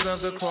because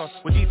of the cross,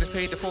 when Jesus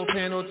paid the full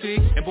penalty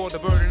and bore the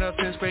burden of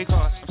sin's great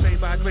cost. I'm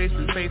saved by grace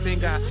through faith in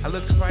God. I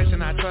look to Christ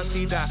and I trust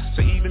He died.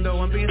 So even though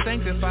I'm being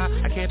sanctified,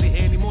 I can't be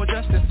any more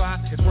justified.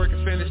 His work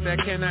is finished, that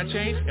cannot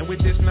change. And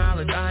with this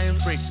knowledge I am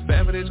free.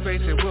 Forever this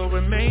grace it will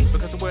remain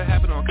because of what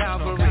happened on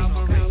Calvary.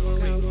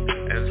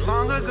 As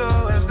long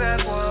ago as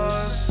that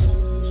was,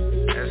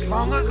 as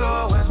long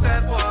ago as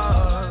that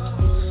was,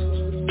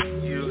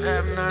 you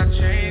have not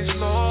changed,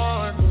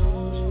 Lord.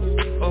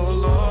 Oh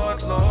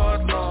Lord,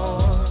 Lord,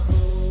 Lord.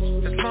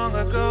 As long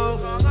ago,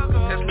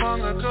 as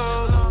long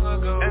ago,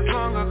 as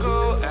long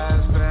ago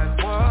as that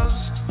was,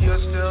 you're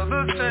still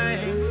the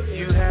same.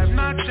 You have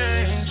not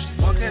changed.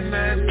 What can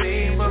that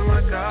mean? But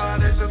my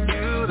God is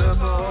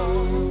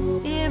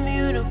immutable.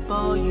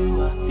 Immutable,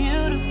 you are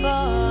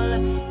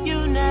beautiful.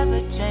 You never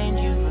change,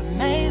 you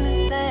remain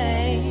the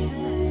same.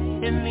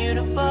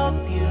 Immutable,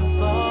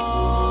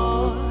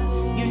 beautiful.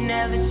 You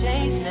never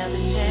change, never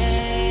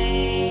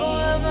change.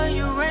 Forever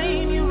you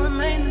reign, you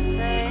remain the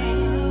same.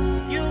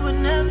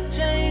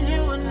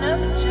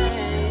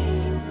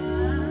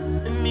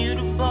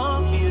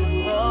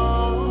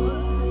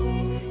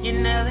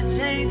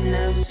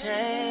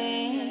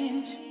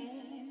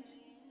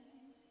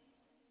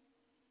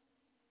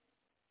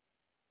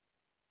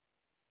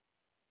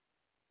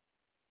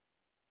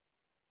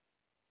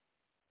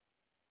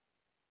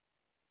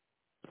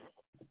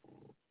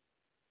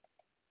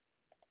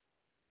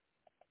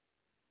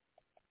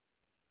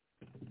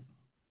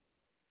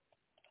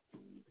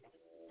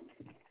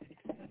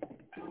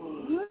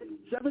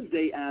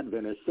 Seventh-day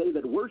Adventists say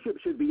that worship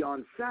should be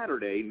on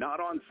Saturday, not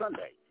on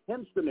Sunday,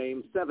 hence the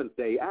name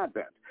Seventh-day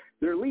Advent.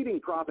 Their leading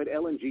prophet,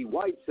 Ellen G.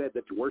 White, said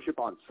that to worship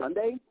on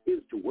Sunday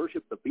is to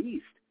worship the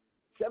beast.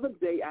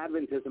 Seventh-day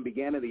Adventism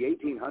began in the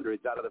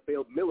 1800s out of the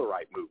failed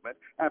Millerite movement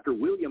after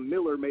William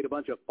Miller made a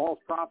bunch of false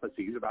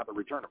prophecies about the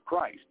return of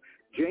Christ.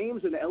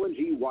 James and Ellen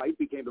G. White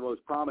became the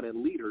most prominent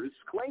leaders,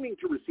 claiming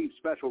to receive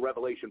special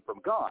revelation from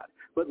God.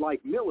 But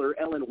like Miller,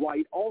 Ellen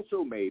White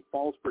also made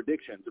false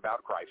predictions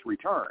about Christ's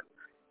return.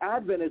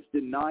 Adventists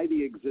deny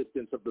the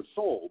existence of the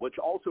soul, which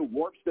also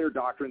warps their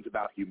doctrines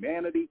about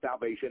humanity,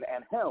 salvation,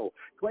 and hell,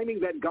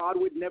 claiming that God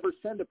would never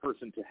send a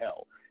person to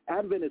hell.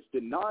 Adventists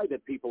deny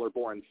that people are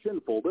born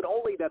sinful, but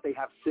only that they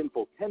have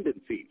sinful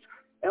tendencies.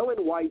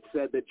 Ellen White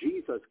said that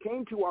Jesus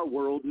came to our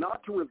world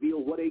not to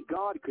reveal what a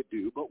God could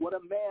do, but what a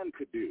man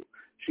could do.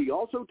 She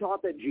also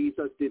taught that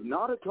Jesus did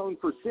not atone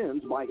for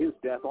sins by his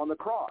death on the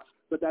cross,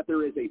 but that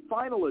there is a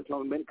final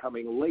atonement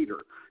coming later.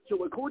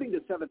 So according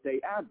to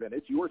Seventh-day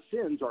Adventists, your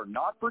sins are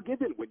not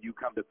forgiven when you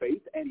come to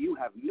faith, and you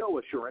have no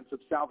assurance of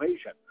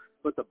salvation.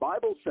 But the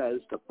Bible says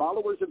to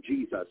followers of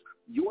Jesus,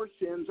 your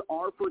sins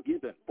are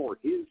forgiven for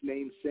his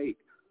name's sake.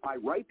 I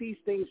write these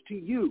things to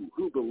you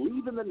who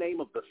believe in the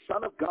name of the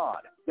Son of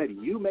God, that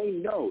you may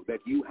know that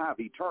you have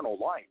eternal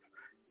life.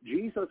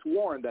 Jesus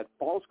warned that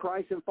false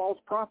Christs and false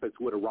prophets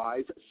would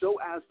arise so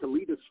as to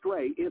lead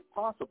astray, if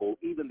possible,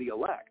 even the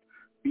elect.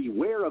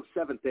 Beware of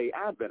Seventh-day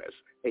Adventists,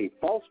 a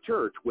false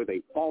church with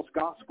a false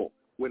gospel,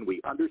 when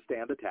we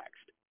understand the text.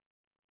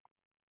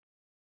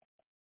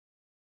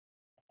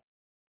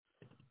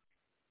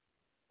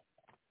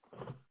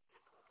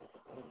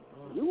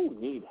 You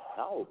need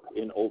help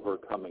in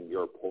overcoming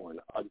your porn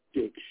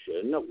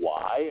addiction.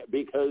 Why?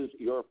 Because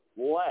your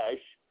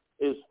flesh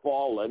is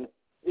fallen.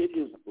 It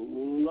is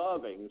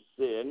loving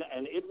sin,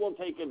 and it will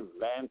take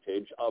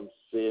advantage of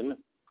sin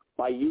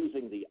by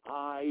using the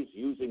eyes,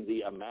 using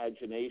the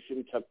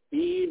imagination to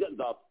feed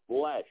the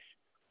flesh.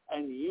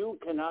 And you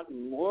cannot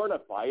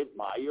mortify it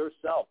by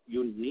yourself.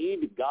 You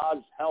need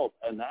God's help,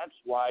 and that's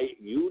why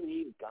you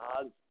need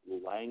God's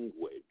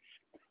language.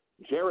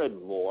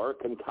 Jared Moore,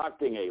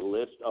 concocting a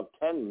list of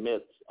 10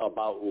 myths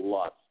about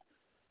lust,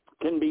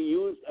 can be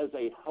used as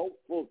a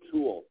helpful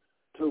tool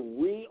to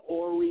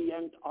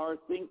reorient our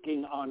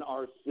thinking on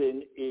our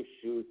sin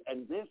issues.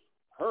 And this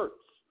hurts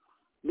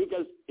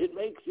because it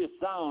makes you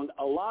sound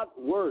a lot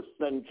worse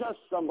than just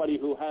somebody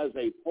who has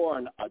a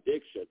porn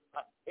addiction.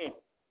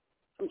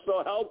 I'm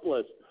so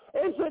helpless.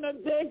 It's an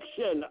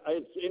addiction.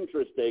 It's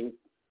interesting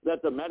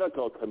that the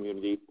medical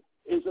community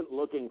isn't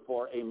looking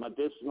for a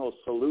medicinal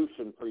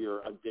solution for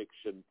your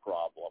addiction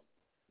problem.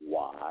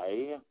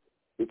 Why?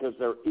 Because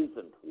there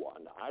isn't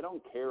one. I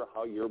don't care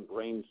how your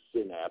brain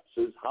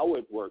synapses, how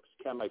it works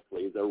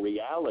chemically. The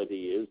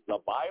reality is the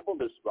Bible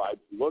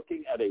describes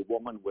looking at a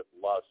woman with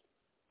lust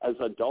as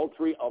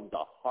adultery of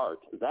the heart.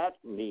 That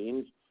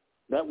means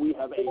that we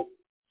have a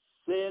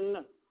sin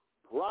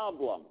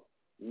problem,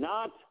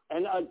 not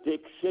an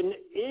addiction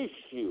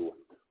issue.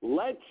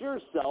 Let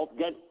yourself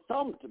get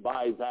thumped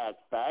by that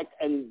fact,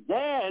 and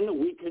then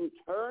we can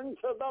turn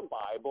to the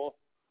Bible,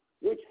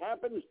 which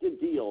happens to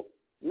deal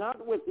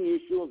not with the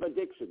issue of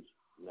addictions,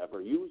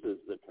 never uses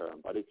the term,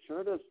 but it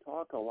sure does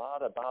talk a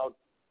lot about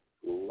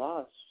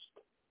lust.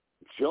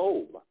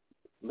 Job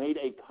made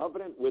a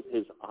covenant with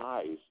his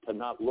eyes to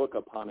not look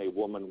upon a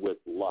woman with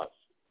lust.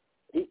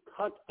 He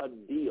cut a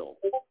deal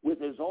with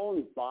his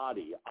own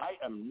body.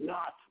 I am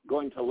not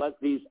going to let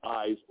these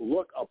eyes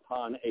look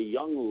upon a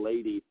young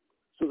lady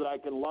so that I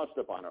can lust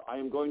upon her. I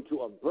am going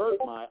to avert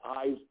my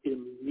eyes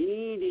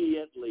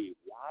immediately.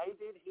 Why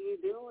did he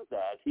do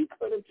that? He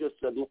could have just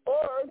said,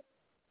 Lord,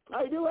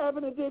 I do have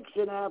an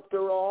addiction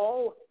after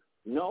all.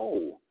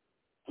 No,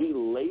 he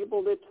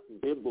labeled it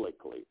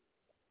biblically.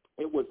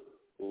 It was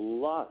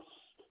lust.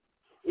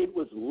 It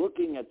was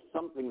looking at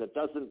something that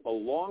doesn't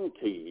belong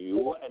to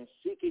you and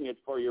seeking it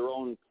for your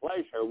own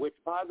pleasure, which,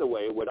 by the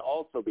way, would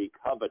also be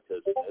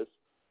covetousness.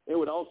 It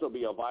would also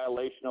be a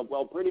violation of,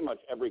 well, pretty much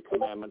every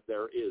commandment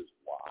there is.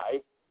 Why?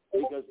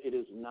 Because it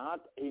is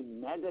not a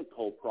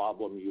medical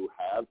problem you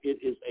have. It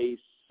is a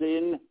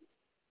sin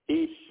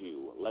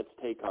issue. Let's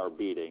take our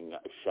beating,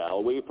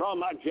 shall we?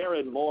 From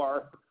Jared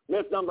Moore,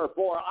 myth number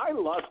 4, I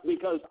lust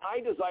because I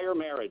desire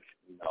marriage.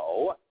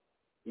 No.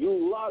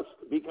 You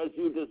lust because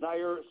you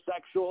desire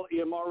sexual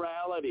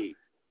immorality.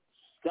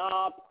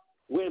 Stop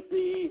with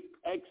the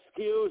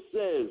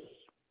excuses.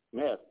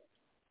 Myth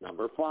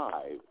number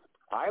 5.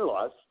 I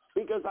lust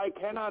because I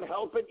cannot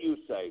help it, you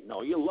say.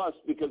 No, you lust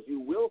because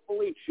you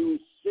willfully choose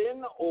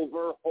sin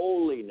over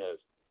holiness.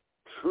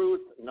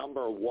 Truth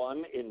number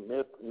 1 in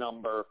myth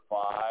number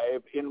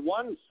 5. In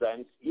one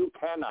sense, you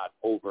cannot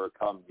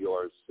overcome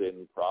your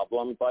sin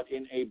problem, but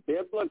in a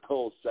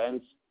biblical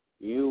sense,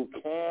 you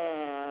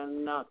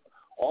can.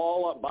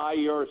 All by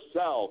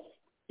yourself,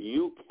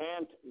 you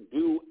can't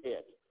do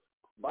it.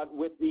 But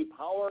with the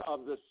power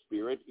of the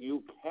Spirit,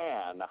 you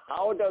can.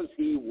 How does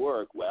he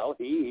work? Well,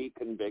 he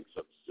convicts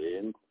of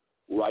sin,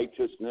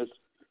 righteousness,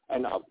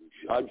 and of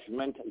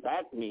judgment.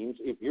 That means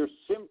if you're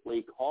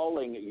simply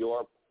calling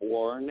your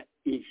porn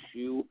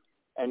issue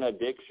an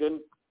addiction.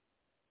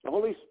 The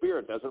Holy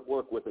Spirit doesn't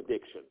work with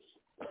addictions.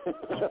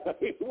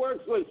 He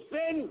works with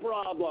sin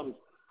problems.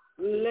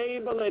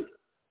 Label it,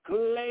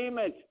 claim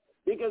it,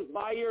 because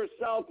by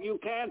yourself you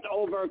can't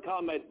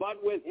overcome it,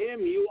 but with him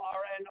you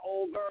are an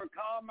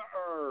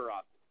overcomer.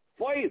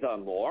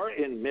 Furthermore,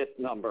 in myth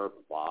number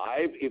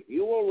 5, if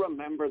you will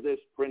remember this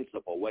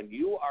principle, when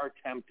you are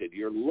tempted,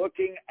 you're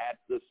looking at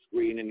the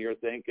screen and you're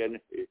thinking,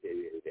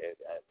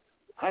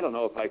 I don't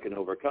know if I can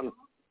overcome.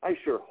 I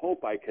sure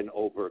hope I can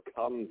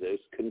overcome this.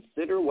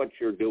 Consider what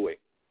you're doing.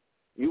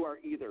 You are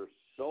either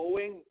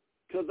sowing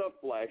to the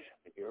flesh,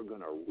 and you're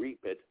going to reap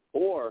it,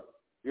 or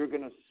you're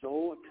going to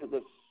sow to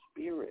the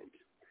Spirit.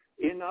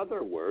 In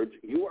other words,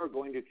 you are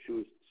going to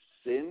choose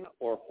sin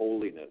or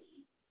holiness.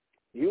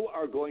 You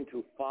are going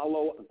to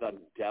follow the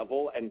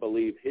devil and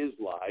believe his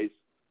lies,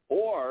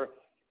 or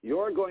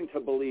you're going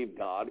to believe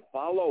God,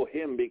 follow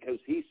him because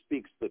he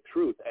speaks the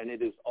truth, and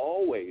it is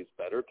always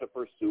better to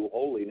pursue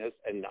holiness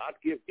and not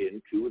give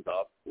in to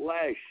the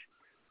flesh.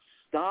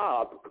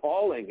 Stop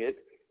calling it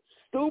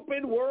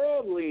stupid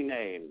worldly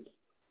names.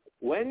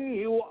 When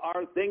you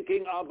are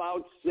thinking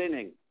about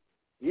sinning,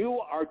 you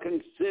are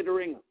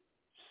considering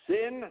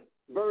sin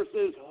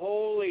versus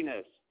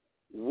holiness,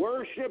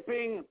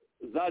 worshiping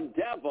the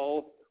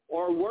devil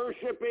or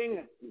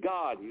worshiping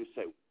God. You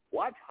say,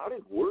 what? How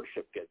did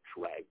worship get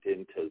dragged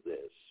into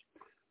this?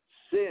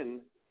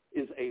 Sin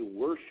is a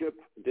worship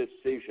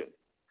decision.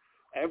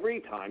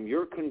 Every time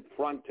you're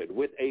confronted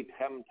with a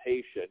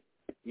temptation,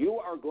 you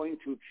are going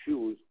to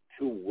choose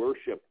to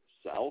worship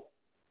self,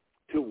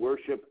 to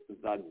worship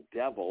the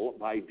devil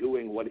by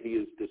doing what he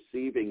is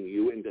deceiving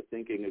you into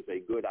thinking is a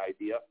good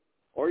idea,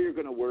 or you're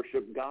going to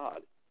worship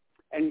God.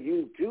 And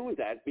you do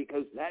that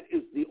because that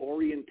is the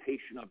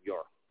orientation of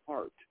your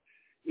heart.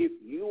 If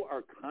you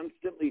are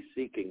constantly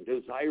seeking,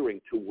 desiring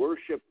to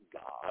worship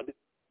God,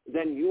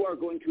 then you are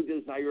going to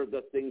desire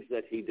the things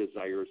that he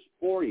desires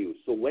for you.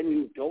 So when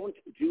you don't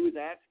do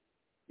that,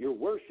 your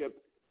worship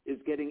is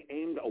getting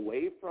aimed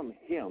away from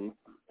him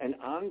and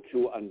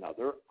onto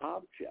another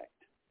object.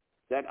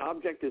 That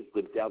object is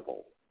the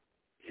devil.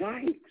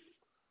 Yikes.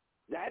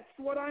 That's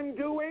what I'm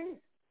doing?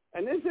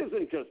 And this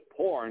isn't just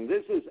porn.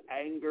 This is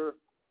anger.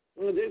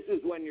 This is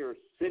when you're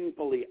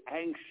sinfully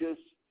anxious.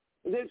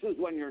 This is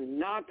when you're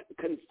not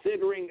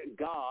considering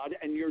God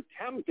and you're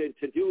tempted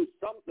to do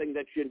something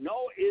that you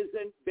know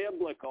isn't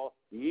biblical.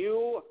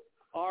 You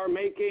are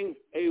making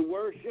a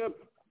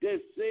worship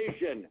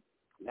decision.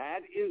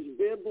 That is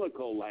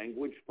biblical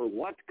language for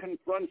what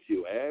confronts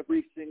you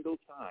every single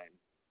time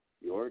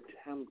you're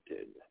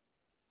tempted.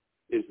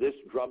 Is this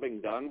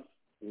drubbing done?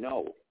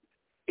 No,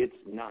 it's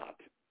not.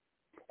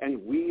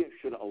 And we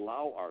should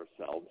allow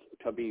ourselves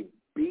to be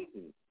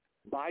beaten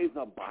by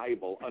the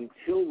Bible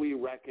until we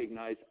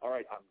recognize, all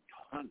right,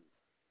 I'm done.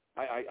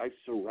 I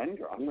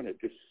surrender. I'm going to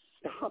just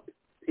stop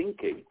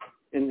thinking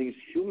in these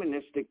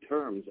humanistic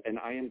terms, and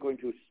I am going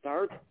to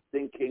start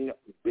thinking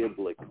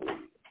biblically.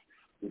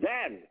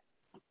 Then,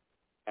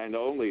 and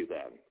only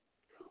then,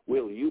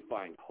 will you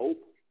find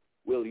hope,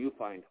 will you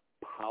find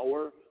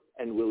power,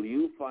 and will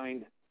you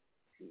find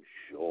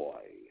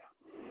joy.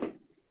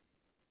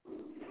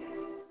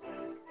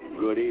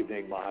 Good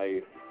evening,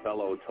 my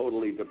fellow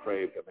totally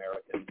depraved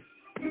Americans.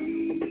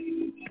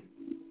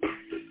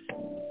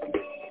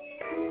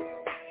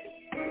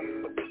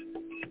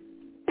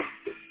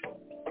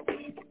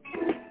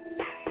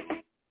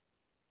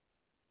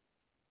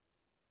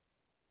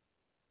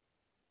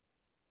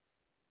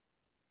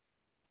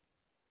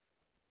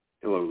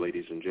 Hello,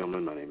 ladies and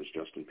gentlemen. My name is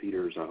Justin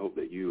Peters. I hope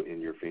that you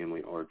and your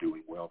family are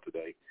doing well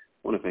today.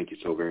 I want to thank you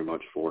so very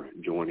much for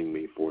joining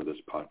me for this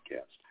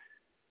podcast.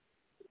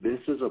 This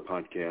is a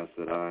podcast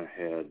that I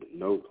had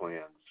no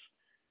plans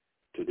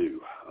to do.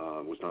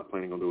 Was not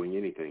planning on doing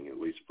anything, at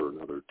least for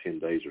another 10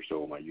 days or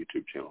so on my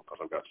YouTube channel, because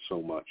I've got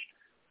so much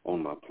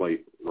on my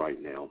plate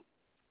right now.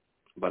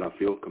 But I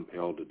feel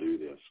compelled to do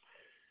this.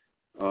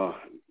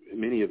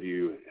 Many of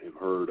you have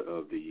heard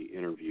of the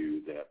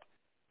interview that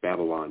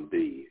Babylon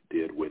Bee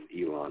did with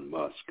Elon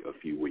Musk a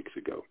few weeks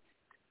ago.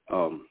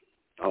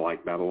 I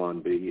like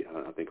Babylon Bee.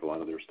 I think a lot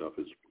of their stuff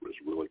is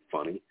really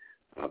funny.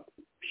 I've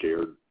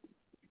shared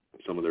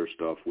some of their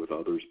stuff with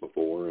others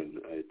before, and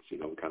it's,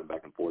 kind of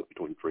back and forth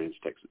between friends,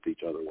 texting to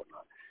each other,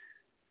 whatnot.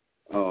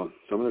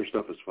 Some of their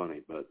stuff is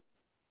funny, but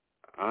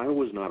I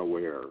was not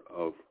aware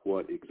of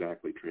what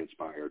exactly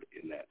transpired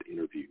in that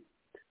interview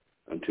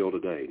until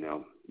today.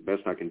 Now,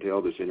 best I can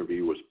tell, this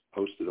interview was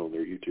posted on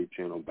their YouTube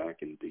channel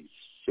back in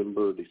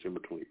December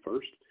 21st.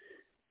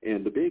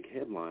 And the big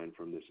headline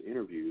from this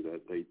interview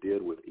that they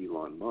did with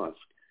Elon Musk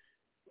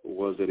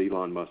was that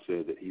Elon Musk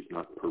said that he's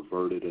not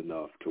perverted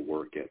enough to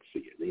work at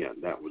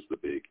CNN. That was the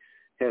big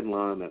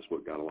headline. That's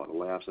what got a lot of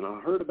laughs. And I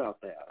heard about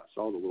that. I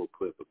saw the little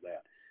clip of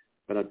that.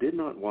 But I did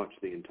not watch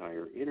the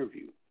entire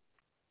interview.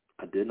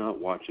 I did not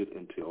watch it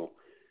until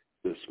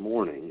this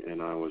morning, and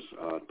I was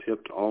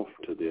tipped off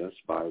to this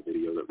by a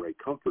video that Ray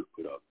Comfort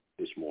put up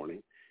this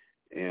morning.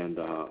 And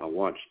I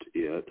watched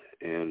it,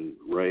 and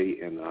Ray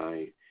and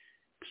I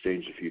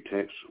exchanged a few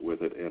texts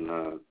with it,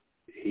 and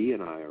he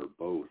and I are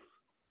both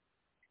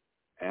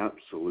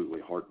absolutely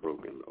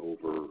heartbroken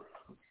over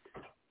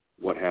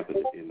what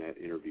happened in that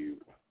interview.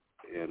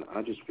 And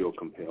I just feel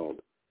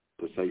compelled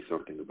to say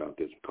something about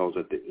this, because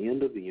at the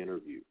end of the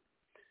interview,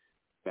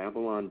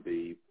 Babylon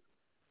Bee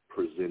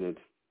presented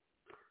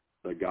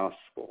the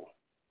gospel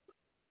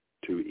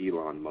to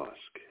Elon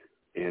Musk,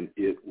 and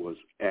it was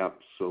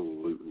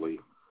absolutely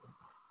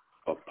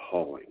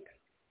appalling.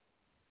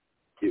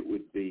 It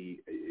would be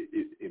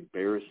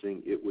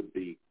embarrassing. It would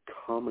be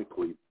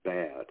comically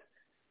bad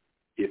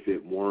if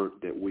it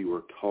weren't that we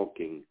were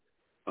talking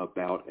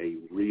about a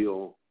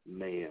real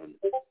man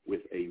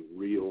with a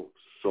real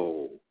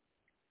soul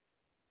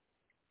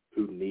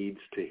who needs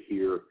to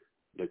hear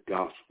the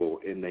gospel,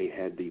 and they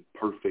had the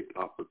perfect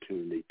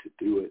opportunity to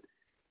do it,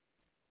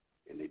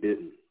 and they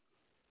didn't.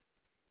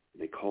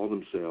 They call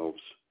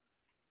themselves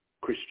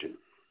Christian.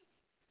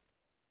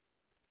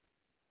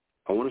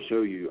 I want to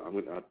show you,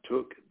 I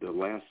took the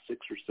last 6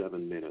 or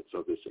 7 minutes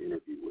of this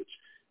interview,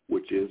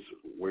 which is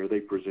where they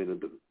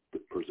presented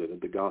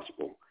the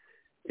gospel.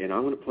 And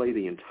I'm going to play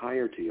the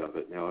entirety of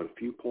it. Now, at a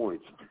few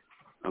points,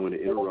 I'm going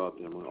to interrupt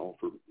and I'm going to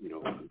offer,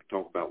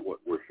 talk about what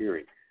we're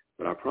hearing.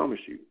 But I promise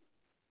you,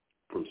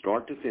 from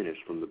start to finish,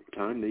 from the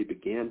time they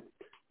began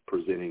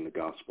presenting the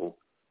gospel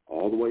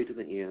all the way to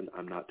the end,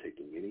 I'm not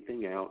taking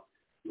anything out.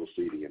 You'll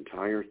see the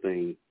entire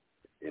thing,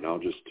 and I'll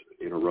just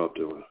interrupt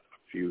on a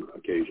few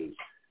occasions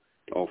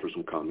to offer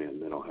some comment,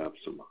 and then I'll have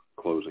some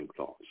closing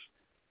thoughts.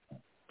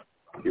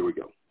 Here we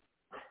go.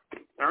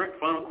 All right,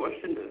 final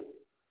question to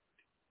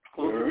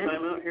close the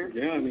time out here.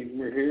 Yeah, I mean,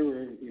 we're here.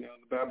 We're, the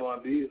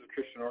Babylon Bee is a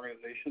Christian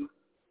organization,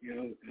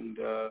 and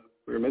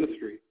we're a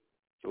ministry.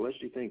 So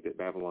lest you think that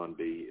Babylon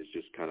Bee is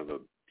just kind of a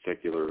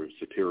secular,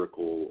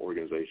 satirical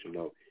organization,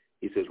 no.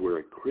 He says we're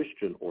a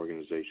Christian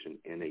organization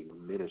and a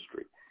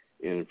ministry.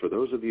 And for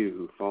those of you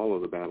who follow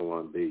the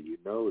Babylon Bee, you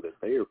know that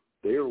they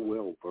are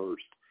well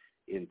versed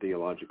in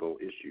theological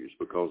issues,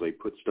 because they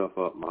put stuff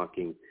up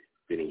mocking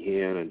Benny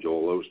Hinn and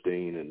Joel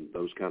Osteen and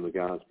those kind of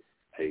guys.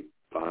 Hey,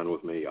 fine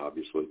with me,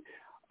 obviously.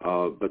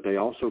 But they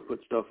also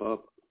put stuff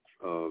up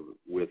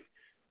with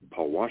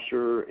Paul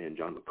Washer and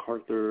John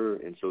MacArthur,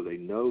 and so they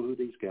know who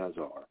these guys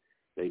are.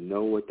 They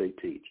know what they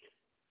teach.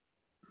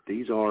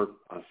 These are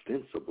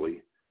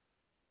ostensibly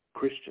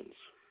Christians.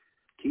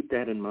 Keep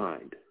that in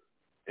mind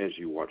as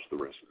you watch the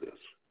rest of this.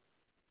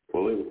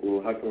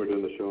 Well, how come we're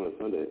doing the show on a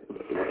Sunday? Why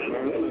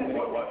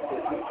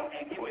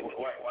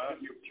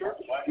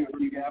do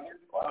you gather?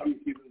 Why do you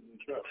keep it in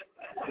church?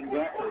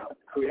 Exactly.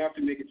 We have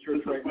to make it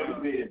church right now.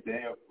 We made a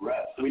day of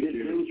rest. We did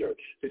in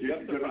church.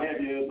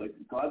 Like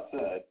God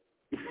said,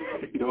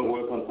 don't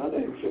work on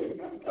Sunday.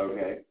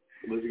 Okay.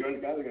 Let's go to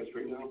God. We're going to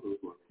straighten out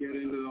those ones. Get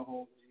into the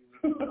whole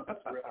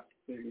rest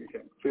thing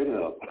again. Straight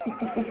up.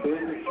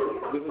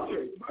 This is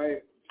church.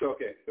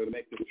 So to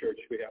make this church,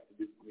 we have to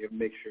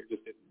make sure.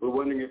 We're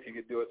wondering if you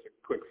could do us a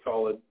quick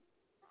solid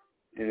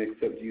and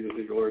accept Jesus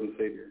as your Lord and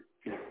Savior.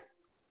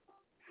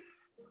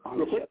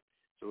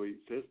 So he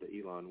says to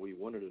Elon, we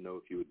wanted to know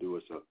if you would do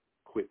us a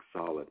quick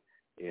solid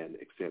and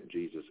accept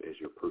Jesus as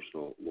your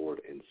personal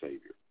Lord and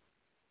Savior.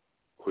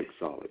 Quick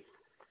solid.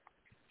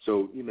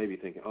 So you may be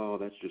thinking, oh,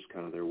 that's just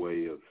kind of their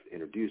way of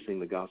introducing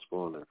the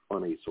gospel in a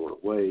funny sort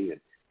of way,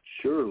 and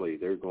surely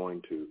they're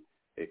going to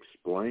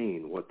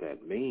explain what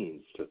that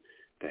means to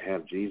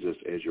have Jesus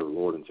as your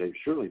Lord and Savior.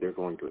 Surely they're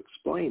going to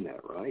explain that,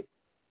 right?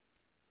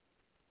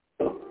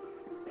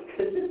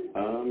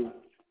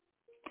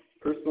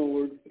 Personal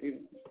words,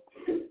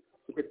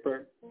 quick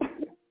prayer.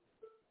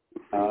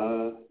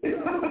 And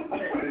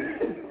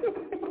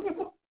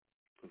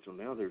so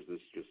now there's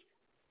this just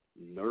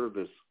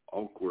nervous,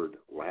 awkward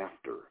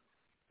laughter,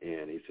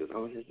 and he says,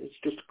 "Oh, it's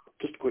just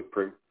a quick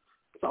prayer.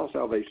 That's all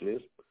salvation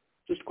is.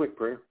 Just a quick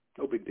prayer.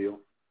 No big deal."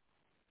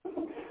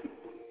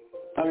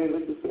 I mean,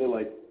 let's just say,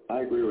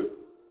 I agree with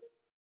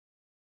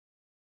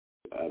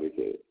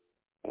advocate,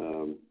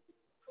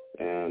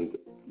 and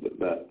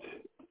that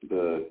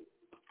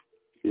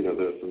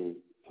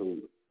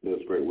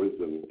there's great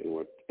wisdom in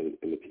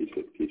the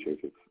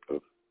teachings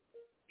of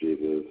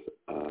Jesus,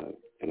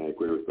 and I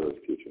agree with those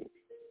teachings.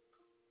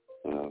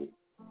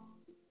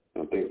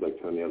 And things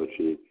like turn the other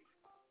cheek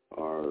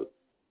are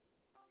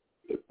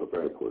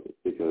very important,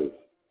 because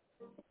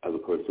as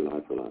opposed to an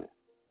eye for an eye.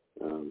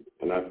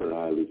 An eye for an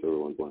eye leaves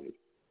everyone blind.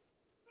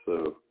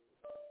 So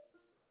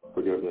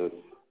forgiveness,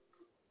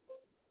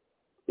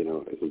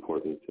 is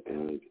important,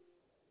 and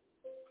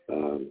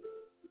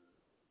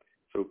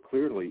so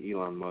clearly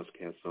Elon Musk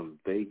has some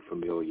vague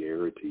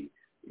familiarity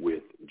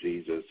with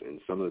Jesus and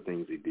some of the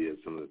things he did,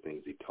 some of the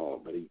things he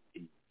taught, but he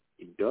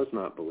does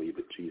not believe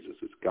that Jesus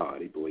is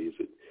God. He believes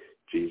that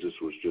Jesus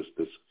was just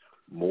this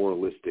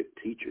moralistic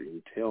teacher.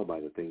 You can tell by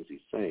the things he's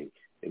saying,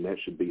 and that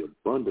should be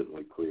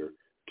abundantly clear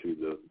to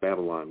the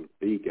Babylon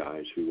Bee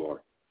guys who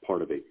are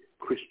part of a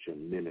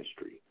Christian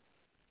ministry.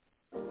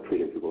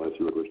 Treating people as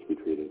you would wish to be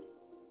treated.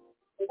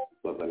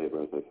 Love thy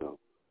neighbor as thyself.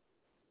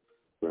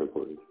 Very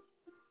important.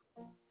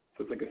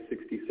 So it's like a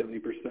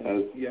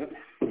 60-70%. Yeah.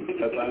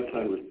 As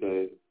Einstein would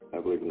say, I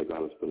believe in the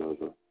God of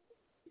Spinoza.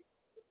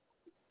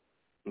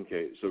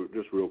 Okay, so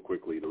just real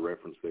quickly, the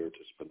reference there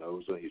to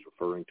Spinoza, he's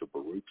referring to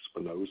Baruch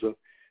Spinoza.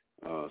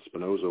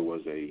 Spinoza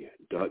was a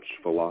Dutch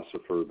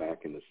philosopher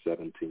back in the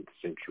 17th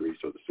century,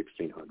 so the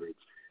 1600s.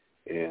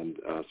 And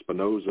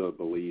Spinoza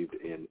believed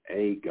in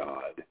a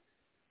God,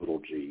 little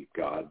g,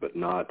 God, but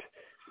not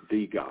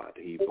the God.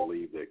 He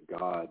believed that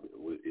God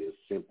is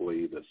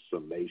simply the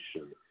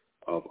summation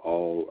of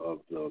all of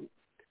the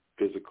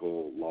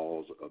physical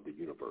laws of the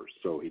universe.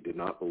 So he did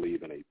not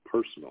believe in a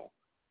personal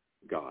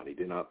God. He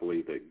did not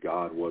believe that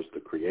God was the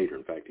creator.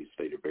 In fact, he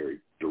stated very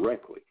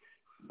directly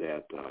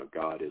that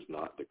God is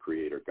not the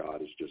creator.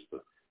 God is just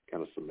the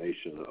kind of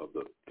summation of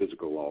the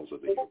physical laws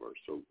of the universe.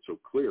 So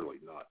clearly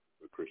not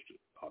a Christian,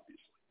 obviously.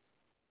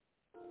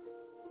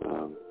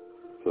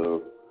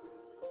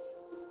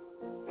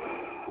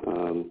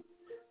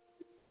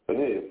 But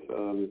hey,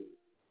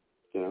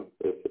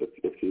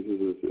 if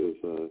Jesus is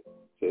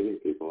saving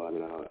people, I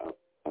mean,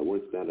 I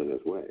wouldn't stand in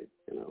his way.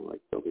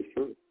 They'll be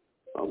sure,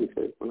 I'll be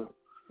saved. Why not?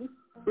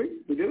 Sweet,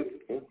 we did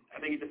it. Yeah. I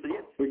think he just said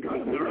yes. We got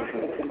it. All right,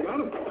 we got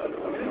him.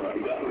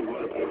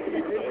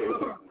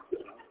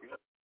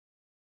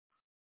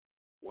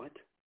 What?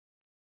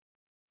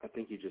 I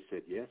think he just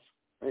said yes.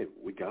 Hey,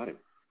 we got him.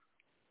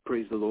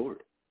 Praise the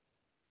Lord.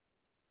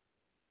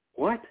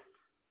 What?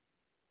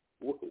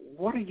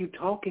 What are you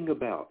talking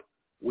about?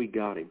 We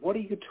got him. What are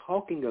you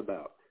talking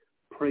about?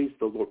 Praise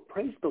the Lord.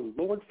 Praise the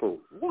Lord for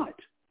what?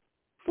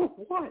 For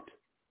what?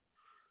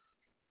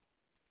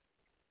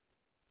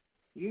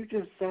 You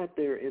just sat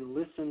there and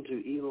listened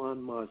to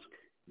Elon Musk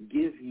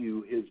give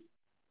you his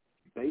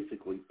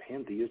basically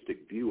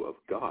pantheistic view of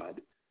God,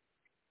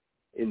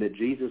 and that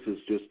Jesus is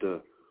just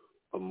a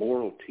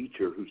moral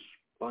teacher who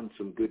spun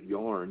some good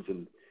yarns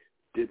and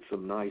did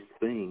some nice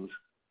things.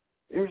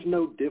 There's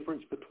no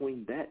difference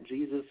between that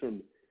Jesus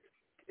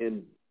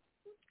and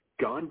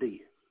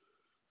Gandhi.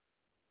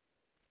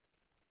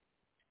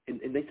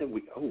 And they said,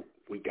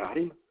 we got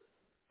him?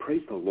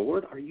 Praise the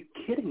Lord? Are you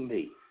kidding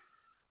me?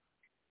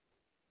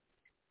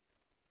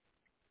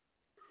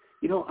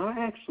 I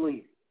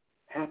actually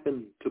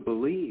happen to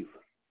believe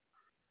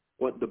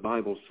what the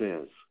Bible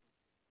says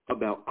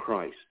about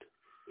Christ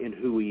and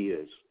who he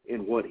is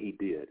and what he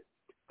did.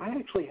 I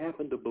actually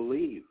happen to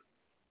believe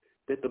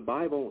that the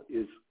Bible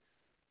is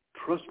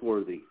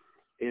trustworthy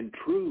and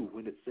true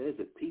when it says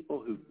that people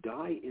who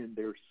die in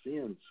their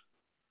sins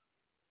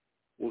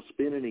will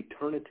spend an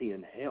eternity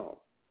in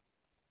hell.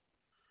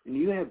 And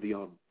you have the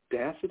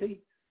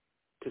audacity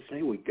to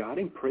say we got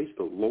him, praise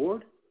the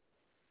Lord?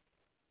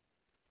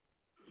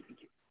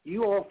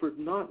 You offered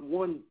not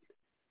one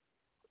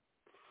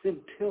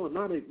scintilla,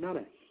 not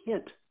a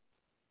hint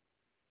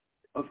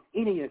of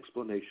any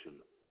explanation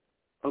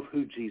of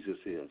who Jesus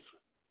is.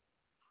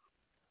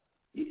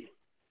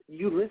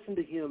 You listen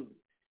to him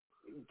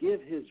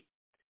give his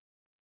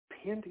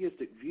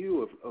pantheistic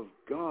view of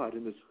God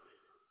and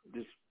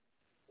this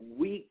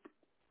weak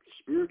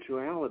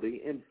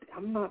spirituality, and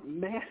I'm not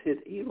mad at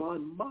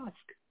Elon Musk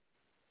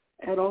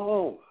at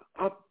all.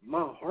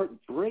 My heart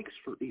breaks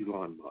for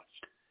Elon Musk.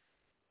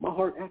 My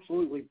heart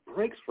absolutely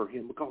breaks for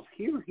him because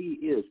here he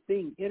is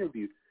being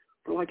interviewed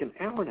for like an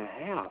hour and a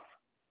half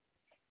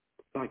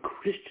by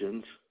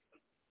Christians.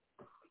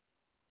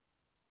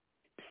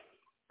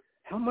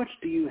 How much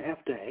do you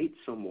have to hate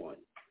someone?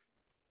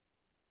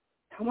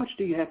 How much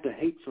do you have to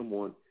hate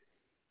someone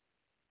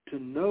to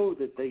know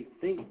that they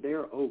think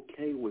they're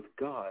okay with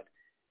God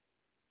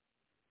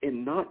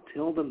and not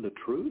tell them the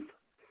truth?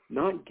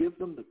 Not give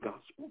them the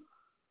gospel?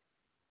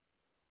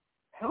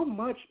 How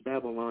much,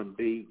 Babylon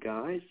B,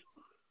 guys?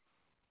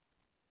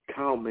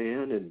 Kyle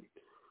Mann and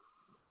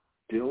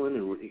Dylan,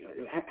 and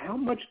how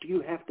much do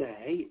you have to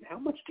hate? How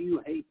much do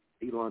you hate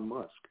Elon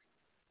Musk?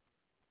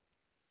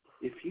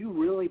 If you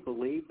really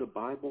believe the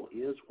Bible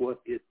is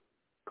what it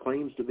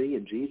claims to be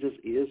and Jesus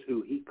is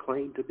who he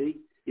claimed to be,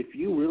 if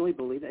you really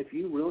believe that, if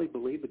you really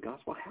believe the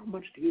gospel, how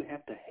much do you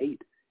have to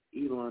hate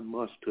Elon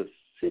Musk to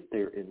sit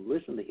there and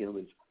listen to him?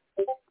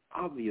 It's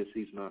obvious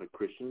he's not a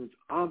Christian. It's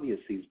obvious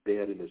he's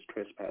dead in his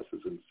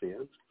trespasses and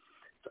sins.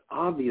 It's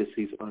obvious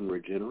he's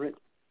unregenerate.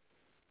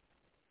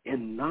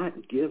 And not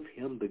give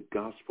him the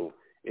gospel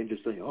and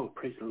just say, oh,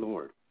 praise the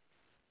Lord.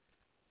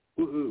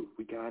 Woohoo,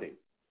 we got him.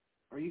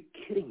 Are you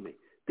kidding me?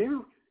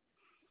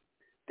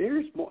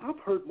 There's more. I've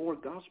heard more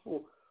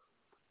gospel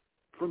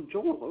from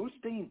Joel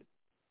Osteen.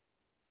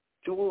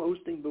 Joel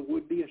Osteen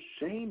would be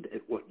ashamed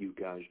at what you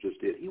guys just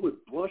did. He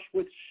would blush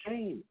with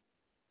shame.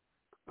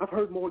 I've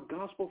heard more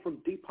gospel from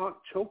Deepak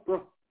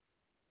Chopra.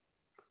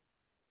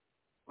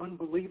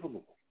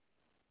 Unbelievable.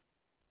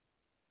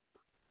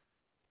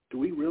 Do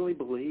we really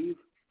believe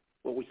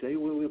what we say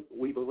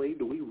we believe?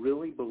 Do we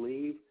really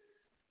believe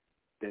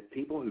that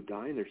people who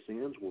die in their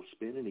sins will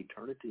spend an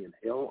eternity in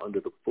hell under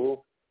the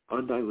full,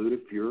 undiluted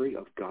fury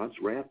of God's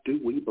wrath? Do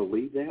we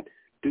believe that?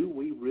 Do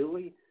we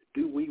really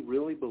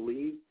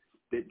believe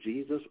that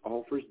Jesus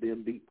offers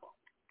them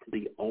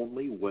the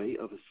only way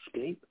of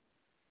escape?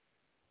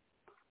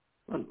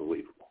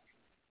 Unbelievable.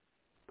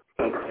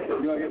 You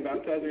want to get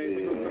baptized or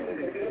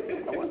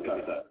anything? I want to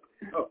start that.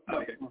 Oh,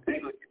 okay.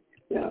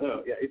 Yeah.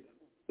 So, yeah.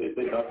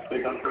 They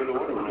got through the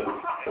water.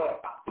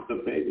 It's a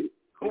baby.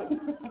 Cool.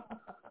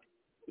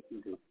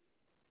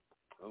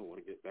 Oh, want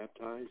to get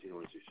baptized? You know,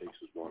 as he shakes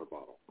his water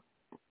bottle.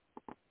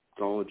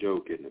 It's all a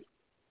joke, isn't it?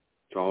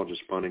 It's all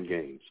just fun and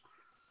games.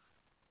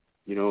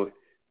 You know,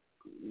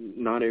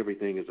 not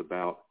everything is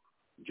about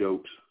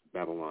jokes,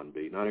 Babylon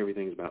Bee. Not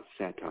everything is about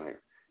satire.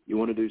 You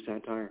want to do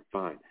satire?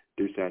 Fine,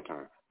 do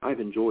satire. I've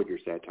enjoyed your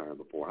satire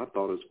before. I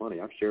thought it was funny.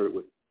 I've shared it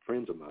with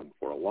friends of mine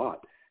before, a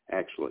lot,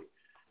 actually.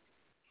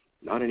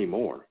 Not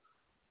anymore.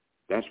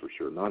 That's for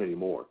sure, not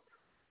anymore.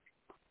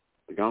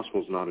 The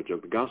gospel's not a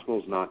joke. The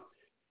gospel's not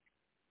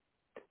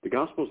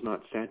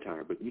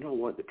satire, but you know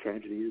what the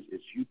tragedy is?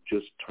 Is you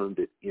just turned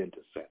it into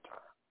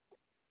satire.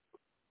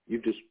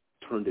 You've just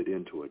turned it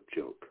into a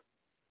joke.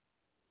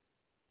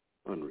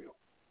 Unreal.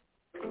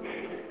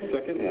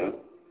 Second half,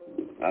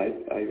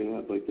 I even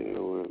had, like, you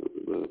know,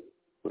 the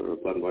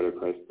Blood and Body of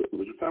Christ,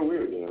 which is kind of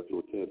weird, you know, as a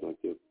little kid, like,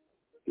 you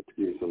get to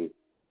give you some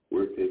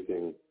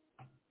weird-tasting,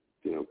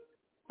 you know,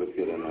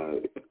 biscuit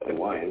and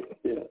wine.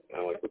 Yeah. And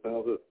I'm like, what the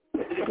hell is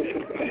this?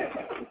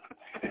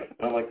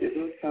 And I'm like,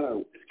 isn't this kind of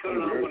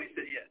weird? Nobody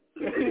said yes.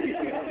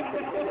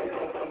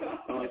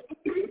 I'm like,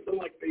 isn't some,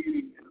 like,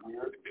 maybe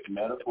weird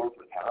metaphor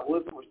for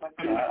cannibalism or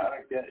something? I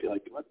don't get it.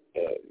 Like, what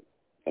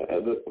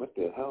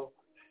the hell?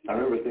 I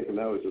remember thinking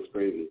that was just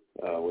crazy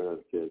when I was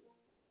a kid.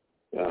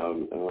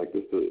 And I'm like,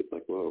 this is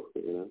like, whoa,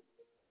 you know?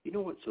 You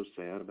know what's so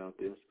sad about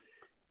this?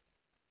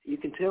 You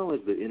can tell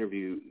as the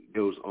interview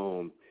goes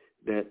on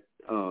that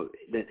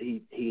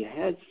he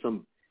has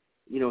some,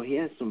 you know, he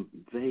has some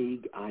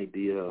vague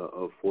idea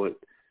of what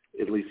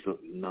at least some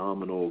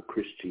nominal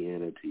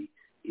Christianity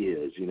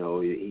is. You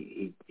know,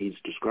 he's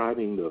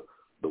describing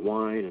the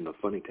wine and the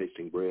funny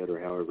tasting bread, or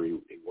however he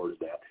words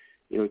that.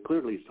 You know,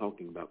 clearly he's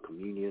talking about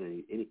communion,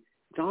 and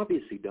it's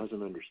obvious he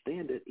doesn't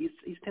understand it.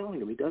 He's telling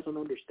him he doesn't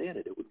understand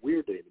it. It was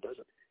weird to him.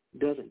 He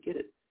doesn't get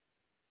it.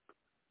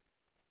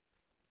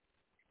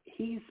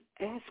 He's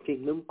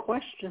asking them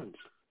questions.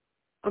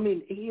 I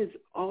mean, he is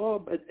all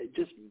but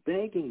just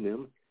begging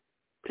them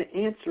to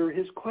answer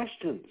his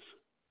questions.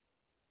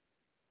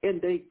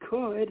 And they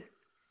could,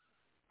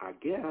 I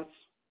guess.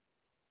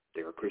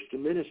 They're a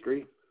Christian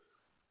ministry.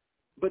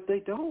 But they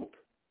don't.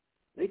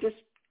 They just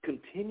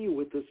continue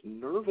with this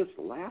nervous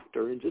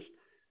laughter and just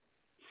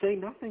say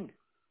nothing.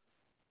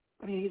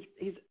 I mean,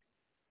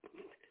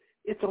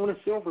 it's on a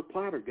silver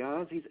platter,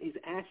 guys. He's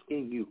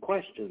asking you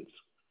questions.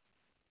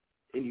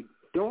 And you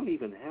don't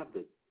even have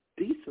the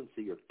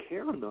decency or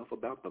care enough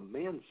about the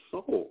man's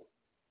soul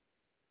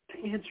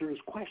to answer his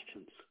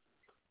questions.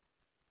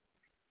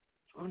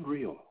 It's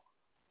unreal.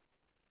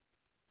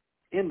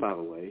 And by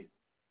the way,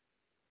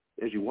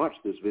 as you watch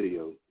this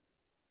video,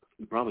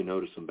 you probably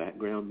noticed some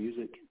background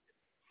music.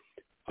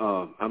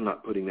 I'm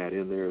not putting that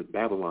in there.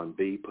 Babylon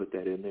Bee put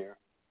that in there.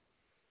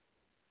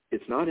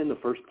 It's not in the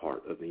first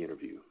part of the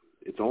interview.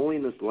 It's only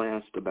in this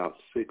last about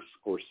 6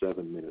 or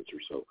 7 minutes or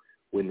so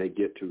when they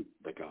get to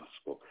the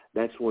gospel.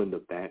 That's when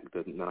the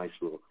nice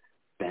little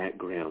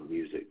background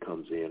music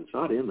comes in. It's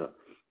not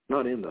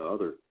in the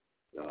other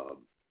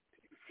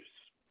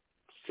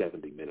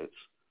 70 minutes.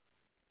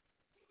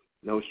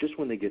 No, it's just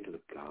when they get to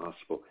the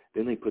gospel.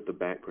 Then they put the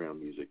background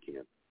music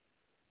in.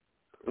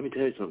 Let me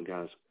tell you something,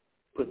 guys.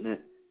 Putting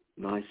that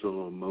nice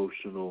little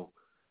emotional,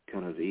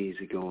 kind of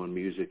easygoing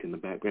music in the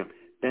background,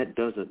 that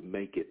doesn't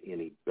make it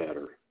any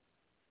better.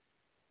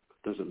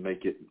 It doesn't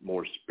make it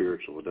more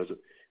spiritual. It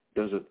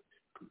doesn't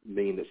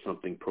mean that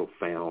something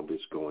profound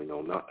is going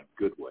on, not in a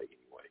good way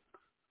anyway.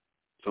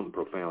 Something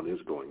profound is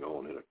going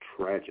on in a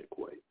tragic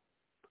way,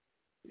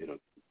 in a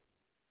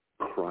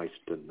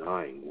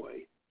Christ-denying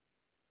way,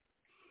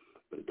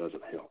 but it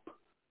doesn't help.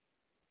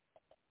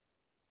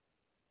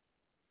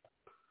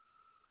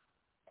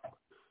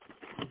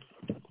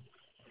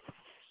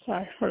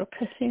 Sorry for the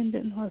cussing,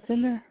 didn't know I was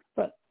in there,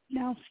 but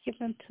now I'm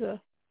skipping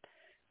towards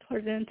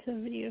the end of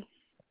the video.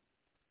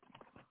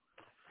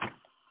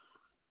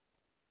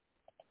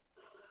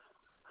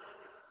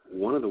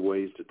 One of the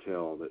ways to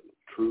tell that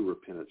true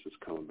repentance has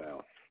come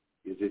about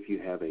is if you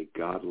have a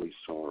godly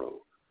sorrow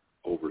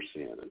over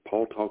sin. And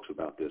Paul talks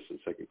about this in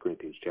 2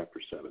 Corinthians chapter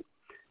 7.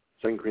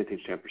 2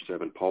 Corinthians chapter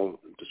 7, Paul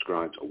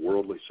describes a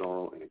worldly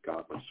sorrow and a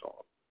godly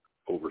sorrow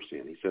over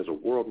sin. He says a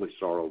worldly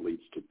sorrow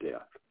leads to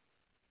death,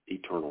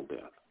 eternal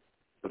death.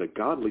 But a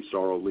godly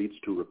sorrow leads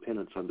to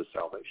repentance unto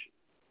salvation.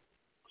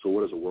 So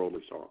what is a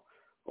worldly sorrow?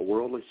 A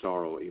worldly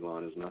sorrow,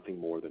 Elon, is nothing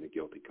more than a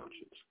guilty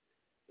conscience.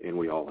 And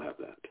we all have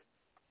that.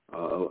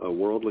 A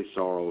worldly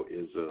sorrow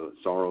is a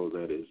sorrow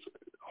that is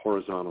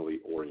horizontally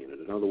oriented.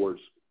 In other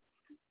words,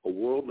 a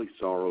worldly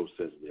sorrow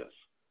says this: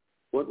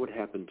 what would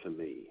happen to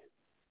me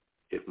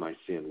if my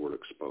sin were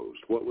exposed?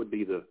 What would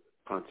be the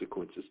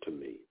consequences to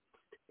me?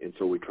 And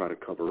so we try to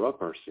cover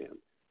up our sin,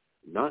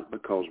 not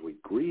because we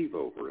grieve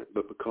over it,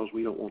 but because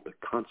we don't want the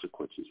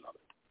consequences of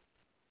it.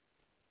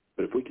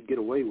 But if we could get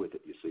away with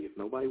it, you see, if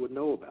nobody would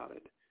know about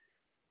it,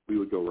 we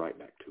would go right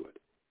back to it.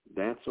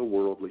 That's a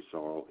worldly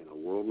sorrow, and a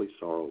worldly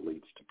sorrow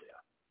leads to death.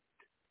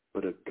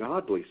 But a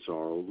godly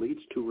sorrow leads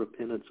to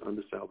repentance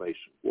unto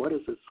salvation. What is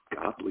this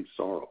godly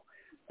sorrow?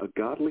 A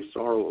godly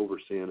sorrow over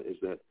sin is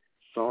that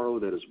sorrow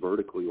that is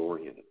vertically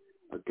oriented.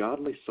 A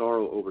godly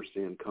sorrow over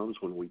sin comes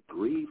when we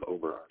grieve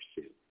over our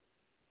sin,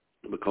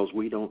 because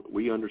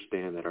we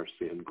understand that our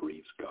sin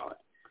grieves God,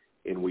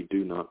 and we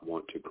do not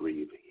want to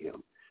grieve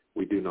him.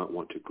 We do not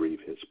want to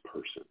grieve his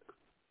person.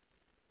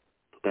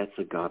 That's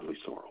a godly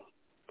sorrow.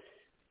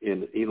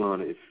 And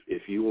Elon,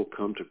 if you will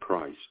come to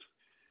Christ,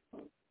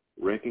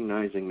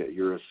 recognizing that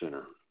you're a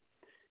sinner,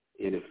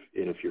 and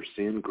if your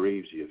sin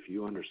grieves you, if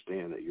you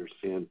understand that your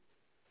sin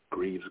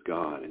grieves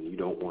God and you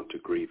don't want to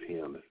grieve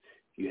him,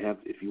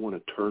 if you want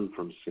to turn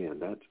from sin,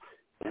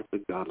 that's a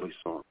godly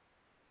sorrow.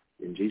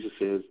 And Jesus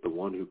says, the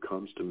one who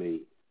comes to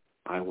me,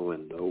 I will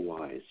in no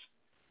wise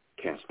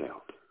cast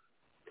out.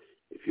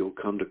 If you'll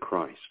come to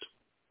Christ,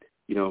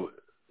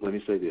 let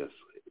me say this.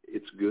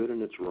 It's good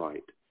and it's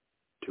right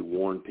to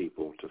warn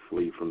people to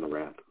flee from the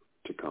wrath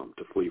to come,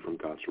 to flee from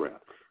God's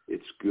wrath.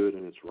 It's good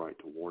and it's right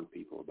to warn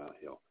people about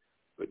hell.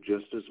 But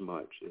just as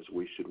much as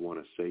we should want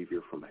a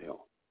Savior from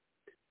hell,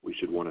 we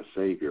should want a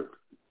Savior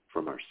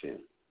from our sin.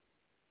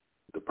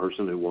 The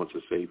person who wants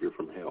a Savior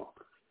from hell,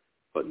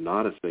 but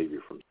not a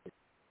Savior from sin,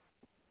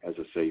 has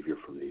a Savior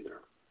from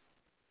neither.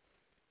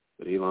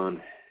 But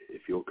Elon,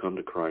 if you'll come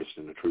to Christ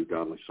in a true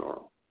godly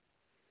sorrow,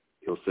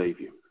 he'll save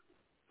you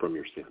from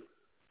your sin.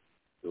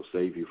 He'll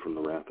save you from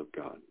the wrath of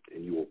God,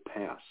 and you will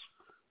pass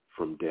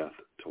from death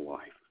to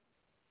life.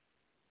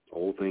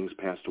 Old things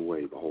passed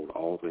away. Behold,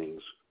 all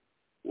things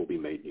will be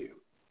made new.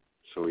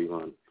 So,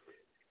 Elon,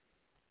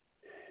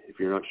 if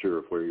you're not sure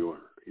of where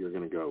you're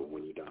going to go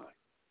when you die,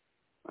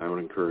 I would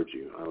encourage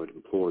you, I would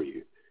implore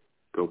you,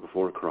 go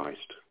before Christ,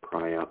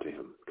 cry out to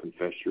him,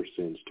 confess your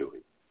sins to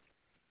him,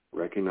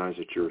 recognize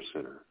that you're a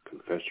sinner,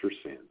 confess your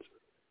sins,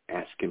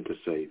 ask him to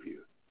save you.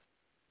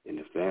 And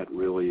if that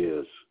really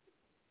is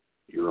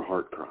your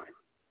heart cry,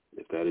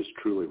 if that is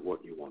truly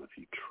what you want, if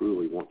you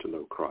truly want to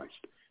know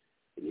Christ,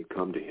 and you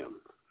come to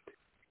him,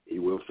 he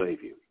will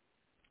save you.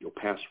 You'll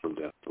pass from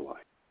death to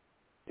life,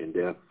 and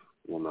death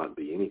will not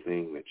be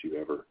anything that you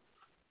ever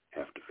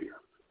have to fear.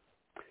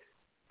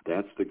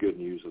 That's the good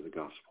news of the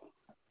gospel.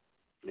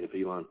 And if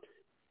Elon,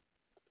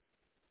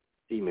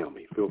 email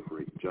me, feel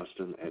free,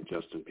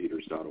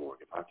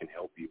 justin@justinpeters.org. If I can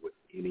help you with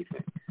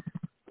anything,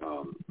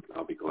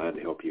 I'll be glad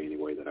to help you any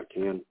way that I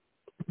can.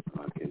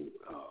 I can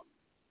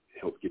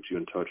help get you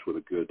in touch with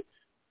a good,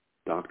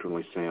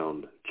 doctrinally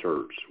sound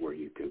church where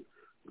you can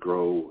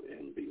grow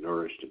and be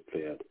nourished and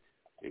fed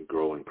and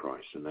grow in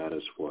Christ. And that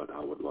is what I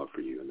would love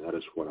for you, and that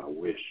is what I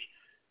wish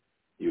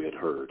you had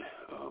heard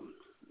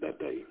that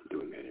day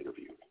doing that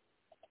interview.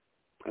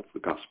 That's the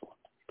gospel.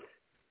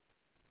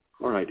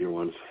 All right, dear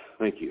ones,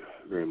 thank you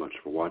very much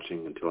for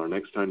watching. Until our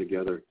next time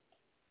together,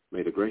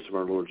 may the grace of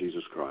our Lord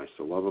Jesus Christ,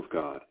 the love of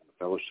God, and the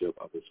fellowship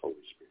of his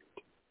Holy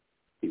Spirit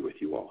be with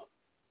you all.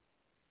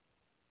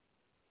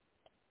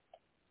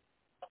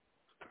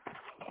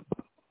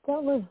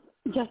 That was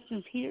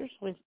Justin Peters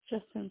with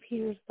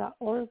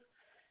justinpeters.org.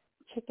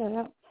 Check that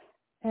out.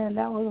 And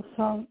that was a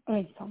song.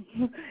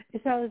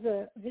 That was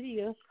a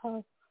video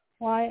called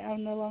Why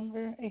I'm No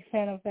Longer a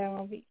Fan of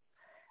Bama Beat.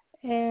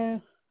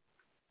 And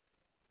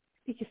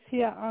you can see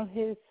that on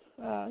his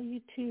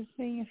YouTube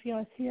thing if you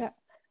want to see that.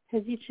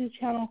 His YouTube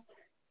channel,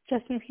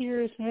 Justin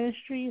Peters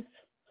Ministries.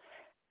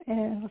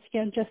 And once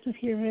again, Justin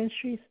Peters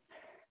Ministries.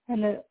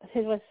 And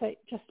his website,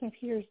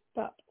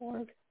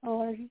 justinpeters.org.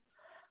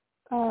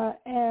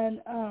 And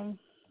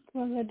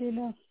what I'm going to do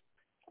now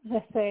is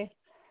I say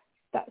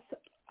that's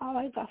all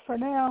I got for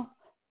now.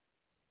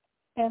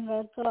 And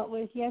go out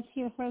with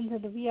Yancey and Friends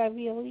of the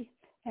VIVLE.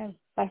 And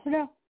bye for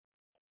now.